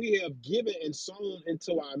 Because we have given and sown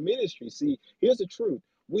into our ministry. See, here's the truth.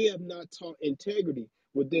 We have not taught integrity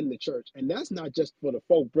within the church. And that's not just for the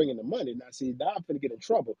folk bringing the money. Now, see, now I'm going to get in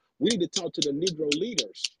trouble. We need to talk to the Negro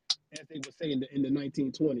leaders, as they would say in the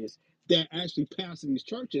 1920s, that actually pastor these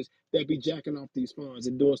churches that be jacking off these funds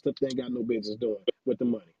and doing stuff they ain't got no business doing with the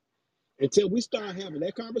money. Until we start having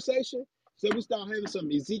that conversation, so we start having some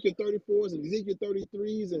Ezekiel 34s and Ezekiel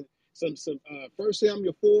 33s and some First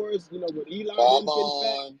Samuel 4s, you know, with Eli Come them getting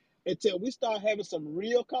fat. on. Until we start having some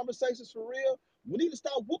real conversations for real, we need to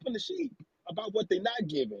start whooping the sheep about what they're not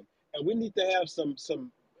giving, and we need to have some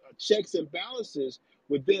checks and balances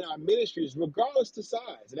within our ministries, regardless to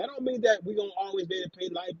size. And that don't mean that we're gonna always be able to pay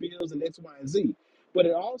light bills and X, Y, and Z, but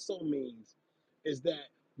it also means is that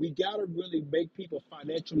we got to really make people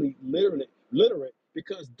financially literate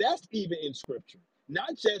because that's even in scripture,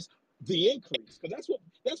 not just the increase, because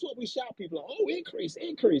that's what we shout people on. Oh,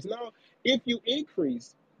 increase. Now if you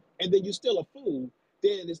increase and then you're still a fool,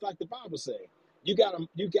 then it's like the Bible say, you got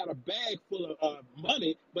a bag full of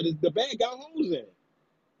money, but the bag got holes in it.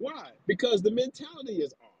 Why? Because the mentality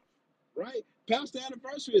is off, right? Pastor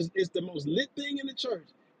anniversary is the most lit thing in the church,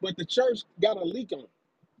 but the church got a leak on it,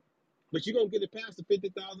 but you're gonna get it past the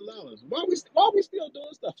 $50,000. Why we still doing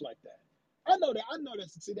stuff like that? I know that. I know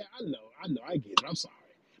that. See that? I know. I get it. I'm sorry,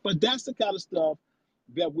 but that's the kind of stuff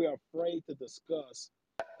that we're afraid to discuss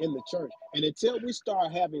in the church. And until we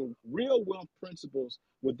start having real wealth principles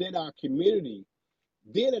within our community,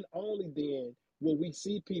 then and only then will we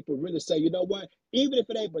see people really say, you know what? Even if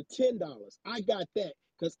it ain't but $10, I got that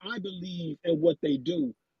because I believe in what they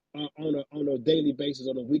do on a daily basis,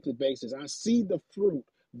 on a weekly basis. I see the fruit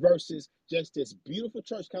versus just this beautiful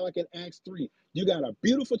church, kind of like in Acts 3. You got a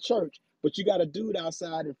beautiful church, but you got a dude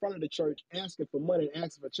outside in front of the church asking for money and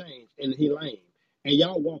asking for change, and he lame. And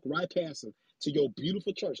y'all walk right past him to your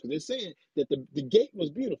beautiful church because they're saying that the gate was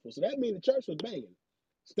beautiful. So that means the church was banging.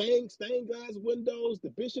 Stained glass windows, the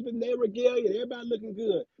bishop in their regalia, everybody looking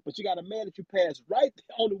good. But you got a man that you pass right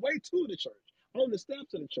on the way to the church, on the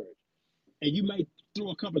steps of the church. And you might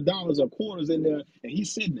throw a couple of dollars or quarters in there, and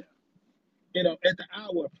he's sitting there, at the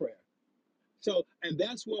hour of prayer. So, and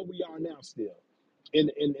that's where we are now still in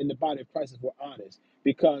the body of Christ, if we're honest,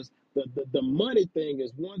 because the money thing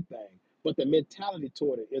is one thing, but the mentality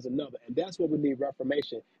toward it is another. And that's what we need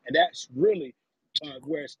reformation. And that's really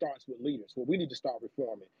where it starts with leaders, where we need to start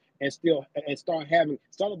reforming and start having,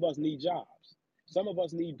 some of us need jobs. Some of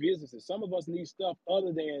us need businesses. Some of us need stuff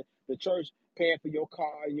other than the church paying for your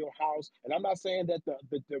car and your house. And I'm not saying that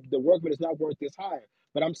the workman is not worth this higher,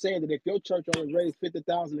 but I'm saying that if your church only raised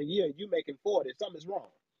 50,000 a year, and you making 40, something's wrong.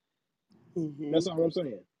 Hmm. That's all I'm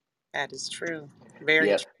saying. That is true. Very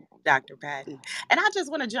Yeah. true, Dr. Patton. And I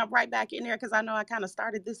just want to jump right back in there because I know I kind of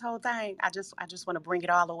started this whole thing. I just want to bring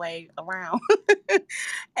it all the way around.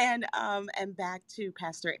 And back to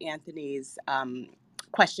Pastor Anthony's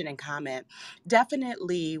question and comment.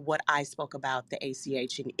 Definitely what I spoke about the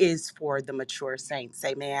ACHing is for the mature saints,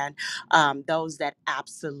 amen. Those that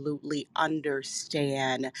absolutely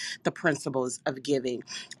understand the principles of giving.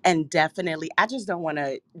 And definitely, I just don't want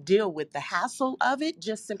to deal with the hassle of it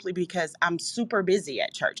just simply because I'm super busy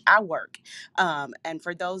at church. I work. And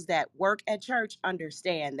for those that work at church,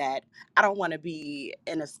 understand that I don't want to be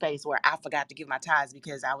in a space where I forgot to give my tithes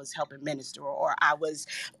because I was helping minister or I was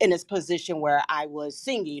in this position where I was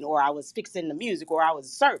singing or I was fixing the music or I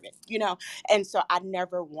was serving, you know? And so I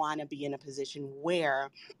never want to be in a position where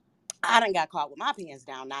I done got caught with my pants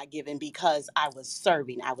down, not giving because I was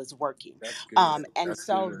serving, I was working. That's good. And That's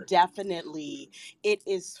so good. definitely it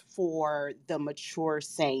is for the mature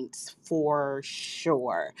saints for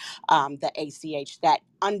sure. The ACH that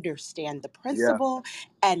understand the Yeah. principle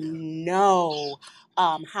and know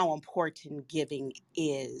how important giving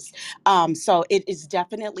is. So it is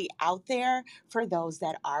definitely out there for those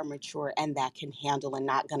that are mature and that can handle and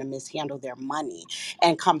not going to mishandle their money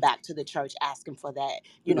and come back to the church asking for that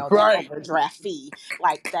Right. overdraft fee.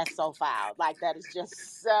 Like, that's so foul. Like, that is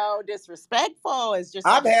just so disrespectful. It's just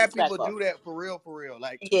so I've had people disrespectful. do that for real, for real.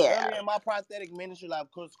 Like earlier Yeah. in my prosthetic ministry, like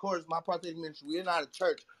of course, my prosthetic ministry, we're not a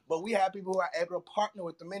church, but we have people who are able to partner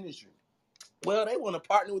with the ministry. Well, they want to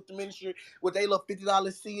partner with the ministry with their little $50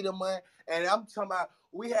 seed a month. And I'm talking about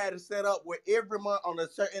we had it set up where every month on a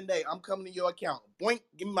certain day, I'm coming to your account. Boink,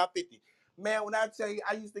 give me my 50. Man, when I tell you,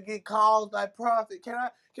 I used to get calls like, Prophet,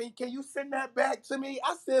 can you send that back to me?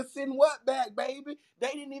 I said, send what back, baby? They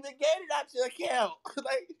didn't even get it out your account.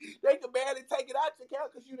 they could barely take it out your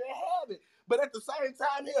account because you didn't have it. But at the same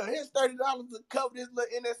time, here's $30 to cover this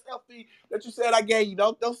little NSF fee that you said I gave you.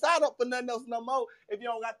 Don't sign up for nothing else no more if you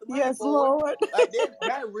don't got the money Yes, for it. Lord. Like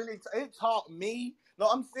that really it taught me. No,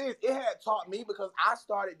 I'm serious. It had taught me because I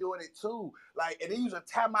started doing it too. Like, and it used to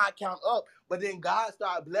tie my account up, but then God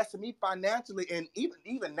started blessing me financially. And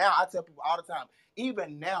even now, I tell people all the time,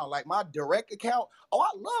 even now, like my direct account, I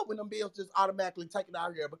love when them bills just automatically take it out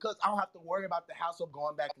of here because I don't have to worry about the hassle of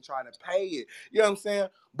going back and trying to pay it. You know what I'm saying?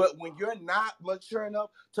 But when you're not mature enough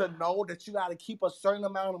to know that you got to keep a certain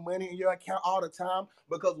amount of money in your account all the time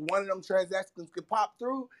because one of them transactions could pop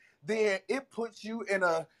through, then it puts you in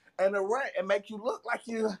a rut and make you look like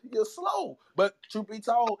you're slow. But truth be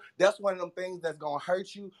told, that's one of them things that's gonna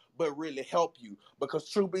hurt you, but really help you. Because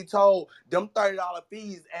truth be told, them $30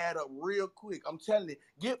 fees add up real quick. I'm telling you,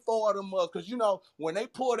 get 4 of them up. Because when they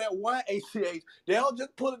pull that one ACH, they don't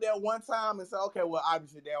just pull it that one time and say, okay, well,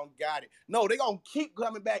 obviously they don't got it. No, they're gonna keep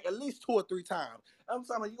coming back at least 2 or 3 times. I'm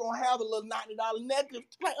saying you're gonna have a little $90 negative.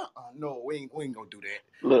 Like, no, we ain't gonna do that.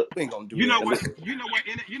 Look, We ain't gonna do You know that. and what? look, You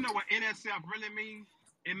know what NSF really means?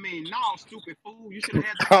 It means no, stupid fool. You should have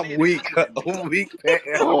had the money I'm and weak. invested that I'm motherfucker. weak, man.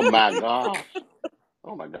 oh my gosh.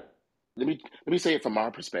 Oh my God. Let me say it from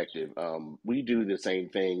our perspective. We do the same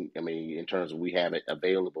thing. I mean, in terms of we have it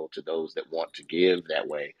available to those that want to give that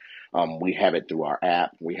way. We have it through our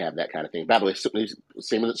app. We have that kind of thing. By the way,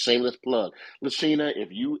 shameless plug. Lashina, if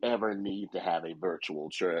you ever need to have a virtual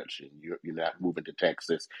church and you're not moving to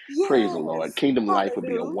Texas, praise the Lord. Yes. Kingdom Life would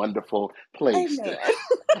be a Hallelujah. wonderful place to Amen.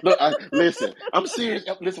 look. Listen, I'm serious.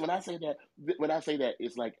 Listen, when I say that,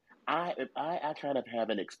 it's like I kind of have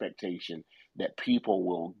an expectation that people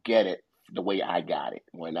will get it the way I got it.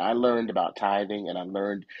 When I learned about tithing and I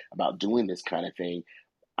learned about doing this kind of thing,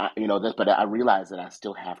 but I realize that I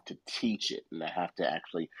still have to teach it and I have to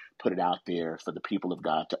actually put it out there for the people of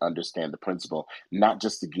God to understand the principle, not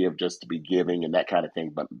just to give, just to be giving and that kind of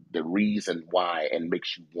thing, but the reason why and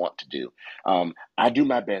makes you want to do. I do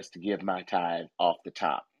my best to give my tithe off the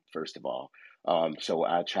top, first of all. So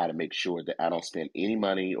I try to make sure that I don't spend any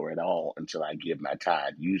money or at all until I give my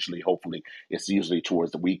tithe. Hopefully, it's usually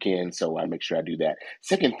towards the weekend. So I make sure I do that.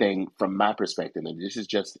 Second thing, from my perspective, and this is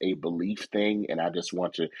just a belief thing, and I just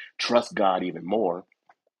want to trust God even more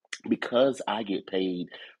because I get paid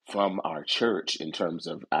from our church in terms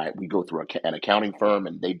of we go through an accounting firm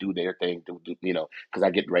and they do their thing, because I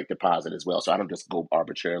get direct deposit as well. So I don't just go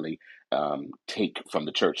arbitrarily take from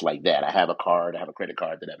the church like that. I have a credit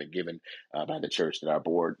card that I've been given by the church that our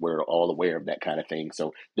board, we're all aware of that kind of thing.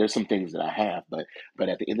 So there's some things that I have, but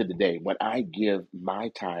at the end of the day, when I give my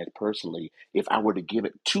tithe personally, if I were to give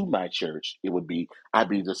it to my church, I'd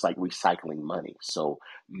be just like recycling money. So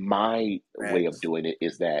my way of Facts. doing it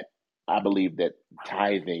is that I believe that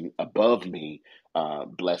tithing above me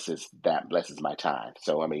blesses my tithe.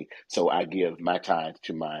 So I give my tithe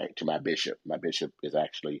to my bishop. My bishop is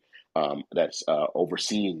actually that's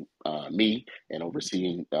overseeing me and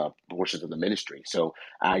overseeing portions of the ministry. So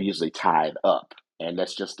I usually tithe up, and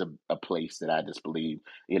that's just a place that I just believe.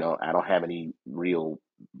 I don't have any real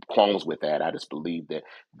qualms with that. I just believe that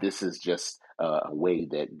this is just a way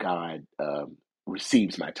that God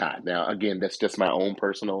receives my time. Now, again, that's just my own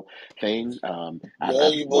personal thing. Girl, I've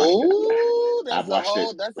watched it. I've watched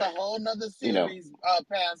it. that's a whole nother You know, series,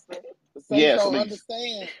 Pastor. The saints yeah. So don't let me.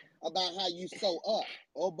 understand about how you sew up.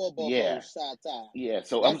 Oh, bo Yeah, shata. yeah.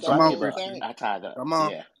 So That's the Come I on, give whole it. Christian. thing. I tithe up. Come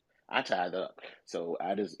on. Yeah, I tithe up. So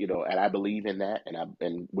I just and I believe in that,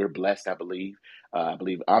 and we're blessed. I believe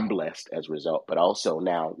I'm blessed as a result. But also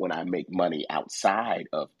now, when I make money outside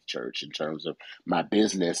of the church in terms of my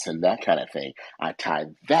business and that kind of thing, I tie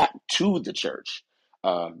that to the church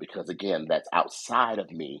because again, that's outside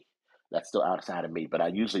of me. That's still outside of me, but I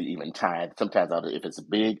usually even tithe. Sometimes if it's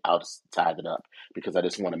big, I'll just tithe it up because I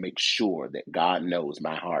just want to make sure that God knows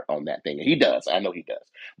my heart on that thing. And He does. I know He does.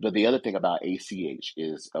 But the other thing about ACH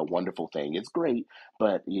is a wonderful thing. It's great,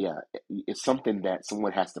 but yeah, it's something that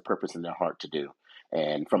someone has the purpose in their heart to do.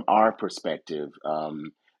 And from our perspective,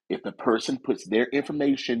 if the person puts their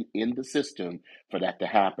information in the system for that to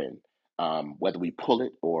happen, whether we pull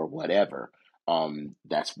it or whatever,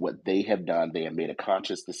 that's what they have done. They have made a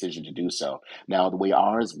conscious decision to do so. Now, the way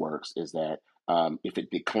ours works is that if it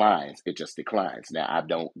declines, it just declines. Now, I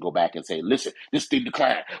don't go back and say, "Listen, this thing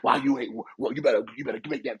declined. Why you ain't? Well, you better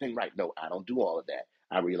make that thing right." No, I don't do all of that.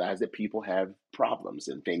 I realize that people have problems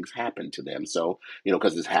and things happen to them. So,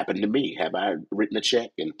 because it's happened to me. Have I written a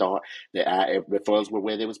check and thought that the funds were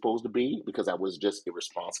where they were supposed to be because I was just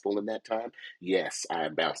irresponsible in that time? Yes, I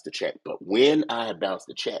bounced the check. But when I bounced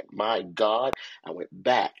the check, my God, I went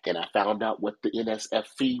back and I found out what the NSF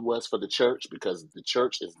fee was for the church, because the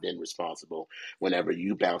church is then responsible whenever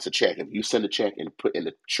you bounce a check. If you send a check and put in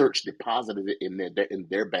the church deposited it in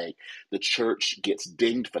their bank, the church gets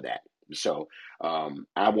dinged for that. So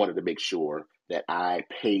I wanted to make sure that I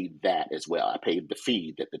paid that as well. I paid the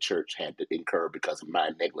fee that the church had to incur because of my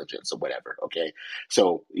negligence or whatever. Okay.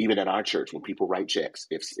 So even at our church, when people write checks,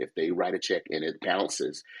 if they write a check and it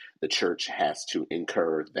bounces, the church has to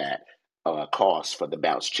incur that cost for the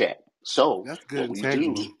bounce check. So That's good what we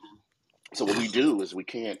do integrity. so what we do is we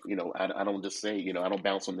can't, I don't just say, I don't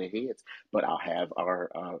bounce on their heads, but I'll have our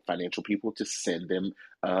financial people to send them,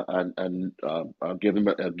 give them,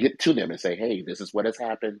 get to them and say, hey, this is what has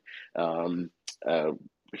happened. Um, uh,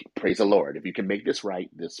 Praise the Lord. If you can make this right,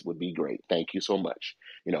 this would be great. Thank you so much.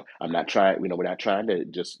 I'm not trying, we're not trying to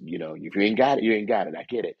just, if you ain't got it, you ain't got it. I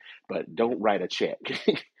get it. But don't write a check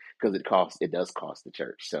because it does cost the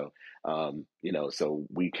church. So, so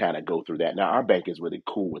we kind of go through that. Now, our bank is really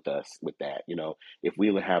cool with us with that. If we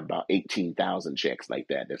only have about 18,000 checks like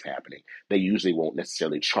that's happening, they usually won't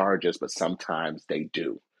necessarily charge us, but sometimes they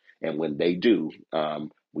do. And when they do,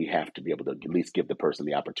 we have to be able to at least give the person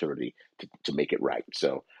the opportunity to make it right.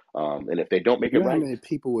 So, and if they don't make You it know how right, many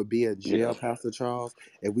people would be in jail, Pastor Charles,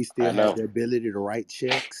 if we I still had know. the ability to write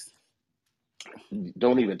checks?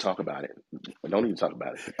 Don't even talk about it. Don't even talk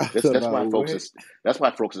about it. I'm That's talking that's about why folks what? is that's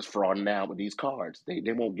why folks is frauding now with these cards. They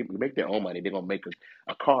won't make their own money. They're gonna make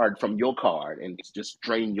a card from your card and just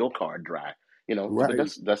drain your card dry. But Right.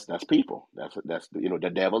 that's people. That's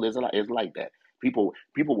the devil is like that. People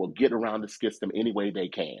will get around the system any way they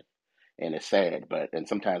can, and it's sad. And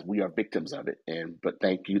sometimes we are victims of it. But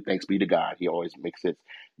thanks be to God. He always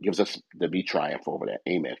gives us the be triumph over that.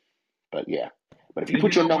 Amen. But yeah. But if you And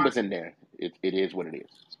you put your know why? numbers in there, it is what it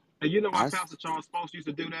is. And you know why I s- Pastor Charles Spokes used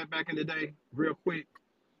to do that back in the day, real quick?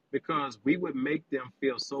 Because we would make them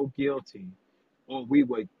feel so guilty, or we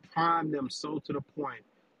would prime them so to the point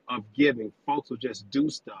of giving. Folks would just do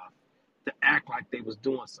stuff to act like they was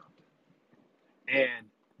doing something. And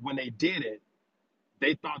when they did it,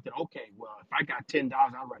 they thought that, okay, well, if I got $10,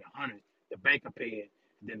 I'll write 100. The bank will pay it,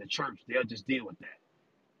 and then the church, they'll just deal with that.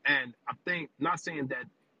 And I think, not saying that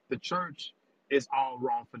the church is all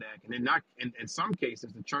wrong for that. And then not in some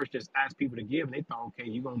cases, the church just asked people to give and they thought, okay,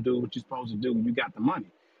 you're gonna do what you're supposed to do, you got the money.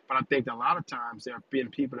 But I think that a lot of times there have been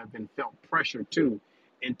people that have been felt pressure too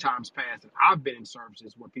in times past. And I've been in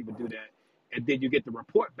services where people do that, and then you get the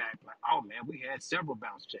report back, like, oh man, we had several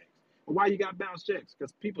bounce checks. Well, why you got bounce checks?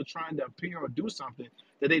 Because people trying to appear or do something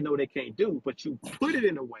that they know they can't do, but you put it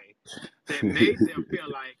in a way that made them feel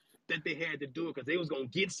like that they had to do it because they was gonna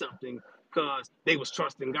get something because they was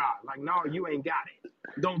trusting God. Like, no, you ain't got it.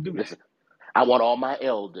 Don't do that. Listen, I want all my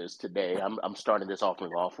elders today. I'm starting this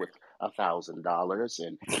offering off with $1,000,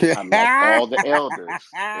 and I'm like all the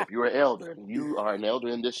elders. If you're an elder and you are an elder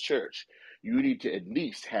in this church, you need to at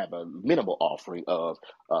least have a minimal offering of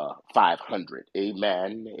 500.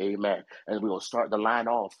 Amen, amen. And we're gonna start the line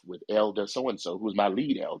off with Elder so and so, who's my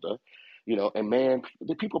lead elder. And man,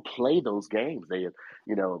 the people play those games. They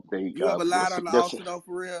you ever lied on the there's altar though,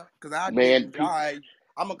 for real? Because I did. man, All people right,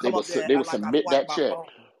 I'm gonna they come will up there and they will act like I submit swiped that my check. phone.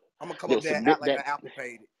 I'm gonna come They'll up there and act submit like that I Apple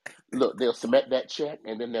paid it. Look, they'll submit that check,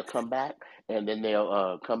 and then they'll come back, and then they'll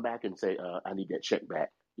come back and say, "I need that check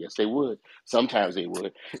back." Yes, they would. Sometimes they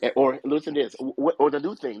would. Or listen to this. Or the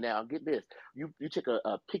new thing now. Get this. You take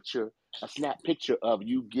a picture, a snap picture of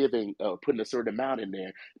you giving, putting a certain amount in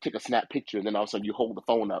there. Take a snap picture, and then all of a sudden you hold the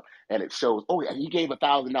phone up, and it shows. Oh yeah, he gave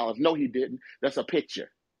 $1,000. No, he didn't. That's a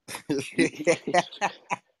picture.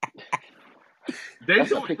 They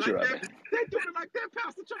That's a do it picture like of that. it. They doing it like that,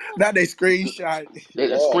 Pastor Charles. Now they screenshot. They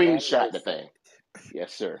Lord have screenshot the mercy. thing.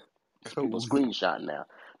 Yes, sir. So people Oh, screenshotting now.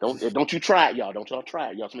 Don't you try it, y'all. Don't y'all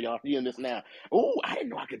try it, y'all. Some of y'all hearing this now. Oh, I didn't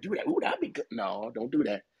know I could do that. Oh, that'd be good. No, don't do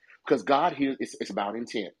that. Because God here, it's about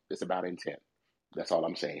intent. It's about intent. That's all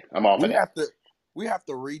I'm saying. I'm off of we that. have to we have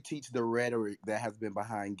to reteach the rhetoric that has been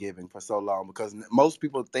behind giving for so long, because most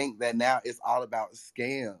people think that now it's all about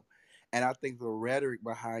scam. And I think the rhetoric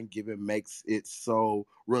behind giving makes it so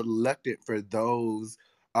reluctant for those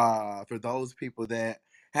people that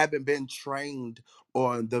haven't been trained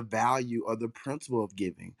on the value or the principle of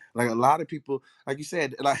giving. Like a lot of people, like you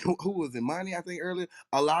said, like who was it, Money? I think earlier.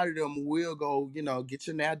 A lot of them will go, get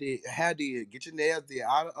your hair did, get your nails did,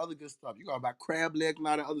 all the other good stuff. You got about crab leg and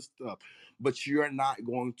all the other stuff, but you're not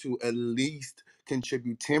going to at least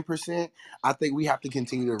contribute 10%. I think we have to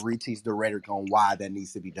continue to reteach the rhetoric on why that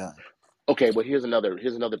needs to be done. Okay, well here's another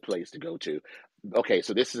place to go to. Okay,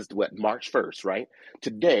 so this is what, March 1st, right?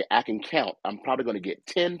 Today I can count. I'm probably going to get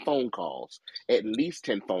 10 phone calls, at least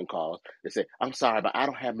 10 phone calls that say, "I'm sorry, but I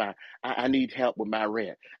don't have I need help with my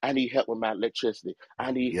rent. I need help with my electricity.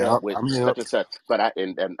 I need help Yep, with I'm such here. and such." But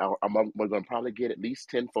we're going to probably get at least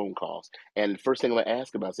 10 phone calls. And the first thing I'm going to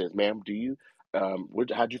ask about is, "Ma'am,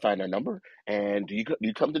 how'd you find our number? And do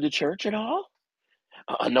you come to the church at all?"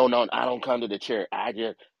 No, no, I don't come to the church. I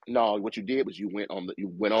just No. What you did was here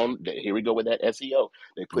we go with that SEO.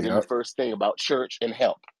 They put in the Yep, first thing about church and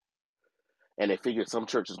help, and they figured some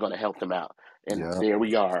church is going to help them out, and yep. there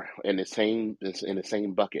we are in the same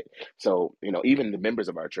bucket. So even the members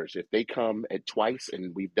of our church, if they come at twice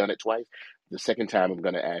and we've done it twice, the second time I'm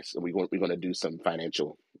going to ask. We're going to do some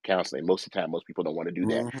financial counseling. Most of the time, most people don't want to do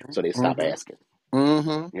that, Mm-hmm. so they stop Mm-hmm. asking.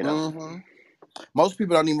 You Mm-hmm. know. Mm-hmm. Most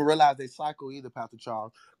people don't even realize they cycle either, Pastor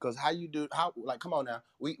Charles. Because like, come on now.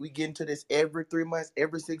 We get into this every 3 months,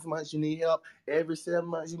 every 6 months, you need help. Every 7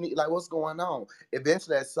 months, you need, like, what's going on?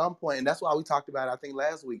 Eventually, at some point, and that's why we talked about it, I think,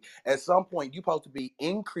 last week, at some point, you're supposed to be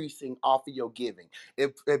increasing off of your giving.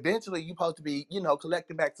 If eventually you're supposed to be,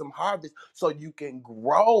 collecting back some harvest so you can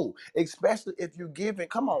grow, especially if you're giving.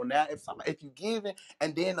 Come on now. If you're giving,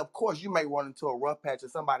 and then, of course, you may run into a rough patch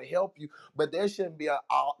and somebody help you, but there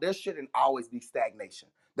shouldn't always be stagnation.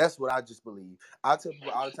 That's what I just believe. I tell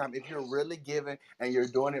people all the time, if you're really giving and you're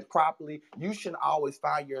doing it properly, you shouldn't always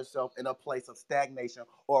find yourself in a place of stagnation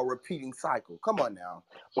or a repeating cycle. Come on now.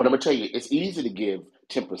 What I'm gonna tell you, it's easy to give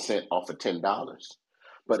 10% off of $10,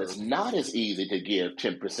 but True. it's not as easy to give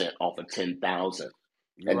 10% off of 10,000.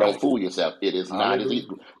 You're And don't right. fool yourself; it is not as easy.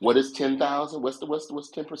 Hallelujah. What is 10,000? What's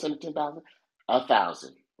 10% of 10,000?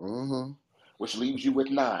 1,000, Mm-hmm. which leaves you with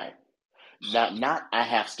nine. Not I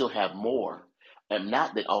still have more, and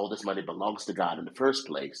not that all this money belongs to God in the first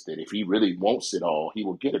place. That if He really wants it all, He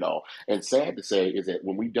will get it all. And sad to say is that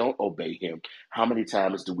when we don't obey Him, how many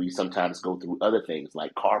times do we sometimes go through other things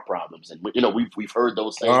like car problems? And we've heard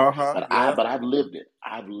those things, Uh-huh. but Yep. I've lived it.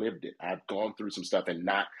 I've lived it. I've gone through some stuff and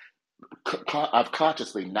not I've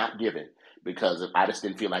consciously not given because I just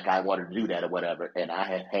didn't feel like I wanted to do that or whatever, and I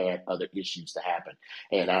have had other issues to happen,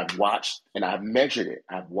 and I've watched and I've measured it,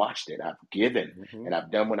 I've watched it, I've given, Mm-hmm. and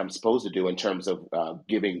I've done what I'm supposed to do in terms of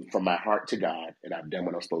giving from my heart to God, and I've done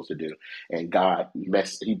what I'm supposed to do, and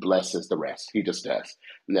He blesses the rest. He just does,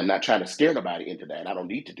 and I'm not trying to scare nobody into that. I don't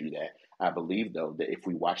need to do that. I believe though that if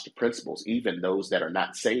we watch the principles, even those that are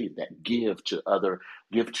not saved that give to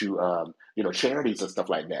charities and stuff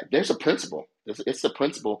like that. There's a principle. It's the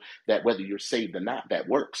principle that whether you're saved or not, that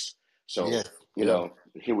works. So Yes. Yeah.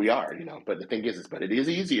 here we are. But the thing but it is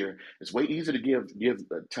easier. It's way easier to give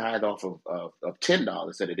a tithe off of $10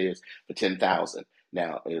 than it is for 10,000.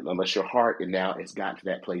 Now, unless your heart and now it's gotten to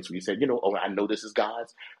that place where you said, oh, I know this is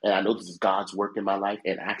God's, and I know this is God's work in my life,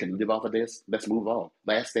 and I can live off of this. Let's move on.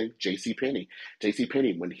 Last thing, J.C. Penney. J.C.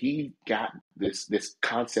 Penney, when he got this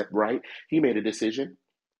concept right, he made a decision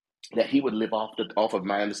that he would live off of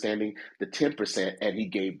my understanding the 10%, and he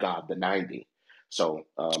gave God the 90. So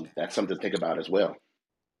that's something to think about as well.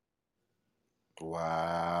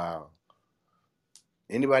 Wow.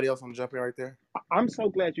 Anybody else want to jump in right there? I'm so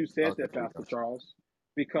glad you said Okay, that, there we Pastor go. Charles,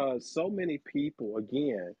 because so many people,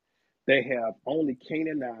 again, they have only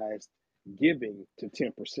canonized giving to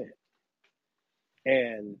 10%.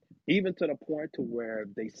 And even to the point to where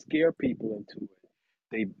they scare people into it.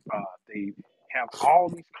 They have all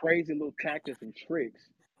these crazy little tactics and tricks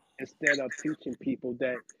instead of teaching people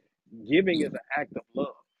that giving is an act of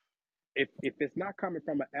love. If it's not coming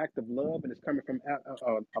from an act of love and it's coming from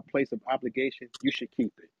a place of obligation, you should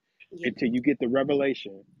keep it Yeah, until you get the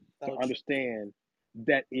revelation to so true. understand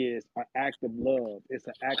that is an act of love. It's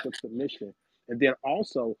an act of submission. And then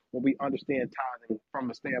also, when we understand tithing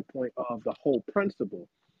from a standpoint of the whole principle,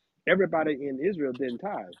 everybody in Israel didn't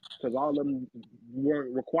tithe because all of them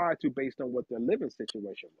weren't required to based on what their living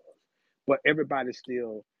situation was. But everybody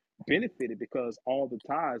still benefited because all the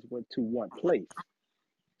tithes went to one place.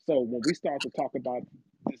 So when we start to talk about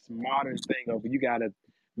this modern thing of you got a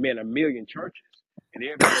million churches, and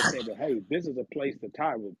everybody saying, "Well, hey, this is a place to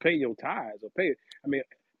tithe. Well, pay your tithes or pay." I mean,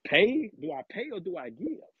 pay? Do I pay or do I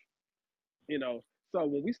give? You know. So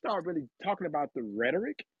when we start really talking about the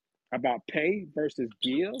rhetoric about pay versus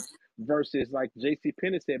give versus like J.C.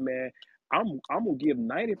 Penney said, man, I'm gonna give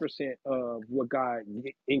 90% of what God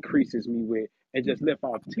increases me with, and just lift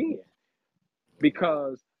off 10,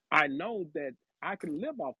 because I know that I can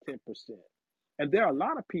live off 10%. And there are a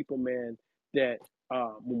lot of people, man, that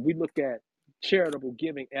when we look at charitable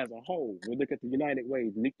giving as a whole, we look at the United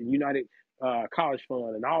Ways, the United College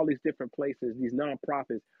Fund, and all these different places, these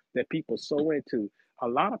nonprofits that people sow into. A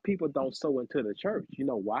lot of people don't sow into the church. You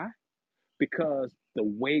know why? Because the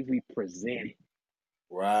way we present it,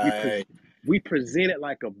 we Right. present we present it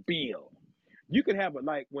like a bill. You could have it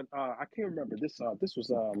like when I can't remember this. This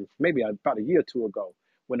was maybe about a year or two ago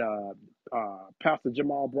when Pastor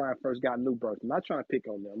Jamal Bryant first got New Birth. I'm not trying to pick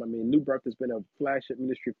on them. I mean, New Birth has been a flagship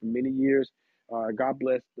ministry for many years. God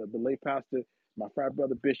bless the late pastor, my frat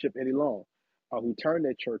brother Bishop Eddie Long, who turned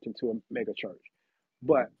that church into a mega church.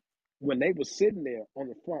 But when they were sitting there on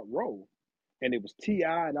the front row, and it was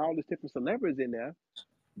T.I. and all these different celebrities in there,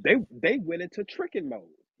 they went into tricking mode.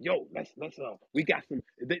 Yo, let's we got some.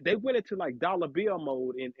 They went into like dollar bill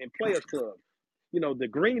mode in Players Club. You know, the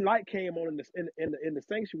green light came on in the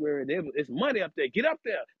sanctuary. It's money up there. Get up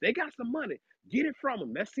there. They got some money. Get it from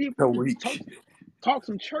them. Let's see if we A can week. talk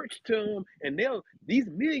some church to them, and these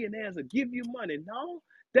millionaires will give you money. No,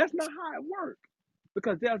 that's not how it works.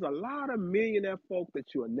 Because there's a lot of millionaire folk that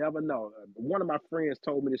you'll never know. One of my friends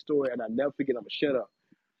told me this story, and I never forget. I'm gonna shut up.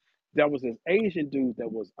 There was this Asian dude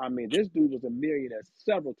that was, I mean, this dude was a millionaire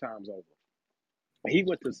several times over. He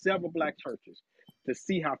went to several black churches to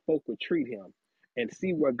see how folk would treat him and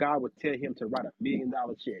see where God would tell him to write $1 million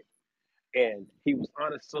check. And he was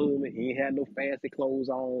unassuming. He ain't had no fancy clothes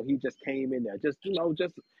on. He just came in there, just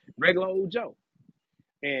regular old Joe.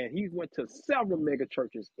 And he went to several mega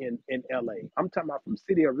churches in LA. I'm talking about from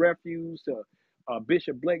City of Refuge to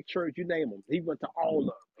Bishop Blake Church, you name them. He went to all of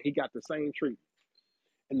them. He got the same treatment.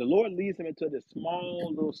 And the Lord leads him into this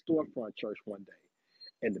small little storefront church one day.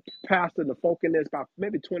 And the pastor and the folk in there, it's about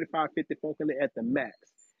maybe 25, 50 folk in there at the max.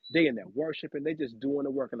 They in there worshiping, they just doing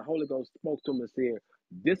the work. And the Holy Ghost spoke to him and said,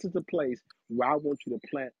 this is the place where I want you to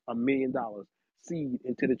plant $1 million seed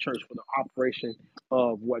into the church for the operation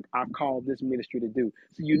of what I call this ministry to do.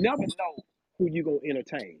 So you never know who you're going to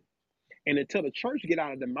entertain. And until the church get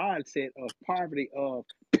out of the mindset of poverty of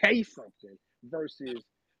pay something versus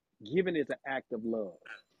giving is an act of love.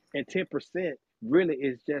 And 10% really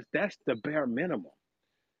is just, that's the bare minimum.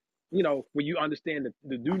 You know, when you understand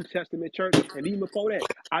the New Testament church, and even before that,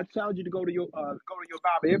 I challenge you to go to your Bible.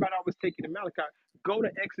 Everybody always take you to Malachi. Go to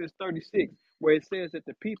Exodus 36, where it says that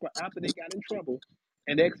the people, after they got in trouble,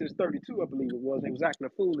 and Exodus 32, I believe it was, they was acting a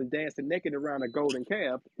fool and dancing naked around a golden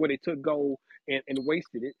calf, where they took gold and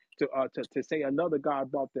wasted it to say another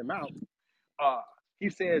God brought them out. Uh, he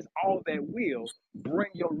says, all that will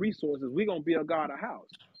bring your resources. We're gonna build God a house.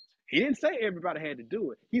 He didn't say everybody had to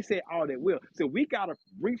do it. He said all that will. So we got to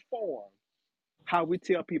reform how we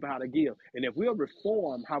tell people how to give. And if we'll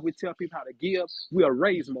reform how we tell people how to give, we'll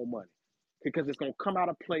raise more money because it's going to come out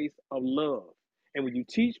of a place of love. And when you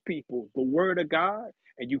teach people the word of God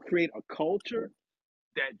and you create a culture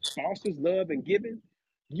that fosters love and giving,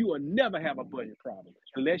 you will never have a budget problem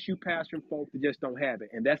unless you pastoring folks that just don't have it.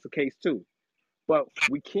 And that's the case too. But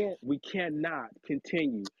we cannot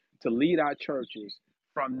continue to lead our churches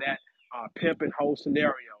from that pimp and hoe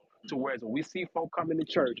scenario to where when we see folk coming to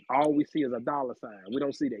church, all we see is a dollar sign. We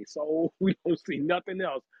don't see their soul. We don't see nothing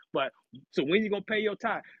else. But so when you gonna pay your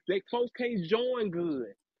tithe, they folks can't join good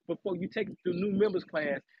before you take them through new members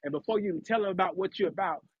class, and before you even tell them about what you're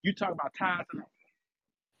about, you talk about tithes and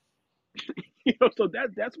so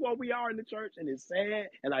that's what we are in the church, and it's sad,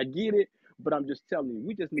 and I get it, but I'm just telling you,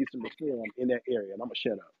 we just need some reform in that area, and I'm gonna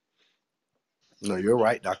shut up. No, you're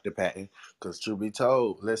right, Dr. Patton. Because truth be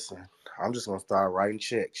told, listen, I'm just gonna start writing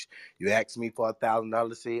checks. You ask me for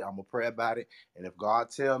 $1,000 seed, I'm gonna pray about it, and if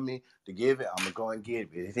God tell me to give it, I'm gonna go and give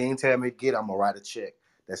it. If He ain't tell me to get it, I'm gonna write a check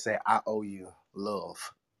that say I owe you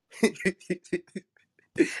love.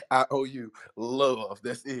 I owe you love.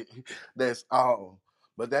 That's it. That's all.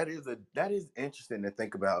 But that is interesting to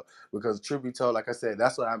think about because truth be told, like I said,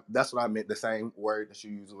 that's what I meant. The same word that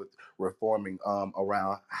you use with reforming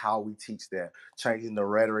around how we teach that, changing the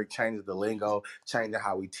rhetoric, changing the lingo, changing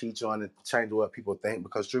how we teach on it, changing what people think.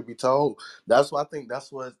 Because truth be told, that's what I think.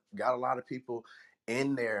 That's what got a lot of people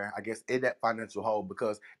in there, I guess, in that financial hole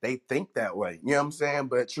because they think that way. You know what I'm saying?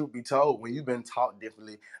 But truth be told, when you've been taught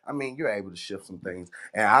differently, I mean, you're able to shift some things.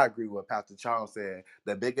 And I agree with Pastor Charles said.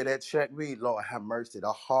 The bigger that check be, Lord have mercy,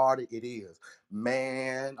 the harder it is.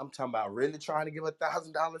 Man, I'm talking about really trying to give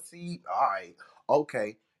 $1,000 seed. All right,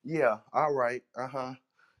 okay, yeah, all right,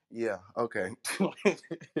 yeah, okay,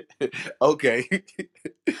 okay.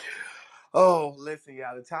 Oh, listen,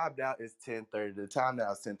 y'all. The time now is 10:30. The time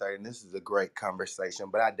now is 10:30, and this is a great conversation.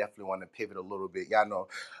 But I definitely want to pivot a little bit. Y'all know,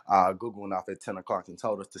 Google went off at 10 o'clock and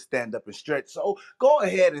told us to stand up and stretch. So go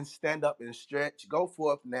ahead and stand up and stretch. Go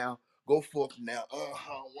forth now. Go forth now.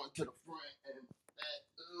 One to the front and back.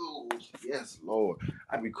 Ooh, yes, Lord.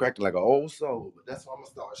 I be cracking like an old soul, but that's why I'm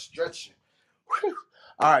gonna start stretching. Whew.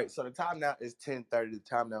 All right, so the time now is 10:30. The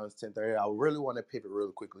time now is 10:30. I really want to pivot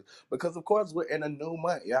really quickly because, of course, we're in a new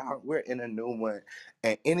month, y'all. We're in a new month,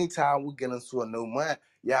 and anytime we get into a new month,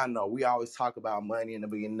 y'all know we always talk about money in the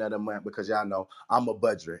beginning of the month because y'all know I'm a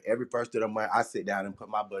budgeter. Every first of the month, I sit down and put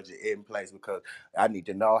my budget in place because I need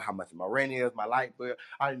to know how much my rent is, my light bill.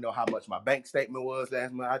 I need to know how much my bank statement was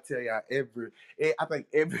last month. I tell y'all I think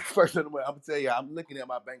every first of the month, I'm gonna tell you, I'm looking at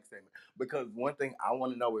my bank statement because one thing I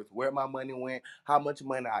want to know is where my money went, how much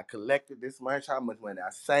money I collected this month, how much money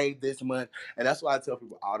I saved this month, and that's why I tell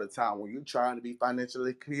people all the time when you're trying to be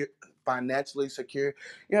financially secure,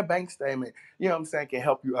 your bank statement, you know what I'm saying, can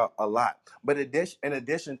help you out a lot. But in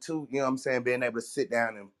addition to, you know what I'm saying, being able to sit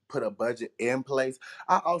down and put a budget in place,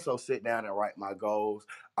 I also sit down and write my goals.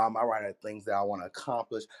 I write out things that I want to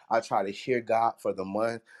accomplish. I try to hear God for the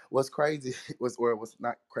month. What's crazy what's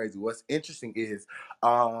not crazy. What's interesting is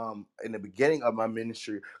in the beginning of my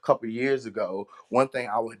ministry a couple years ago, one thing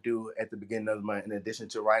I would do at the beginning of the month, in addition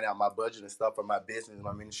to writing out my budget and stuff for my business,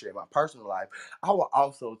 my ministry, and my personal life, I would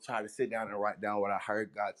also try to sit down and write down what I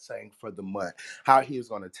heard God saying for the month, how He was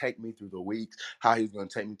going to take me through the week, how He was going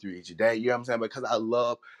to take me through each day. You know what I'm saying? Because I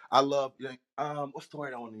love, what's the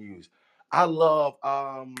word I want to use? I love,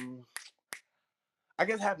 I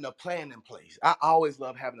guess having a plan in place. I always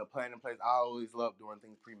love having a plan in place. I always love doing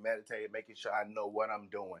things premeditated, making sure I know what I'm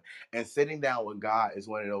doing. And sitting down with God is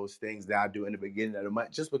one of those things that I do in the beginning of the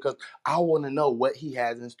month, just because I want to know what He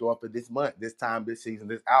has in store for this month, this time, this season,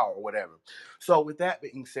 this hour, or whatever. So, with that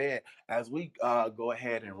being said, as we go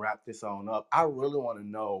ahead and wrap this on up, I really want to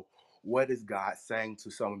know, what is God saying to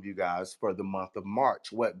some of you guys for the month of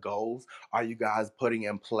March? What goals are you guys putting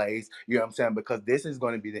in place? You know what I'm saying? Because this is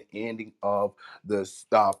going to be the ending of the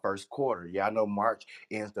first quarter. Yeah, I know March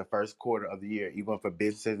ends the first quarter of the year, even for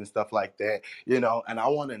businesses and stuff like that. And I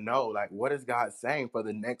want to know, like, what is God saying for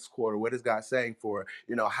the next quarter? What is God saying for,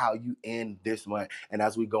 how you end this month? And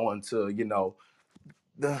as we go into,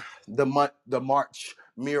 the March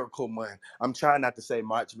miracle month. I'm trying not to say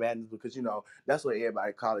March Madness because that's what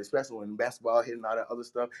everybody call it, especially when basketball hitting all that other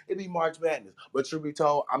stuff. It'd be March Madness. But truth be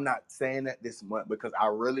told, I'm not saying that this month because I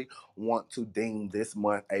really want to deem this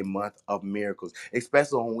month a month of miracles,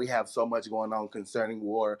 especially when we have so much going on concerning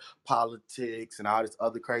war, politics, and all this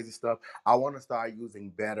other crazy stuff. I want to start using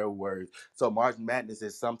better words. So March Madness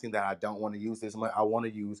is something that I don't want to use this month. I want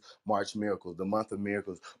to use March Miracles, the month of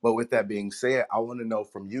miracles. But with that being said, I want to know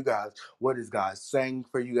from you guys, what is God saying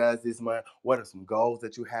for you guys this month? What are some goals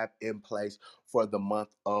that you have in place for the month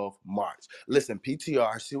of March? Listen,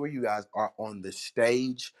 PTR, see where you guys are on the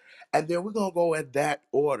stage. And then we're going to go in that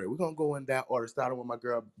order. We're going to go in that order, starting with my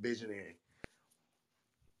girl, Visionary.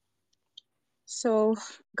 So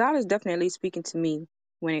God is definitely speaking to me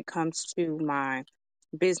when it comes to my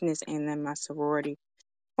business and then my sorority.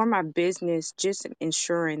 For my business, just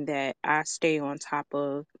ensuring that I stay on top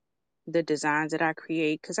of the designs that I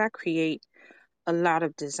create, because I create a lot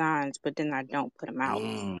of designs, but then I don't put them out.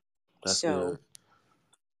 That's So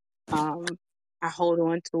good. I hold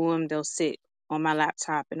on to them. They'll sit on my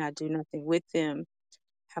laptop and I do nothing with them.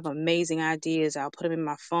 Have amazing ideas. I'll put them in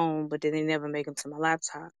my phone, but then they never make them to my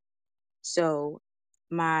laptop. So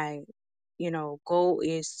my, goal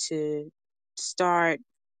is to start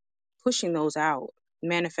pushing those out,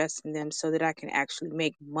 manifesting them so that I can actually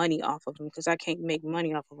make money off of them because I can't make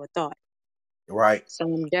money off of a thought. Right. So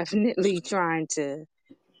I'm definitely trying to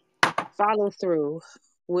follow through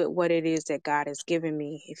with what it is that God has given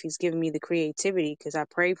me. If He's given me the creativity, because I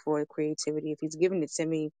pray for the creativity, if He's given it to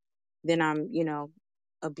me, then I'm,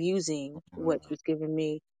 abusing what He's given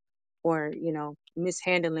me or,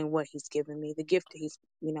 mishandling what He's given me, the gift that He's,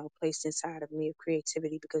 placed inside of me of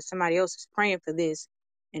creativity, because somebody else is praying for this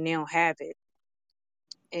and they don't have it.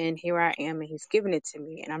 And here I am and He's given it to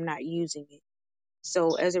me and I'm not using it.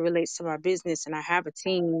 So as it relates to my business, and I have a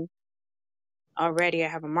team already, I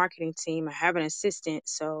have a marketing team, I have an assistant.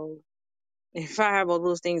 So if I have all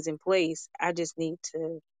those things in place, I just need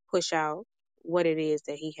to push out what it is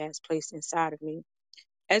that He has placed inside of me.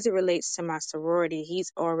 As it relates to my sorority,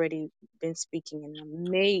 He's already been speaking in a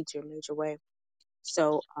major, major way.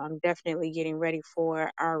 So I'm definitely getting ready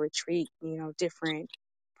for our retreat, different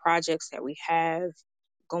projects that we have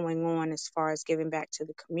going on as far as giving back to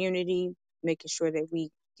the community, making sure that we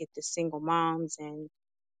get the single moms and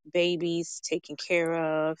babies taken care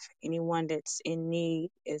of, anyone that's in need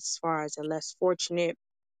as far as the less fortunate,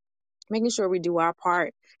 making sure we do our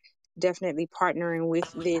part, definitely partnering with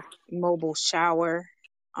this mobile shower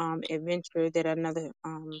adventure that another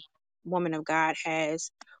woman of God has,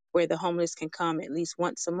 where the homeless can come at least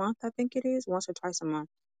once a month, I think it is, once or twice a month,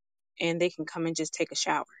 and they can come and just take a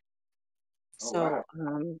shower. Oh wow.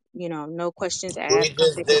 So, no questions We asked, come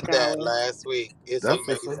just take a did that shower. last week. It's That's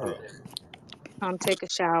what's amazing. up. Come take a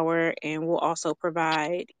shower, and we'll also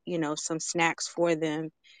provide, some snacks for them,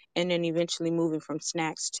 and then eventually moving from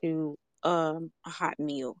snacks to a hot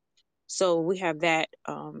meal. So we have that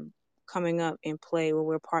coming up in play where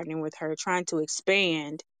we're partnering with her, trying to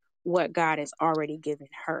expand what God has already given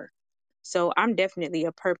her. So I'm definitely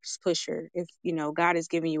a purpose pusher. If God has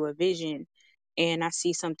given you a vision, and I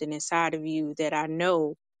see something inside of you that I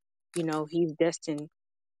know, He's destined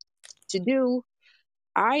to do,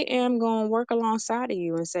 I am going to work alongside of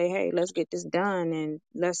you and say, hey, let's get this done, and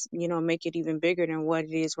let's, make it even bigger than what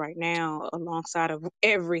it is right now, alongside of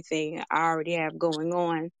everything I already have going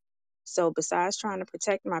on. So besides trying to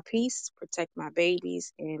protect my peace, protect my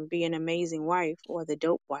babies, and be an amazing wife, or the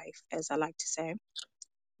dope wife, as I like to say,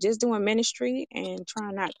 just doing ministry and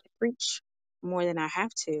trying not to preach more than I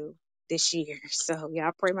have to this year. So yeah,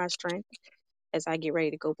 I pray my strength as I get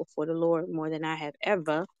ready to go before the Lord more than I have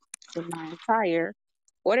ever in my entire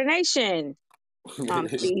ordination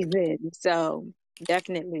season. So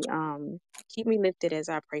definitely keep me lifted as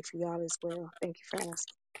I pray for y'all as well. Thank you for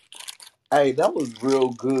asking. Hey, that was real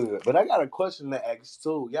good. But I got a question to ask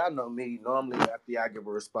too. Y'all know me. Normally, after I give a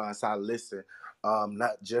response, I listen.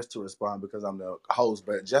 Not just to respond because I'm the host,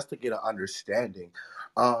 but just to get an understanding.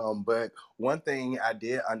 But one thing I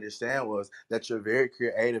did understand was that you're very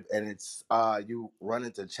creative, and it's you run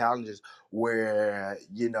into challenges where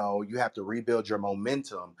you have to rebuild your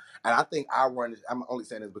momentum. And I think I'm only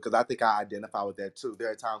saying this because I think I identify with that too. There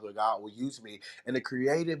are times where God will use me in a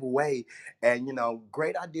creative way, and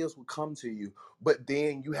great ideas will come to you, but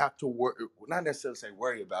then you have to work, not necessarily say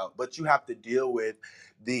worry about, but you have to deal with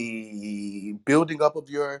the building up of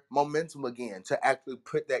your momentum again to actually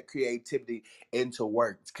put that creativity into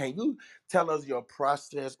work. Can you tell us your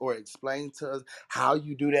process or explain to us how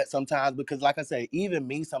you do that sometimes? Because like I say, even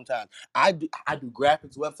me sometimes, I do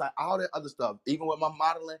graphics, website, all that other stuff, even with my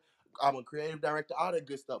modeling. I'm a creative director, all that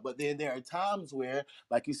good stuff. But then there are times where,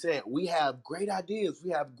 like you said, we have great ideas,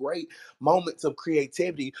 we have great moments of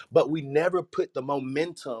creativity, but we never put the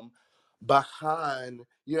momentum behind,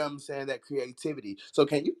 what I'm saying, that creativity. So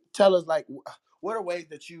can you tell us, like, what are ways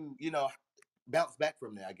that you bounce back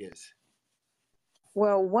from that, I guess?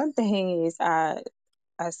 Well, one thing is I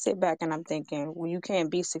sit back and I'm thinking, well, you can't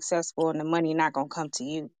be successful and the money not gonna come to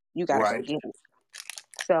you. You gotta go Right. get it.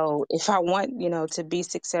 So if I want, to be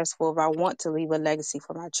successful, if I want to leave a legacy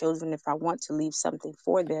for my children, if I want to leave something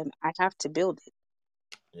for them, I have to build it.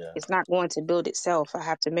 Yeah. It's not going to build itself. I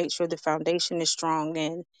have to make sure the foundation is strong,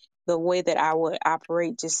 and the way that I would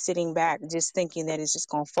operate just sitting back, just thinking that it's just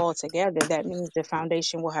gonna fall together, that means the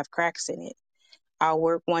foundation will have cracks in it. I'll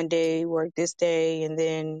work one day, work this day, and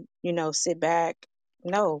then, sit back.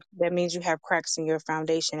 No, that means you have cracks in your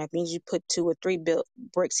foundation. That means you put two or three built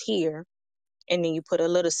bricks here, and then you put a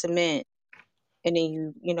little cement, and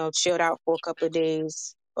then you chilled out for a couple of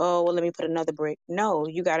days. Oh, well, let me put another brick. No,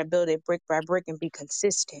 you got to build it brick by brick and be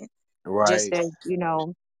consistent. Just Right. as,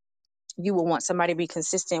 you will want somebody to be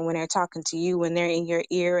consistent when they're talking to you, when they're in your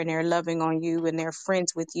ear and they're loving on you and they're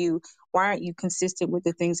friends with you. Why aren't you consistent with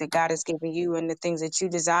the things that God has given you and the things that you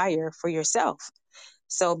desire for yourself?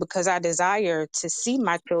 So, because I desire to see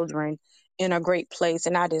my children in a great place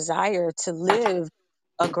and I desire to live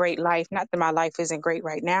a great life, not that my life isn't great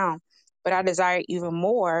right now, but I desire even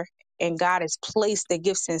more. And God has placed the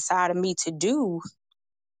gifts inside of me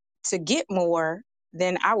to get more,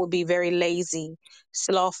 then I would be very lazy,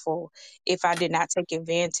 slothful if I did not take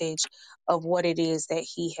advantage of what it is that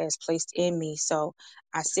He has placed in me. So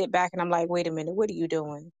I sit back and I'm like, wait a minute, what are you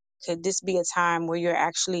doing? Could this be a time where you're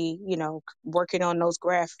actually, working on those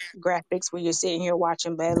graphics where you're sitting here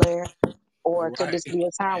watching Bel Air? Or could Right. this be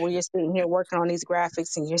a time where you're sitting here working on these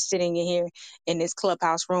graphics and you're sitting in here in this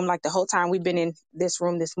clubhouse room? Like the whole time we've been in this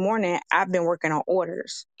room this morning, I've been working on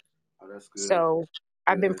orders. Oh, that's good. So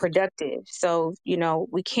I've been Good. productive. So,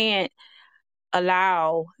 we can't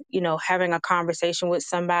allow, having a conversation with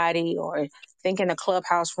somebody or thinking a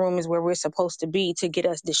clubhouse room is where we're supposed to be to get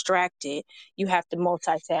us distracted. You have to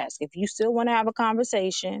multitask. If you still want to have a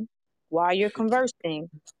conversation while you're conversing,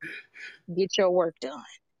 get your work done.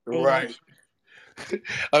 Amen. Right.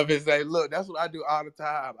 I'm just saying, look, that's what I do all the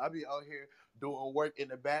time. I be out here doing work in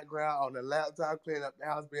the background on the laptop, cleaning up the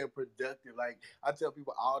house, being productive. Like I tell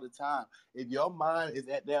people all the time, if your mind is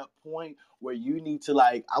at that point where you need to,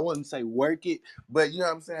 like, I wouldn't say work it, but you know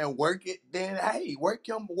what I'm saying, work it, then hey, work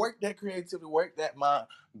that creativity, work that mind.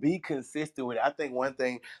 Be consistent with it. I think one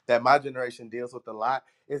thing that my generation deals with a lot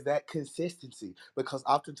is that consistency, because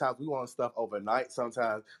oftentimes we want stuff overnight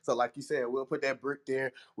sometimes. So like you said, we'll put that brick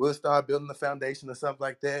there, we'll start building the foundation or something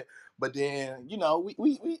like that. But then,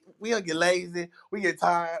 we'll get lazy, we get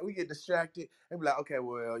tired, we get distracted, and be like, okay,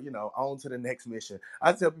 well, on to the next mission.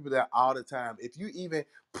 I tell people that all the time. If you even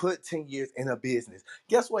put 10 years in a business,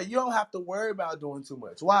 guess what? You don't have to worry about doing too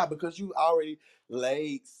much. Why? Because you already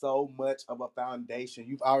laid so much of a foundation.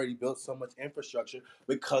 You've already built so much infrastructure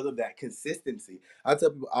because of that consistency. I tell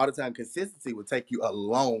people all the time, consistency will take you a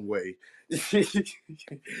long way.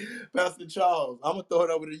 Pastor Charles, I'm gonna throw it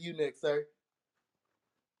over to you next, sir.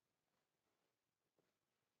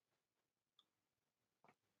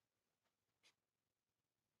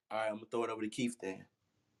 All right, I'm gonna throw it over to Keith then.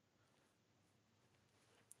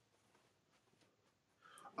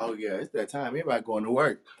 Oh yeah, it's that time. Everybody going to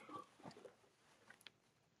work.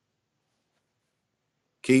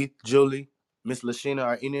 Keith, Julie, Miss Lashina,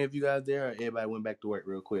 are any of you guys there? Or everybody went back to work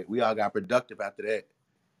real quick. We all got productive after that.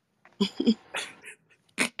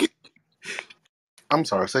 I'm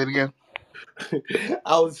sorry, say it again.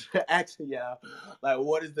 I was asking y'all, like,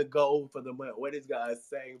 what is the goal for the month? What is God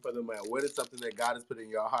saying for the month? What is something that God has put in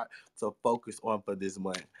your heart to focus on for this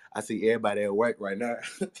month? I see everybody at work right now.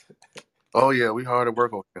 Oh yeah, we hard at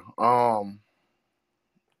work over here.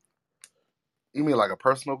 You mean like a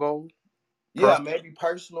personal goal? Yeah, Personal. maybe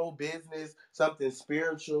personal, business, something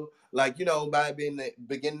spiritual. Like, by being the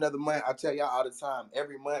beginning of the month, I tell y'all all the time,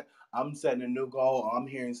 every month I'm setting a new goal. Or I'm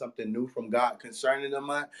hearing something new from God concerning the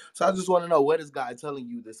month. So I just want to know, what is God telling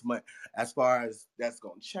you this month as far as that's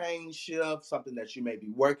going to change, shift, something that you may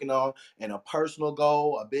be working on, and a personal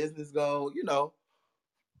goal, a business goal.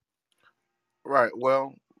 Right.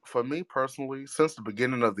 Well, for me personally, since the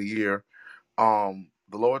beginning of the year,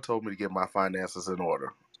 the Lord told me to get my finances in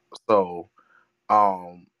order. So,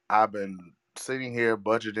 I've been sitting here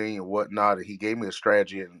budgeting and whatnot, and He gave me a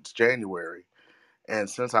strategy in January. And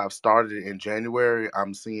since I've started in January,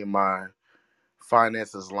 I'm seeing my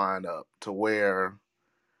finances line up to where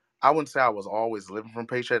I wouldn't say I was always living from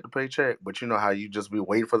paycheck to paycheck, but you know how you just be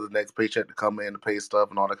waiting for the next paycheck to come in to pay stuff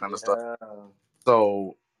and all that kind of stuff. Yeah.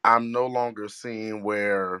 So I'm no longer seeing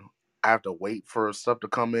where I have to wait for stuff to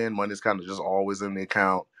come in. Money's kind of just always in the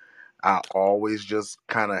account. I always just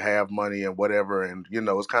kind of have money and whatever. And,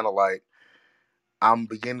 it's kind of like I'm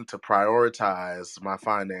beginning to prioritize my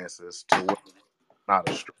finances to where I'm not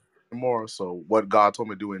a stress anymore. So what God told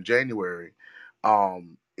me to do in January,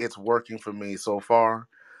 it's working for me so far.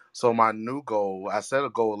 So my new goal, I set a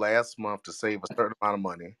goal last month to save a certain amount of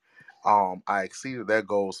money. I exceeded that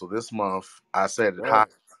goal. So this month I set it high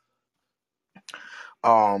Yes.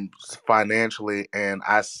 um financially, and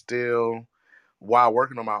I still, while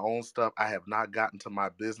working on my own stuff, I have not gotten to my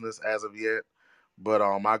business as of yet. But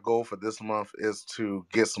my goal for this month is to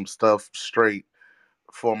get some stuff straight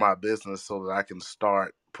for my business so that I can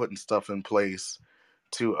start putting stuff in place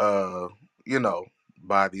to you know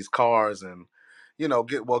buy these cars and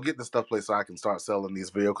get the stuff placed so I can start selling these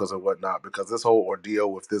vehicles and whatnot, because this whole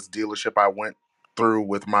ordeal with this dealership I went through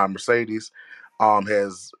with my Mercedes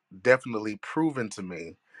has definitely proven to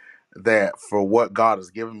me that for what God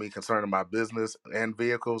has given me concerning my business and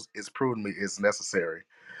vehicles, it's proven me it's necessary,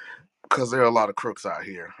 because there are a lot of crooks out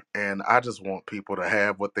here, and I just want people to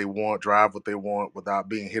have what they want, drive what they want without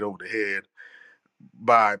being hit over the head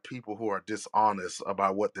by people who are dishonest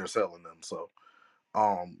about what they're selling them. So,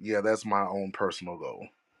 yeah, that's my own personal goal.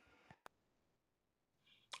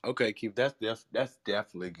 Okay, Keith, that's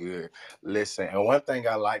definitely good. Listen, and one thing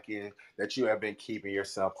I like is that you have been keeping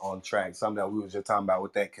yourself on track. Something that we was just talking about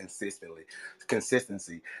with that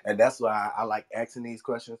consistency, and that's why I like asking these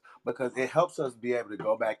questions, because it helps us be able to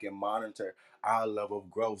go back and monitor our level of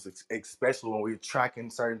growth, especially when we're tracking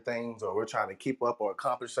certain things or we're trying to keep up or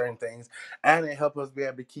accomplish certain things, and it helps us be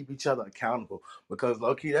able to keep each other accountable. Because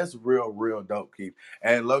low key, that's real dope, Keith,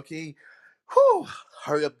 and low key. Whew,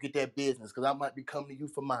 hurry up, get that business, because I might be coming to you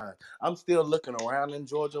for mine. I'm still looking around in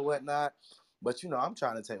Georgia, whatnot, but I'm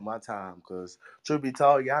trying to take my time, because truth be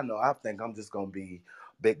told, y'all know I think I'm just gonna be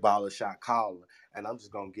big baller shot caller, and I'm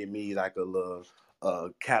just gonna get me like a little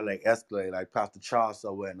Cadillac Escalade like Pastor Charles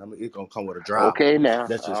so what, and it's gonna come with a driver. Okay, now.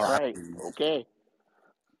 That's just All how right. it Okay. is.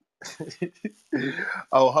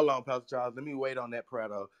 Oh, hold on, Pastor Charles. Let me wait on that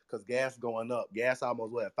Prado, because gas going up. Gas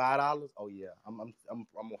almost what, $5? Oh yeah, I'm gonna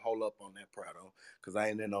hold up on that Prado, because I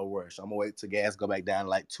ain't in no rush. I'm gonna wait till gas go back down to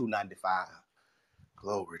like 2.95.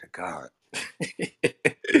 Glory to God.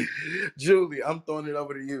 Julie, I'm throwing it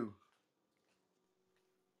over to you.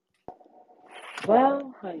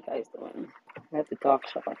 Well, how you guys doing? I have to talk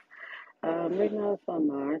shop. Right now for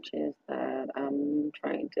March is that I'm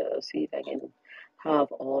trying to see if I can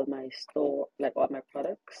have all my store, like all my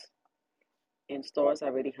products in stores. I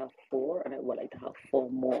already have 4, and I would like to have 4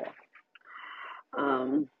 more.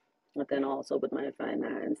 Um, but then also with my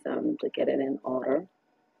finance, to get it in order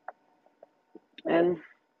and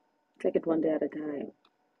take it one day at a time.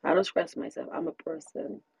 I don't stress myself. I'm a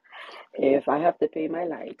person. If I have to pay my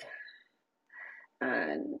light,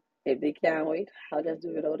 and if they can't wait, I'll just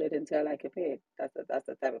do without it until I can pay it. That's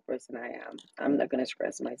the type of person I am. I'm not gonna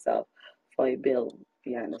stress myself for a bill.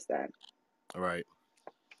 You understand? All right.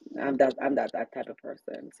 I'm that type of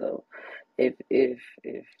person. So if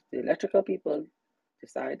the electrical people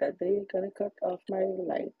decide that they're gonna cut off my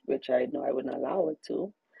light, which I know I wouldn't allow it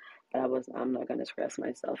to, I'm not gonna stress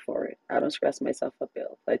myself for it. I don't stress myself for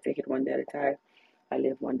bills. I take it one day at a time. I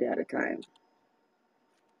live one day at a time.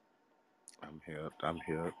 I'm helped. I'm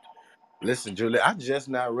helped. Listen, Julie, I just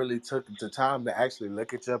now really took the time to actually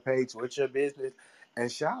look at your page with your business,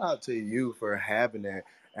 and shout out to you for having that.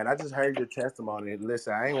 And I just heard your testimony.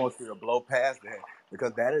 Listen, I ain't want you to blow past that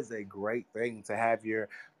because that is a great thing to have your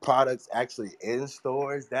products actually in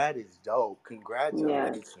stores. That is dope.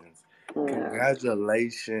 Yes, Congratulations. yes.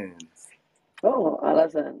 Congratulations. Oh,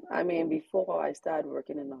 listen, I mean, before I started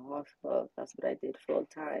working in the hospital, that's what I did full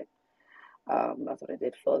time. That's what I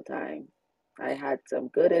did full time. I had some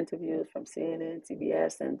good interviews from CNN,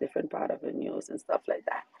 CBS, and different part of the news and stuff like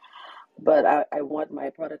that. But I want my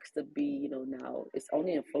products to be, now it's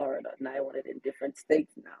only in Florida. Now I want it in different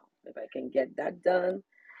states now. If I can get that done,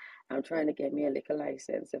 I'm trying to get me a liquor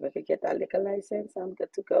license. If I could get that liquor license, I'm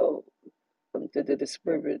good to go to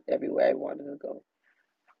distribute everywhere I wanted to go.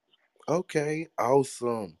 Okay,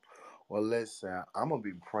 awesome. Well, listen, I'm gonna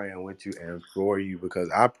be praying with you and for you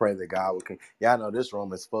because I pray that God will. Y'all know this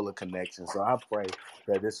room is full of connections, so I pray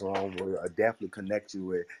that this room will definitely connect you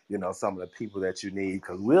with some of the people that you need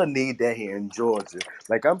because we'll need that here in Georgia.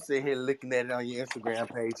 Like I'm sitting here looking at it on your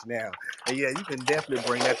Instagram page now, and yeah, you can definitely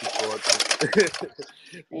bring that to Georgia.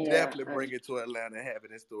 Yeah, Definitely bring it to Atlanta and have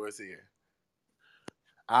it in stores here.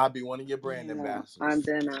 I'll be one of your brand yeah, ambassadors. and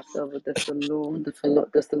then after with the saloon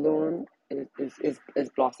is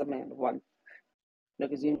blossoming one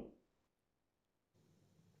because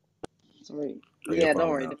sorry, Oh, your yeah, don't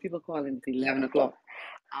phone worry, the out. people calling it's 11 o'clock.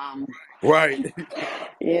 Um, Right.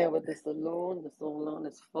 yeah, with the saloon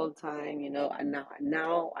is full time, and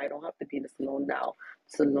now I don't have to be in the saloon now.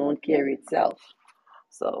 Saloon carry itself,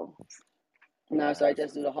 so now so I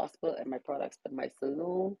just do the hospital and my products, but my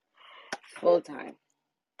saloon full time.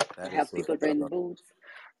 I That is have what's people bring up. boots,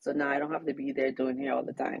 so now I don't have to be there doing hair all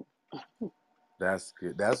the time. That's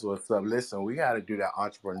good. That's what's up. Listen, we got to do that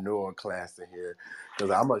entrepreneur class in here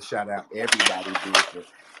because I'm gonna shout out everybody's business,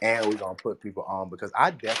 and we're gonna put people on because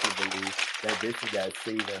I definitely believe that this is that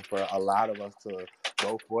season for a lot of us to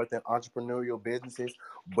go forth in entrepreneurial businesses.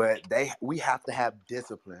 But we have to have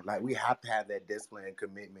discipline. Like we have to have that discipline and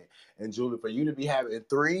commitment. And Julie, for you to be having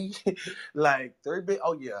three, like three big,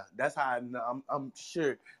 oh yeah, that's how I know. I'm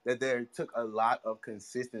sure that there took a lot of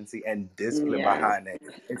consistency and discipline Yes, behind that,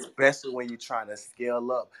 especially when you're trying to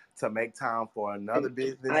scale up to make time for another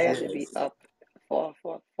I business. have to be Yes. up 4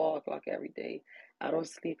 o'clock every day. I don't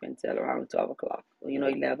sleep until around 12 o'clock.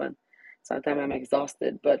 11. Sometimes I'm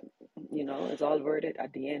exhausted, but it's all worth it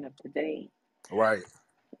at the end of the day. Right.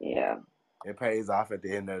 Yeah. It pays off at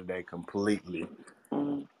the end of the day completely.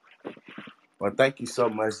 Mm, Well, thank you so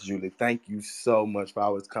much, Julie. Thank you so much for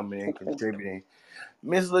always coming in, okay. contributing.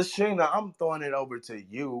 Miss Lashina, I'm throwing it over to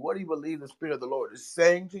you. What do you believe the Spirit of the Lord is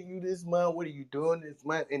saying to you this month? What are you doing this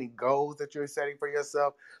month? Any goals that you're setting for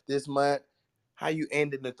yourself this month? How you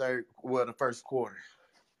ending the first quarter?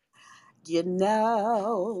 You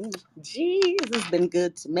know, Jesus been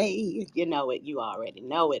good to me. You know it. You already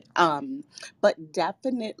know it. But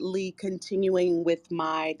definitely continuing with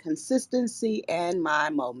my consistency and my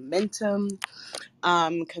momentum.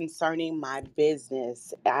 Concerning my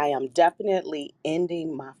business, I am definitely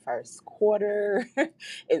ending my first quarter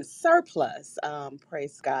in surplus.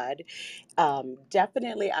 Praise God.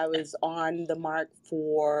 Definitely, I was on the mark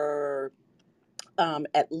for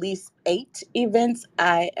at least 8 events.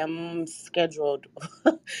 I am scheduled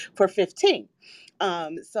for 15.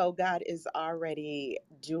 So God is already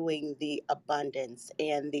doing the abundance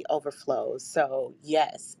and the overflow. So,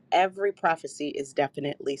 yes, every prophecy is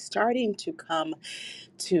definitely starting to come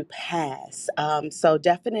to pass. So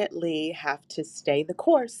definitely have to stay the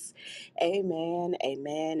course. Amen,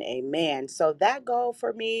 amen, amen. So that goal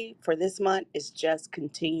for me for this month is just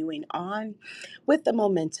continuing on with the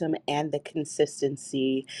momentum and the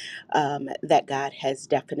consistency that God has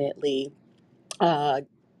definitely uh,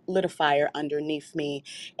 lit a fire underneath me.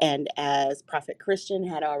 And as Prophet Christian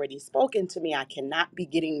had already spoken to me, I cannot be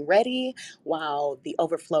getting ready while the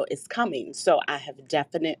overflow is coming. So I have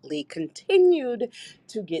definitely continued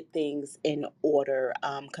to get things in order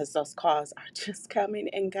because those calls are just coming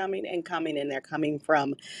and coming and coming, and they're coming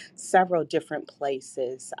from several different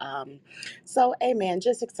places. So, amen.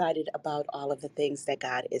 Just excited about all of the things that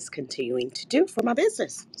God is continuing to do for my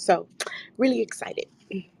business. So, really excited.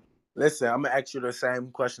 Listen, I'm gonna ask you the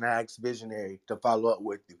same question I asked Visionary to follow up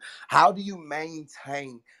with you. How do you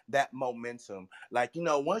maintain that momentum? Like,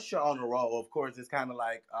 once you're on the roll, of course, it's kind of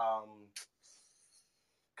like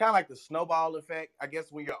the snowball effect. I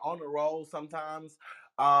guess when you're on the roll, sometimes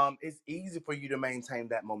it's easy for you to maintain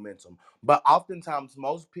that momentum. But oftentimes,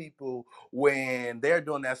 most people, when they're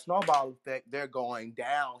doing that snowball effect, they're going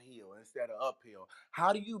downhill instead of uphill.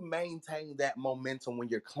 How do you maintain that momentum when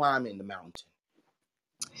you're climbing the mountain?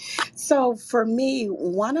 So for me,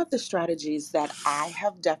 one of the strategies that I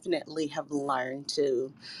have definitely have learned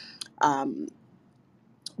to um,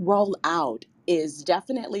 roll out is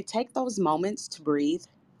definitely take those moments to breathe,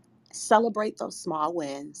 celebrate those small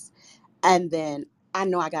wins, and then I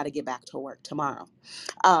know I got to get back to work tomorrow.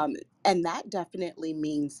 Um, and that definitely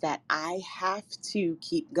means that I have to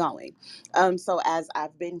keep going. So as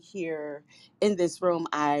I've been here in this room,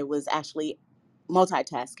 I was actually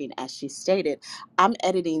multitasking, as she stated. I'm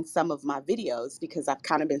editing some of my videos because I've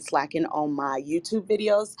kind of been slacking on my YouTube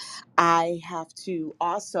videos. I have to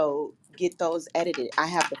also get those edited. I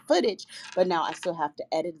have the footage, but now I still have to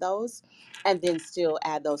edit those and then still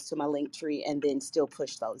add those to my link tree and then still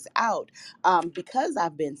push those out. Because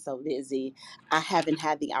I've been so busy, I haven't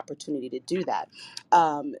had the opportunity to do that.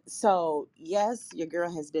 So, yes, your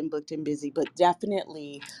girl has been booked and busy, but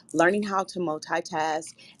definitely learning how to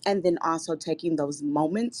multitask and then also taking those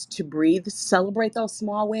moments to breathe, celebrate those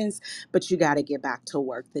small wins, but you got to get back to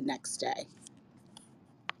work the next day.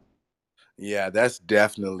 Yeah, that's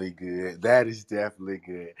definitely good. That is definitely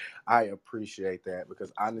good. I appreciate that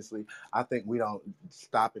because honestly, I think we don't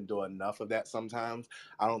stop and do enough of that sometimes.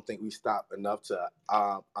 I don't think we stop enough to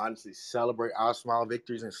honestly celebrate our small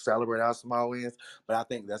victories and celebrate our small wins. But I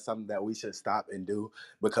think that's something that we should stop and do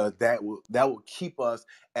because that will keep us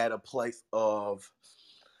at a place of,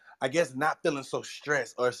 I guess, not feeling so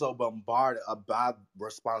stressed or so bombarded about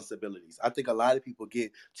responsibilities. I think a lot of people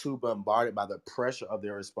get too bombarded by the pressure of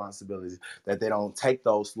their responsibilities that they don't take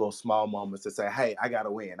those little small moments to say, hey, I got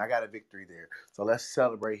a win. I got a victory there. So let's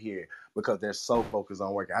celebrate here because they're so focused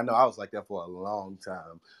on working. I know I was like that for a long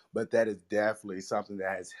time, but that is definitely something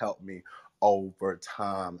that has helped me over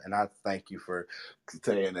time. And I thank you for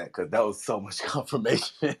saying that because that was so much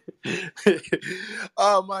confirmation.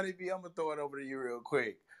 Monty B, I'm going to throw it over to you real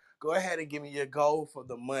quick. Go ahead and give me your goal for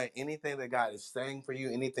the month. Anything that God is saying for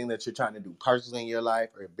you, anything that you're trying to do personally in your life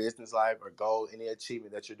or business life or goal, any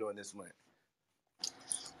achievement that you're doing this month.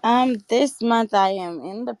 This month I am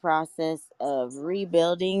in the process of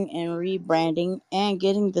rebuilding and rebranding and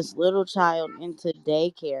getting this little child into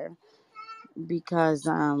daycare because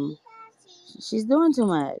she's doing too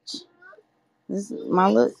much. This my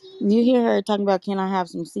look. You hear her talking about, can I have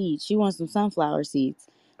some seeds? She wants some sunflower seeds.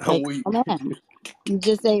 I'm Like, weak. come on, you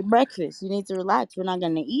just ate breakfast. You need to relax. We're not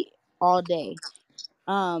gonna eat all day.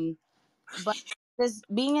 Um, but just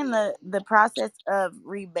being in the process of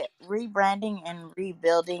rebranding and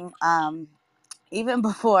rebuilding. Even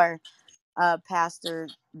before Pastor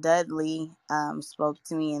Dudley spoke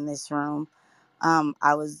to me in this room,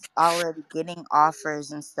 I was already getting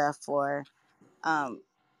offers and stuff for um,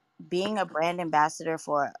 being a brand ambassador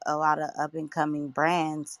for a lot of up and coming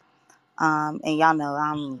brands. And y'all know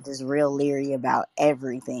I'm just real leery about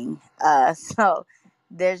everything. So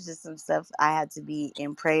there's just some stuff I had to be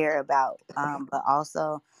in prayer about, but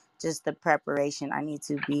also just the preparation. I need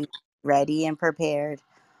to be ready and prepared.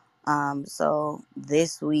 So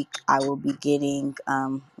this week I will be getting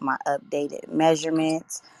my updated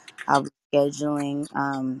measurements. I'll be scheduling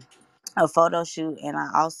a photo shoot, and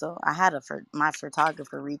I had my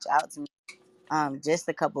photographer reach out to me just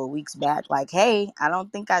a couple of weeks back, like, hey, I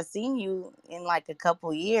don't think I've seen you in like a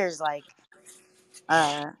couple years. Like,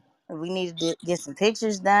 uh, we need to get some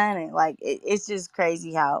pictures done, and like it's just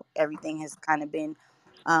crazy how everything has kind of been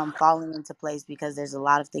falling into place because there's a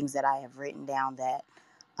lot of things that I have written down that.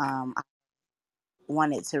 I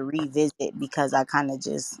wanted to revisit because I kind of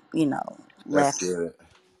just, That's left good.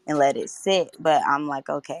 and let it sit. But I'm like,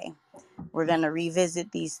 okay, we're going to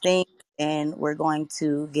revisit these things and we're going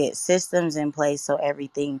to get systems in place so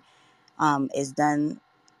everything is done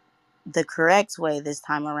the correct way this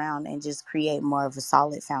time around and just create more of a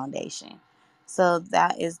solid foundation. So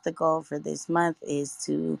that is the goal for this month, is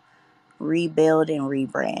to rebuild and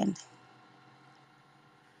rebrand.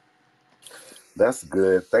 That's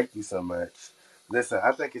good. Thank you so much. Listen,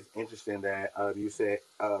 I think it's interesting that you said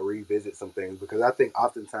revisit some things, because I think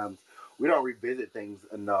oftentimes we don't revisit things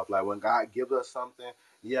enough. Like when God gives us something,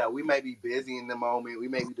 yeah, we may be busy in the moment, we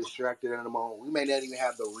may be distracted in the moment, we may not even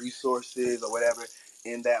have the resources or whatever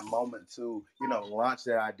in that moment to launch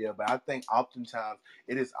that idea. But I think oftentimes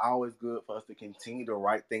it is always good for us to continue to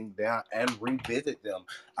write things down and revisit them.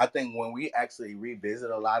 I think when we actually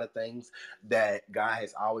revisit a lot of things that God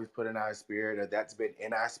has always put in our spirit, or that's been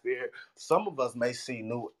in our spirit, some of us may see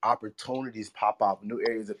new opportunities pop up, new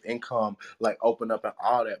areas of income like open up and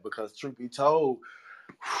all that. Because truth be told,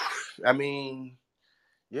 I mean,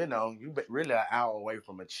 really an hour away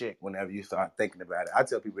from a check whenever you start thinking about it. I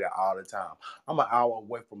tell people that all the time. I'm an hour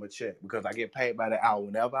away from a check because I get paid by the hour.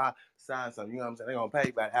 Whenever I sign something, you know what I'm saying? They're going to pay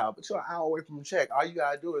you by the hour. But you're an hour away from a check. All you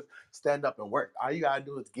got to do is stand up and work. All you got to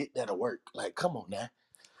do is get there to work. Like, come on now.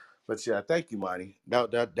 But yeah, thank you, Monty.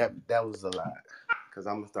 That was a lot. Because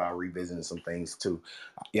I'm gonna start revisiting some things too.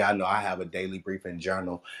 Yeah, I know I have a daily briefing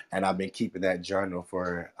journal, and I've been keeping that journal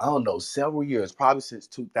for, I don't know, several years, probably since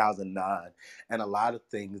 2009. And a lot of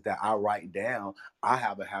things that I write down, I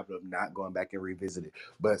have a habit of not going back and revisit it.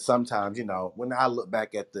 But sometimes, when I look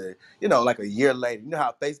back at like a year later, you know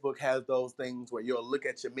how Facebook has those things where you'll look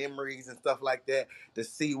at your memories and stuff like that to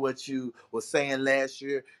see what you were saying last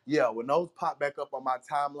year. Yeah, when those pop back up on my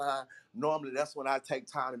timeline, normally that's when I take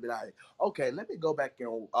time to be like, okay, let me go back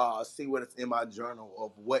and see what is in my journal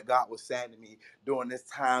of what God was saying to me during this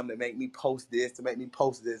time to make me post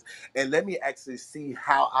this, and let me actually see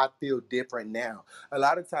how I feel different now. A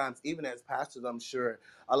lot of times, even as pastors, I'm sure,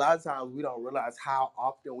 a lot of times we don't realize how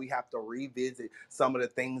often we have to revisit some of the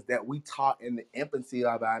things that we taught in the infancy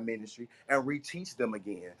of our ministry and reteach them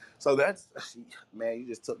again. So that's, man, you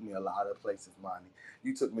just took me a lot of places, Monty.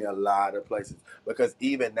 You took me a lot of places, because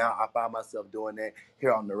even now I find myself doing that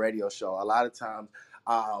here on the radio show. A lot of times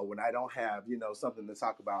when I don't have, something to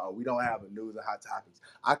talk about, or we don't have a news or hot topics,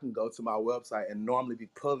 I can go to my website and normally be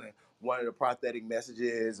pulling one of the prophetic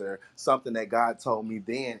messages or something that God told me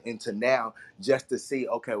then into now, just to see,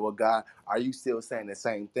 okay, well, God, are you still saying the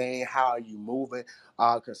same thing? How are you moving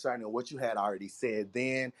concerning what you had already said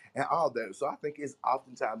then and all that? So I think it's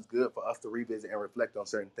oftentimes good for us to revisit and reflect on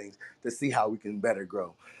certain things to see how we can better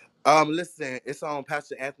grow. Listen, it's on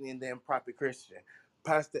Pastor Anthony and then Prophet Christian.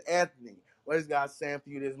 Pastor Anthony, what is God saying for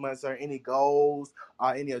you this month, sir? Any goals,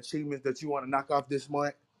 any achievements that you want to knock off this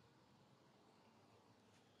month?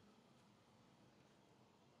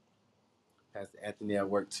 Pastor Anthony at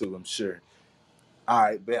work too, I'm sure. All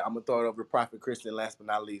right, bet. I'm gonna throw it over to Prophet Christian. Last but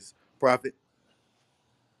not least, Prophet.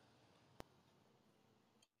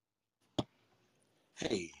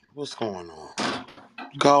 Hey, what's going on?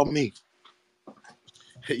 You called me.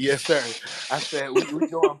 Yes, sir. I said we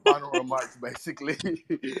doing final remarks basically,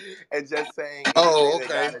 and just saying Oh, anything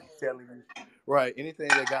that okay. God is telling you, right? Anything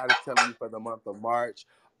that God is telling you for the month of March,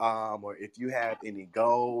 or if you have any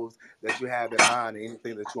goals that you have in mind,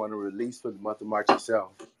 anything that you want to release for the month of March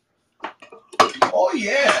itself. Oh,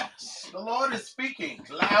 yes. The Lord is speaking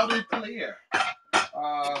loud and clear.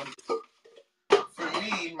 Um, for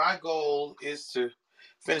me, my goal is to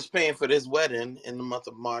finish paying for this wedding in the month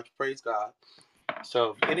of March. Praise God.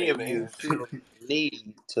 So if any of you Amen. feel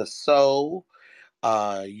need to sow,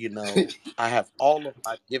 I have all of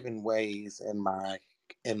my giving ways in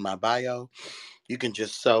my bio. You can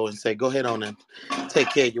just sow and say, go ahead on and take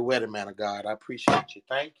care of your wedding, man of God. I appreciate you.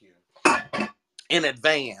 Thank you. In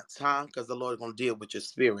advance, huh? Because the Lord is going to deal with your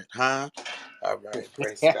spirit, huh? All right.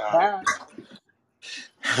 Praise God.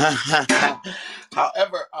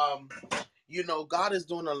 However, God is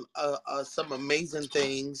doing some amazing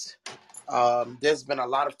things. There's been a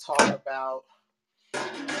lot of talk about,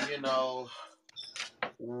 you know,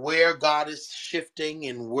 where God is shifting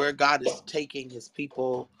and where God is taking his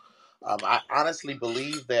people. I honestly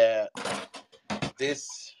believe that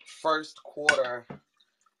this first quarter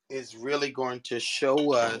is really going to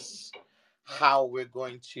show us how we're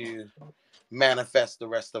going to manifest the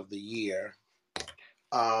rest of the year.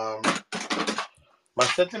 Um, my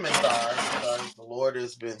sentiments are, because the Lord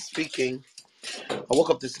has been speaking. I woke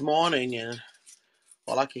up this morning and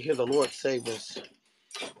all I could hear the Lord say was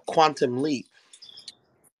quantum leap.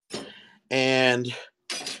 And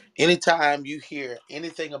Anytime you hear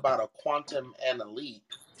anything about a quantum and a leap,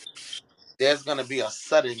 there's going to be a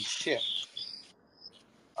sudden shift.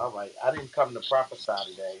 All right, I didn't come to prophesy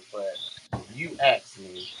today, but if you ask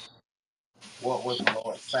me what was the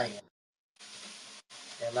Lord saying,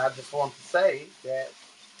 and I just want to say that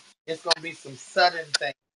it's going to be some sudden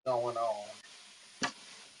things going on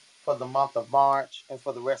for the month of March and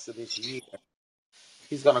for the rest of this year.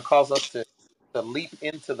 He's going to cause us to leap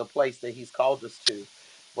into the place that He's called us to,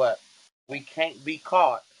 but we can't be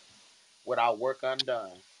caught with our work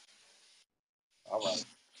undone. All right,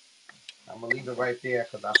 I'm going to leave it right there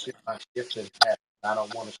because I feel like shifting. I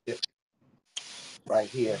don't want to shift right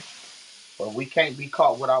here. But we can't be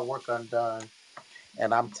caught with our work undone.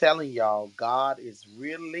 And I'm telling y'all, God is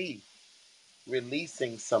really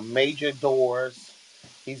releasing some major doors.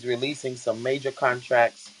 He's releasing some major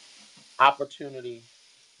contracts, opportunity,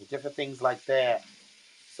 different things like that.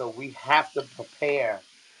 So we have to prepare.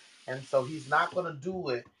 And so He's not going to do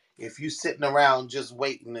it if you're sitting around just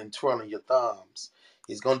waiting and twirling your thumbs.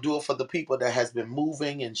 He's going to do it for the people that has been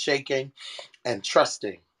moving and shaking and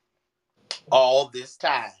trusting all this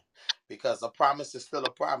time, because a promise is still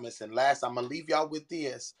a promise. And last, I'm gonna leave y'all with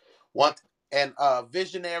this one. And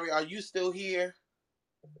visionary, are you still here?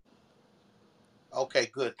 Okay,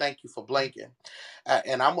 good. Thank you for blanking.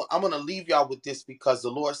 And I'm gonna leave y'all with this because the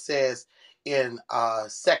Lord says in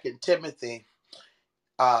Second Timothy,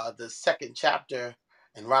 the second chapter,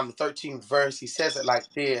 and around the 13th verse, He says it like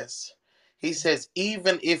this. He says,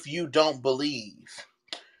 "Even if you don't believe,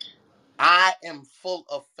 I am full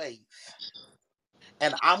of faith,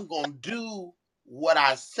 and I'm going to do what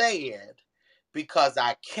I said because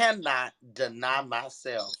I cannot deny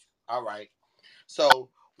myself." All right. So,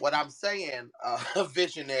 what I'm saying,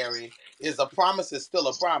 visionary, is a promise is still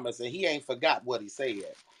a promise, and He ain't forgot what He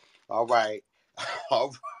said. All right.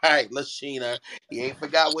 All right, Lashina. He ain't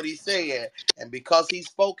forgot what He said. And because He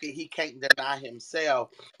spoke it, He can't deny Himself.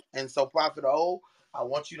 And so, Prophet O, I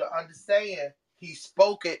want you to understand He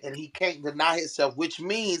spoke it and He can't deny Himself, which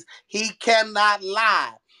means He cannot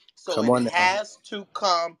lie. So Come it on now. has to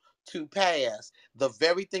come to pass. The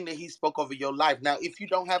very thing that He spoke over your life. Now, if you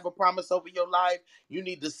don't have a promise over your life, you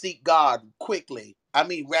need to seek God quickly. I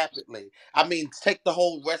mean, rapidly. I mean, take the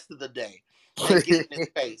whole rest of the day and get in His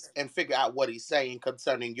face and figure out what He's saying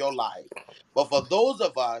concerning your life. But for those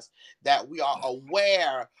of us that we are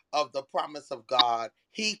aware of the promise of God,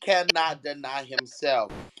 He cannot deny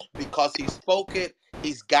Himself. Because He spoke it,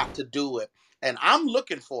 He's got to do it. And I'm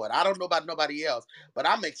looking for it. I don't know about nobody else, but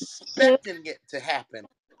I'm expecting it to happen.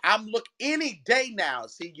 I'm look any day now.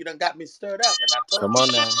 See, you done got me stirred up, and I told Come you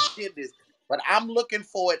on before now. we did this, but I'm looking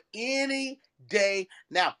for it any day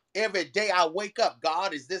now. Every day I wake up,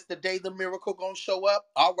 God, is this the day the miracle gonna show up?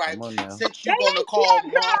 All right. Come on now. Since you gonna call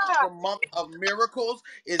March the month of miracles,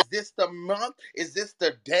 is this the month? Is this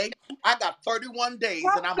the day? I got 31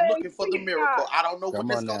 days and I'm looking for the miracle. I don't know when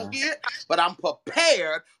Come it's on gonna now. hit, but I'm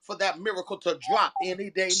prepared for that miracle to drop any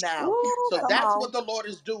day now. Ooh, So come that's on. what the Lord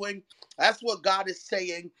is doing. That's what God is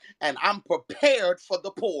saying. And I'm prepared for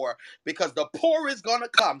the poor, because the poor is gonna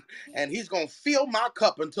come and He's gonna fill my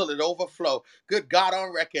cup until it overflow. Good God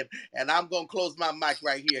on record. And I'm going to close my mic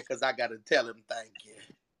right here because I got to tell Him thank you.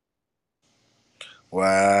 Wow.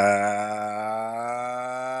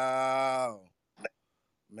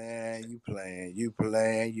 Man, you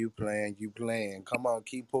playing. Come on,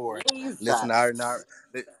 keep pouring. Listen, Jesus.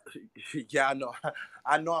 y'all know,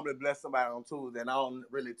 I normally bless somebody on Tuesday, and I don't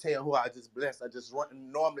really tell who I just bless. I just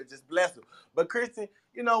normally just bless them. But Christian,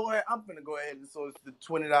 you know what? I'm finna go ahead and source the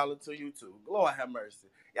 $20 to you too. Lord have mercy.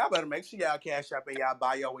 Y'all better make sure y'all cash up and y'all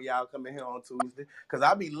buy y'all when y'all come in here on Tuesday, because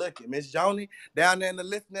I be looking. Miss Joni down there in the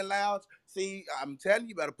listening lounge. See, I'm telling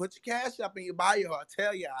you, better put your cash up and your bio. I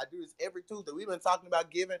tell you, I do this every Tuesday. We've been talking about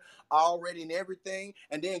giving already and everything,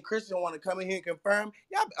 and then Christian want to come in here and confirm.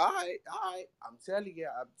 Yeah, all right. I'm telling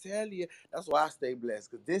you, that's why I stay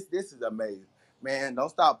blessed, because this is amazing, man. Don't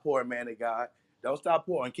stop pouring, man of God. Don't stop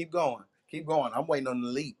pouring. Keep going. Keep going. I'm waiting on the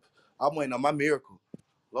leap. I'm waiting on my miracle.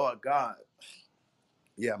 Lord God.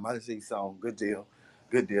 Yeah, my Z song. Good deal.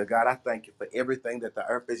 Good deal. God, I thank you for everything that the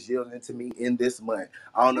earth is yielding to me in this month.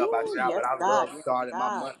 I don't know about Ooh, y'all, yes, but I God. love Yes, starting my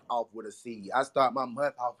God. month off with a seed. I start my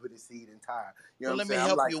month off with a seed entire. You know Well, what I'm let me saying? I'm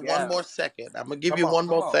help like, you one yeah, more second. I'm going to give come you on, one come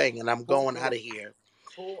more on. thing and I'm Cool, going out cool, of here.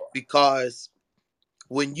 cool. Because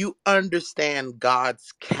when you understand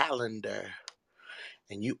God's calendar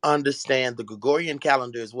and you understand the Gregorian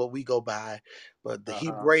calendar is what we go by, but the Uh-huh.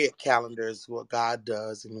 Hebraic calendar is what God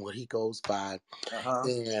does and what He goes by. Uh-huh.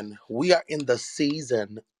 And we are in the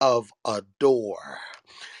season of adore,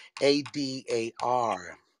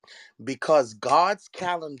 ADAR, because God's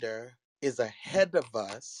calendar is ahead of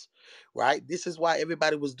us, right? This is why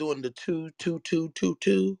everybody was doing the 2 2 2 2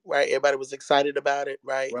 2, right? Everybody was excited about it,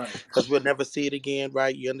 right? Right. Because we'll never see it again,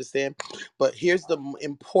 right? You understand? But here's the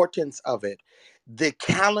importance of it. The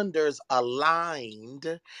calendars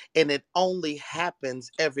aligned, and it only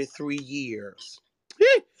happens every 3 years.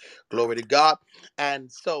 Glory to God.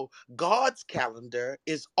 And so God's calendar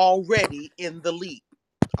is already in the leap.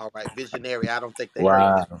 All right, visionary. I don't think they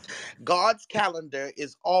heard that. Wow. God's calendar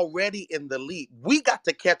is already in the leap. We got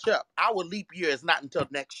to catch up. Our leap year is not until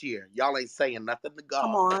next year. Y'all ain't saying nothing to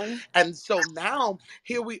Come God. on. And so now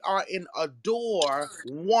here we are in Adore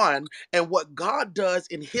 1, and what God does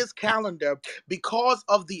in his calendar, because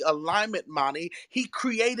of the alignment, money, he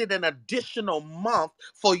created an additional month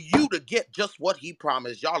for you to get just what he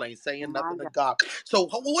promised. Y'all ain't saying My nothing to God. God. So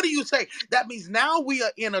what do you say? That means now we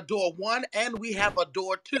are in Adore 1 and we have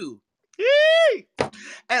Adore 2. Yee!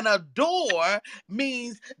 And Adore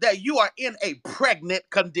means that you are in a pregnant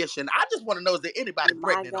condition. I just want to know, is there anybody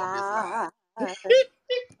My pregnant on this line? God.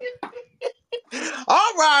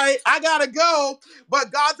 All right, I gotta go.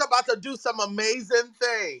 But God's about to do some amazing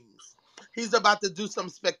things. He's about to do some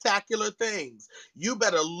spectacular things. You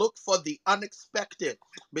better look for the unexpected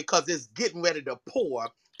because it's getting ready to pour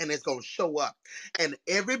and it's gonna show up. And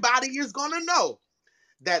everybody is gonna know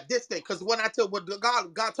that this thing, because when I told what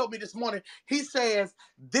God told me this morning, he says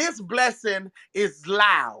this blessing is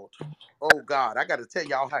loud. Oh God, I got to tell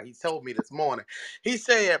y'all how he told me this morning. He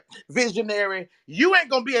said, visionary, you ain't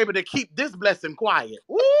gonna be able to keep this blessing quiet.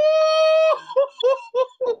 Woo!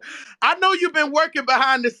 I know you've been working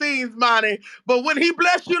behind the scenes, Monty, but when he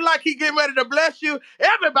bless you like he getting ready to bless you,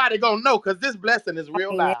 everybody gonna know because this blessing is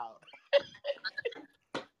real Amen. loud.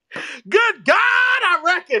 Good God, I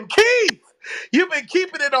reckon. Keith, you've been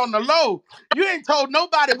keeping it on the low. You ain't told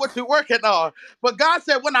nobody what you're working on. But God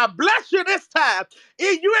said, when I bless you this time,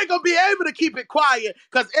 you ain't going to be able to keep it quiet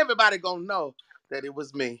because everybody going to know that it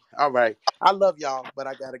was me. All right. I love y'all, but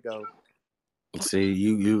I got to go. See,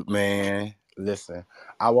 you, man. Listen,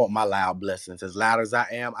 I want my loud blessings. As loud as I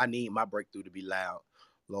am, I need my breakthrough to be loud.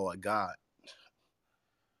 Lord God.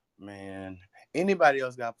 Man, anybody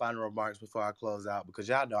else got final remarks before I close out? Because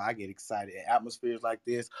y'all know I get excited in atmospheres like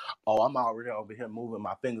this. Oh, I'm already over here moving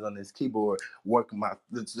my fingers on this keyboard, working my.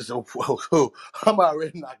 I'm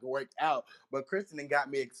already not gonna work out. But Kristen got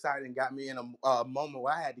me excited and got me in a moment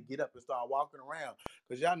where I had to get up and start walking around.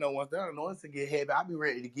 Because y'all know once it get heavy, I'll be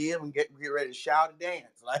ready to give and get ready to shout and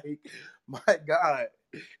dance. Like, my God.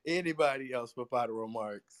 Anybody else for final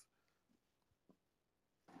remarks?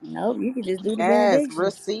 Nope, you can just do the Yes, benediction.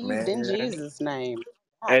 received in Man. Jesus' name.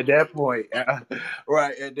 God. At that point,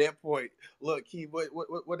 right? At that point, look, Key,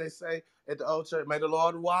 what they say at the old church? May the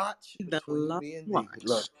Lord watch The between Lord me and thee.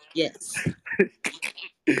 Look, watch. Yes.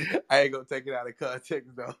 I ain't gonna take it out of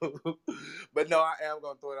context though, but no, I am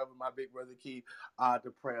gonna throw it over my big brother Key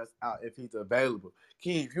to pray us out if he's available.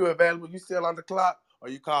 Key, if you're available, you still on the clock, or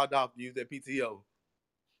you called off to use that PTO?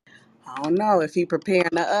 I don't know if he preparing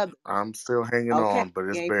the others. I'm still hanging Okay. on, but He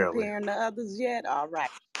it's ain't barely. preparing the others yet. All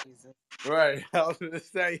right. Jesus. Right, I was gonna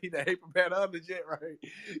say that he prepared others yet, right?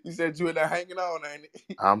 You said you were there hanging on, ain't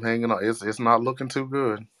it? I'm hanging on. It's not looking too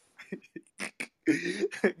good.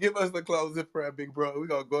 Give us the closing prayer, big bro. We're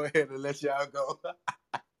going to go ahead and let y'all go.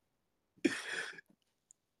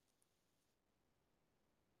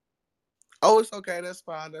 Oh, it's okay. That's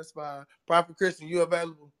fine. That's fine. Prophet Christian, you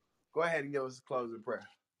available? Go ahead and give us a closing prayer.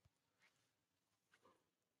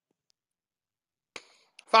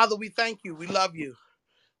 Father, we thank you. We love you.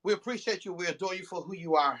 We appreciate you. We adore you for who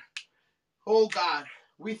you are. Oh God,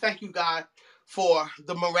 we thank you, God, for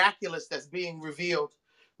the miraculous that's being revealed.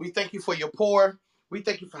 We thank you for your pour. We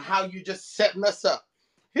thank you for how you just setting us up.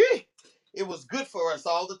 It was good for us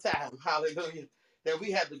all the time. Hallelujah. That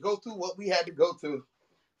we had to go through what we had to go through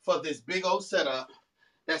for this big old setup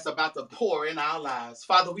that's about to pour in our lives.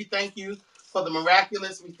 Father, we thank you for the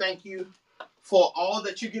miraculous. We thank you for all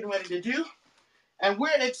that you're getting ready to do. And we're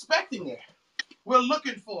expecting it. We're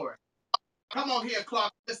looking for it. Come on here,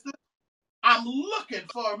 Clark sister. I'm looking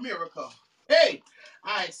for a miracle. Hey,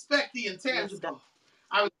 I expect the Yes, God. intangible.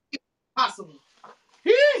 I was possible.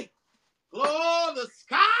 Hey, Lord, the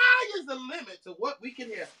sky is the limit to what we can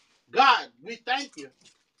hear. God, we thank you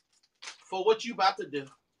for what you're about to do.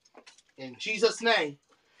 In Jesus' name,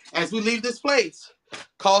 as we leave this place,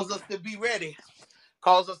 cause us to be ready.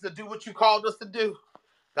 Cause us to do what you called us to do.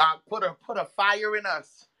 God, put a fire in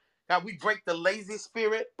us. God, we break the lazy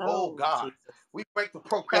spirit. Oh Oh, God. Jesus. We break the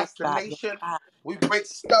Yes, God. Yes, procrastination. God. We break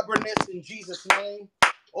stubbornness in Jesus' name.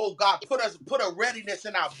 Oh God, put a readiness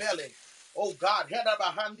in our belly. Oh God,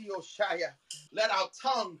 let our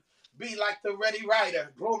tongue be like the ready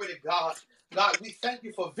writer. Glory to God. God, we thank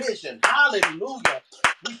you for vision. Hallelujah.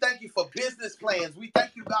 We thank you for business plans. We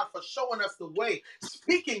thank you, God, for showing us the way,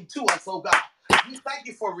 speaking to us, oh God. We thank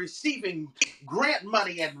you for receiving grant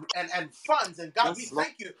money and funds. And God, we Yes, Lord.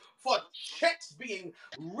 thank you for checks being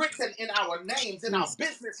written in our names, in our Yes.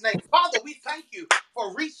 business names. Father, we thank you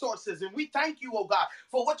for resources. And we thank you, oh God,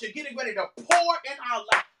 for what you're getting ready to pour in our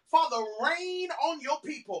life. Father, rain on your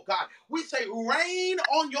people, God. We say rain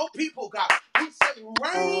on your people, God. We say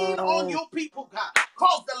rain on your people, God.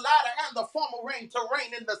 Cause the latter and the former rain to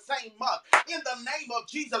rain in the same month. In the name of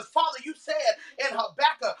Jesus. Father, you said in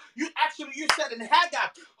Habakkuk, you said in Haggai,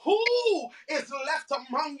 who is left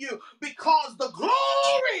among you? Because the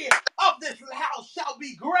glory of this house shall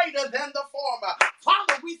be greater than the former.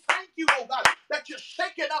 Father, we thank you, oh God, that you're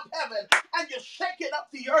shaking up heaven and you're shaking up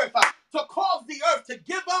the earth to cause the earth to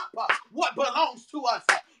give up what belongs to us.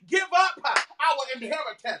 Give up our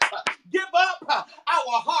inheritance. Give up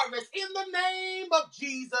our harvest in the name of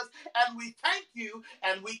Jesus. And we thank you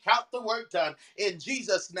and we count the work done in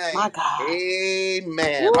Jesus' My name. God.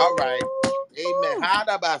 Amen. All right. Amen. Woo!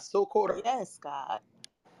 Hadabasokora. Yes, God.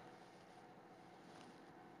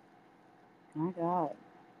 My God.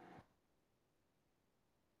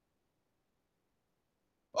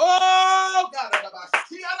 Oh, God.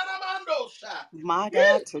 Hadabasiyanamandosha. My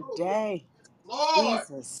God, Yee, glory. today. Lord,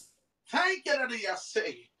 Jesus. thank you that you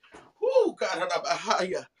say. Oh, God.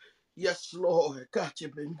 Hadabahaya. Yes, Lord. God,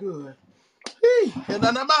 you've been good. Hey, and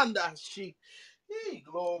then Amanda, hey,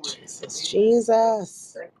 glory. Jesus. Amen.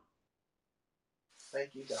 Jesus.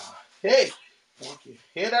 Thank you, God. Hey, thank you.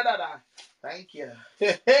 Hey, da, da, da. Thank you.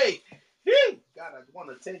 Hey, hey, hey. God, I want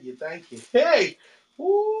to tell you, thank you. Hey,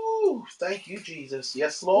 ooh, thank you, Jesus.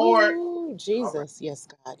 Yes, Lord. Ooh, All right. Jesus. Yes,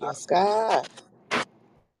 God. Yes, God.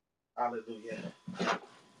 Hallelujah.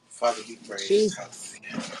 Father, be praised. Jesus. Hallelujah.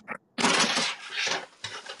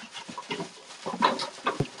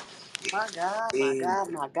 My God, my Hey,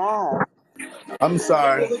 God, my God. I'm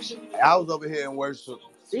sorry. I was over here in worship.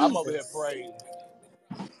 I'm over here Jesus. praying.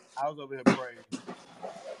 I was over here praying.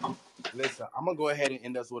 Listen, I'm gonna go ahead and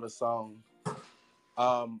end us with a song.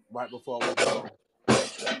 Right before we go.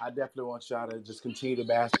 I definitely want y'all to just continue to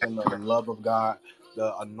bask in the love of God,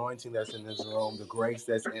 the anointing that's in this room, the grace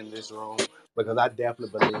that's in this room, because I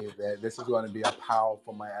definitely believe that this is going to be a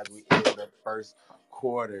powerful month as we end the first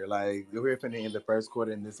quarter. Like, we're finna end the first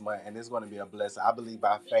quarter in this month, and it's going to be a blessing. I believe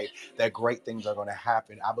by faith that great things are going to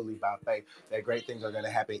happen. I believe by faith that great things are going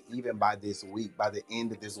to happen even by this week, by the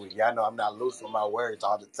end of this week. Y'all know I'm not loose with my words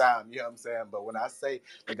all the time, you know what I'm saying? But when I say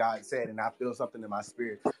that God said, and I feel something in my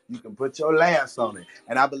spirit, you can put your last on it.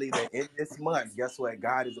 And I believe that in this month, guess what?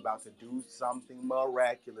 God is about to do something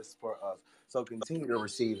miraculous for us. So continue to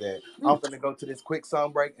receive that. I'm going to go to this quick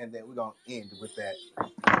song break, and then we're going to end with that.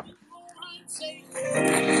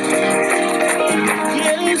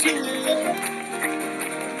 Yes,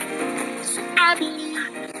 I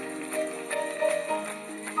believe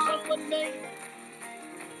someone name.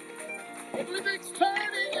 Everything's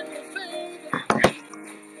turning in your favor.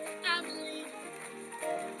 I believe.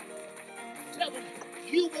 Tell them,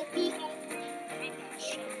 you will be all right. I'm not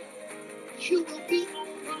sure. You will be all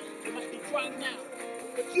right. You might be crying now,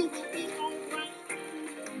 but you will be all right.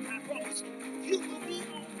 I promise you will be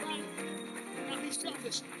all right. Now be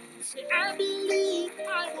selfish. Say, I believe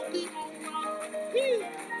I will be all right. Woo.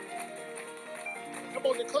 Come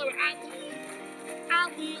on, declare it. I believe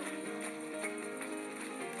I will.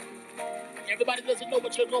 Everybody doesn't know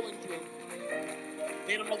what you're going through.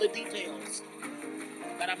 They don't know the details.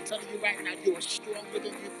 But I'm telling you right now, you are stronger than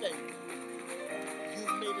you think.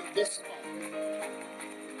 You've made it this far.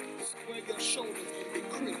 Square your shoulders and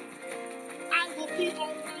decree. I will be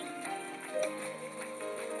all right.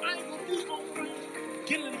 I will be all right.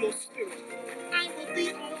 Get it in your spirit. I will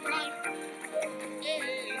be all right.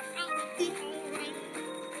 Hey, I will be all right.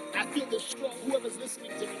 I feel the strong. Whoever's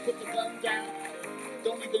listening to me, put the gun down.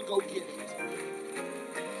 Don't even go get it.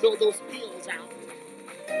 Throw those pills out.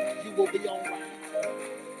 You will be all right.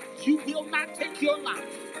 You will not take your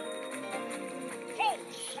life. Oh,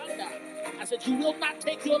 Shanda. I said, you will not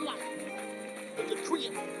take your life. But decree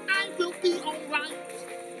it. I will be all right.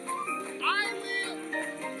 I will.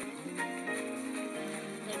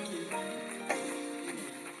 Thank you.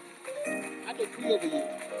 I decree over you.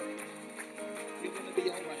 You're going to be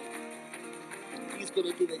all right. He's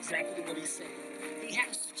going to do exactly what he said. He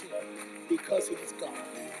has to. Because he's God.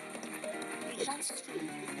 He has to.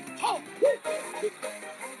 Oh, woo.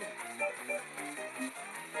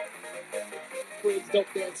 Friends, don't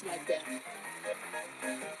dance like that.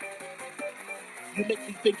 You make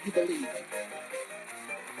me think you believe.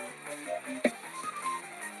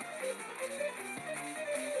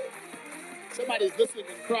 Somebody's listening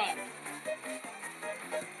and crying.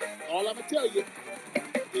 All I'm going to tell you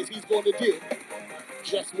is he's going to do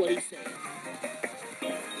just what he said.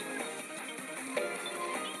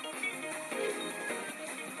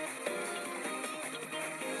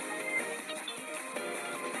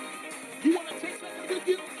 You want to take something with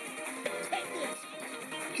you? Take this.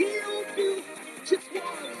 He'll do just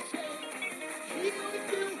what he said. He'll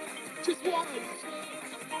do just what he said.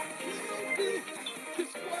 He'll do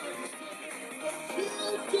just what he said.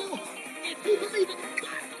 He'll do. If you believe it,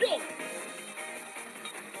 God, do it.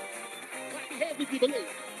 Clap your hands if you believe.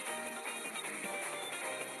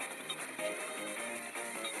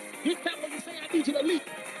 This time when you say, I need you to leap,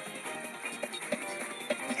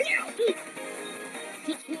 he'll do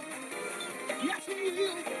just what. Yes, he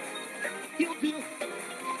will. He'll do.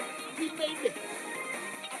 He made me a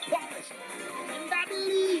promise. And I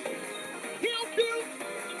believe he'll do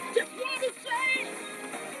just what he said.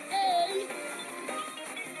 Hey,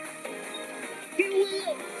 he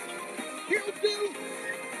will. He'll do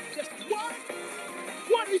just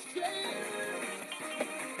what he said.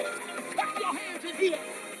 Clap your hands in here.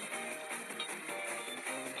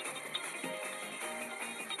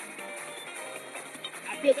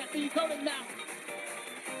 I feel that thing coming now.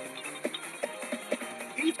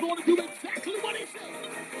 He's going to do exactly what he said.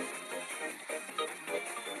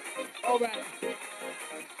 All right.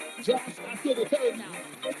 Josh, I feel the turn now.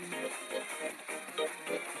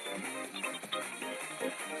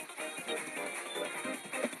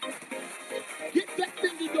 Get that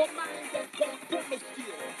thing in your mind that God promised you.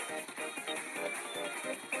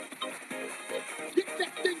 Get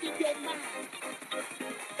that thing in your mind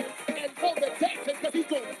and go to dancing because he's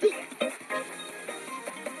going to do it.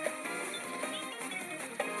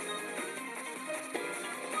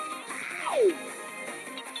 Ow!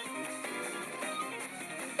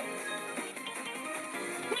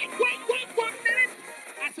 Wait 1 minute.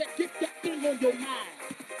 I said, get that thing on your mind.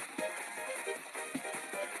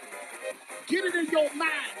 Get it in your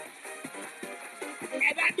mind.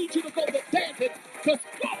 And I need you to go to dancing because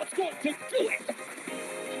God's going to do it.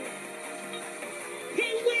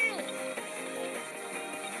 He will.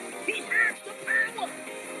 He has the power.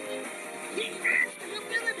 He has the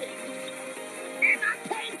ability. And I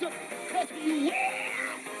praise him because he will.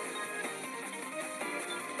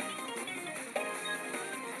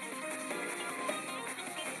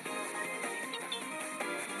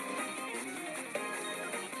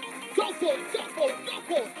 Go for it, go for it, go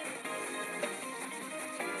for it.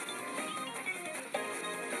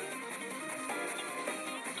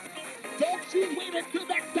 Don't you wait until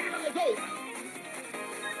that battle is over.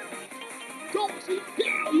 Don't you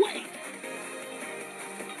dare wait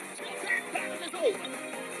till that battle is over.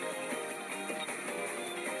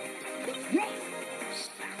 Run,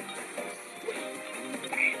 shout, scream,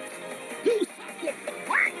 dance, do something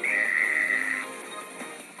right now.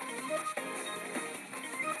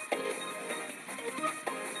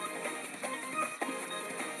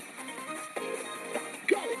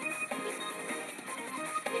 Go,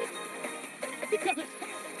 because it's time.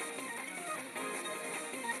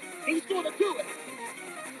 He's going to do it.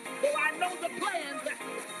 For I know the plans that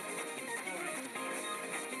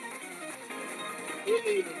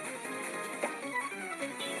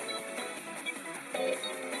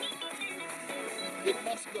it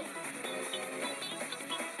must go.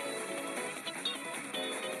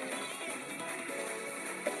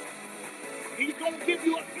 He's going to give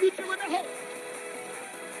you a future and a hope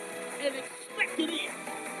and expect it in.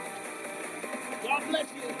 God bless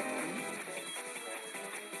you.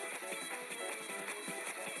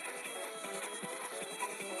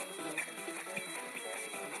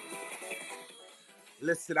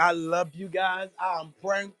 Listen, I love you guys. I'm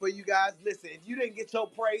praying for you guys. Listen, if you didn't get your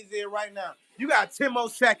praise in right now, you got 10 more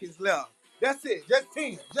seconds left. That's it. Just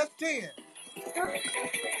 10. Just 10. I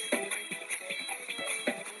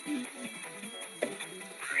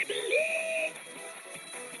believe.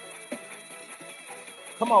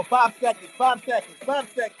 Come on, 5 seconds. 5 seconds. 5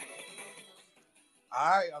 seconds. All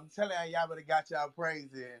right, I'm telling you, y'all better got y'all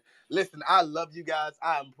praise in. Listen, I love you guys.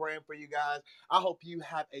 I am praying for you guys. I hope you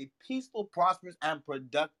have a peaceful, prosperous, and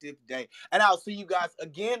productive day. And I'll see you guys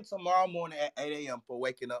again tomorrow morning at 8 a.m. for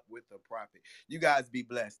Waking Up with the Prophet. You guys be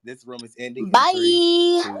blessed. This room is ending in 3,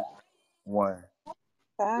 Bye. 2, 1.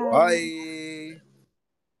 Bye. Bye.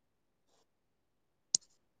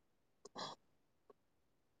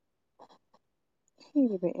 He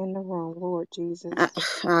even in the room, Lord Jesus.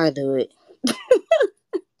 I'll do it.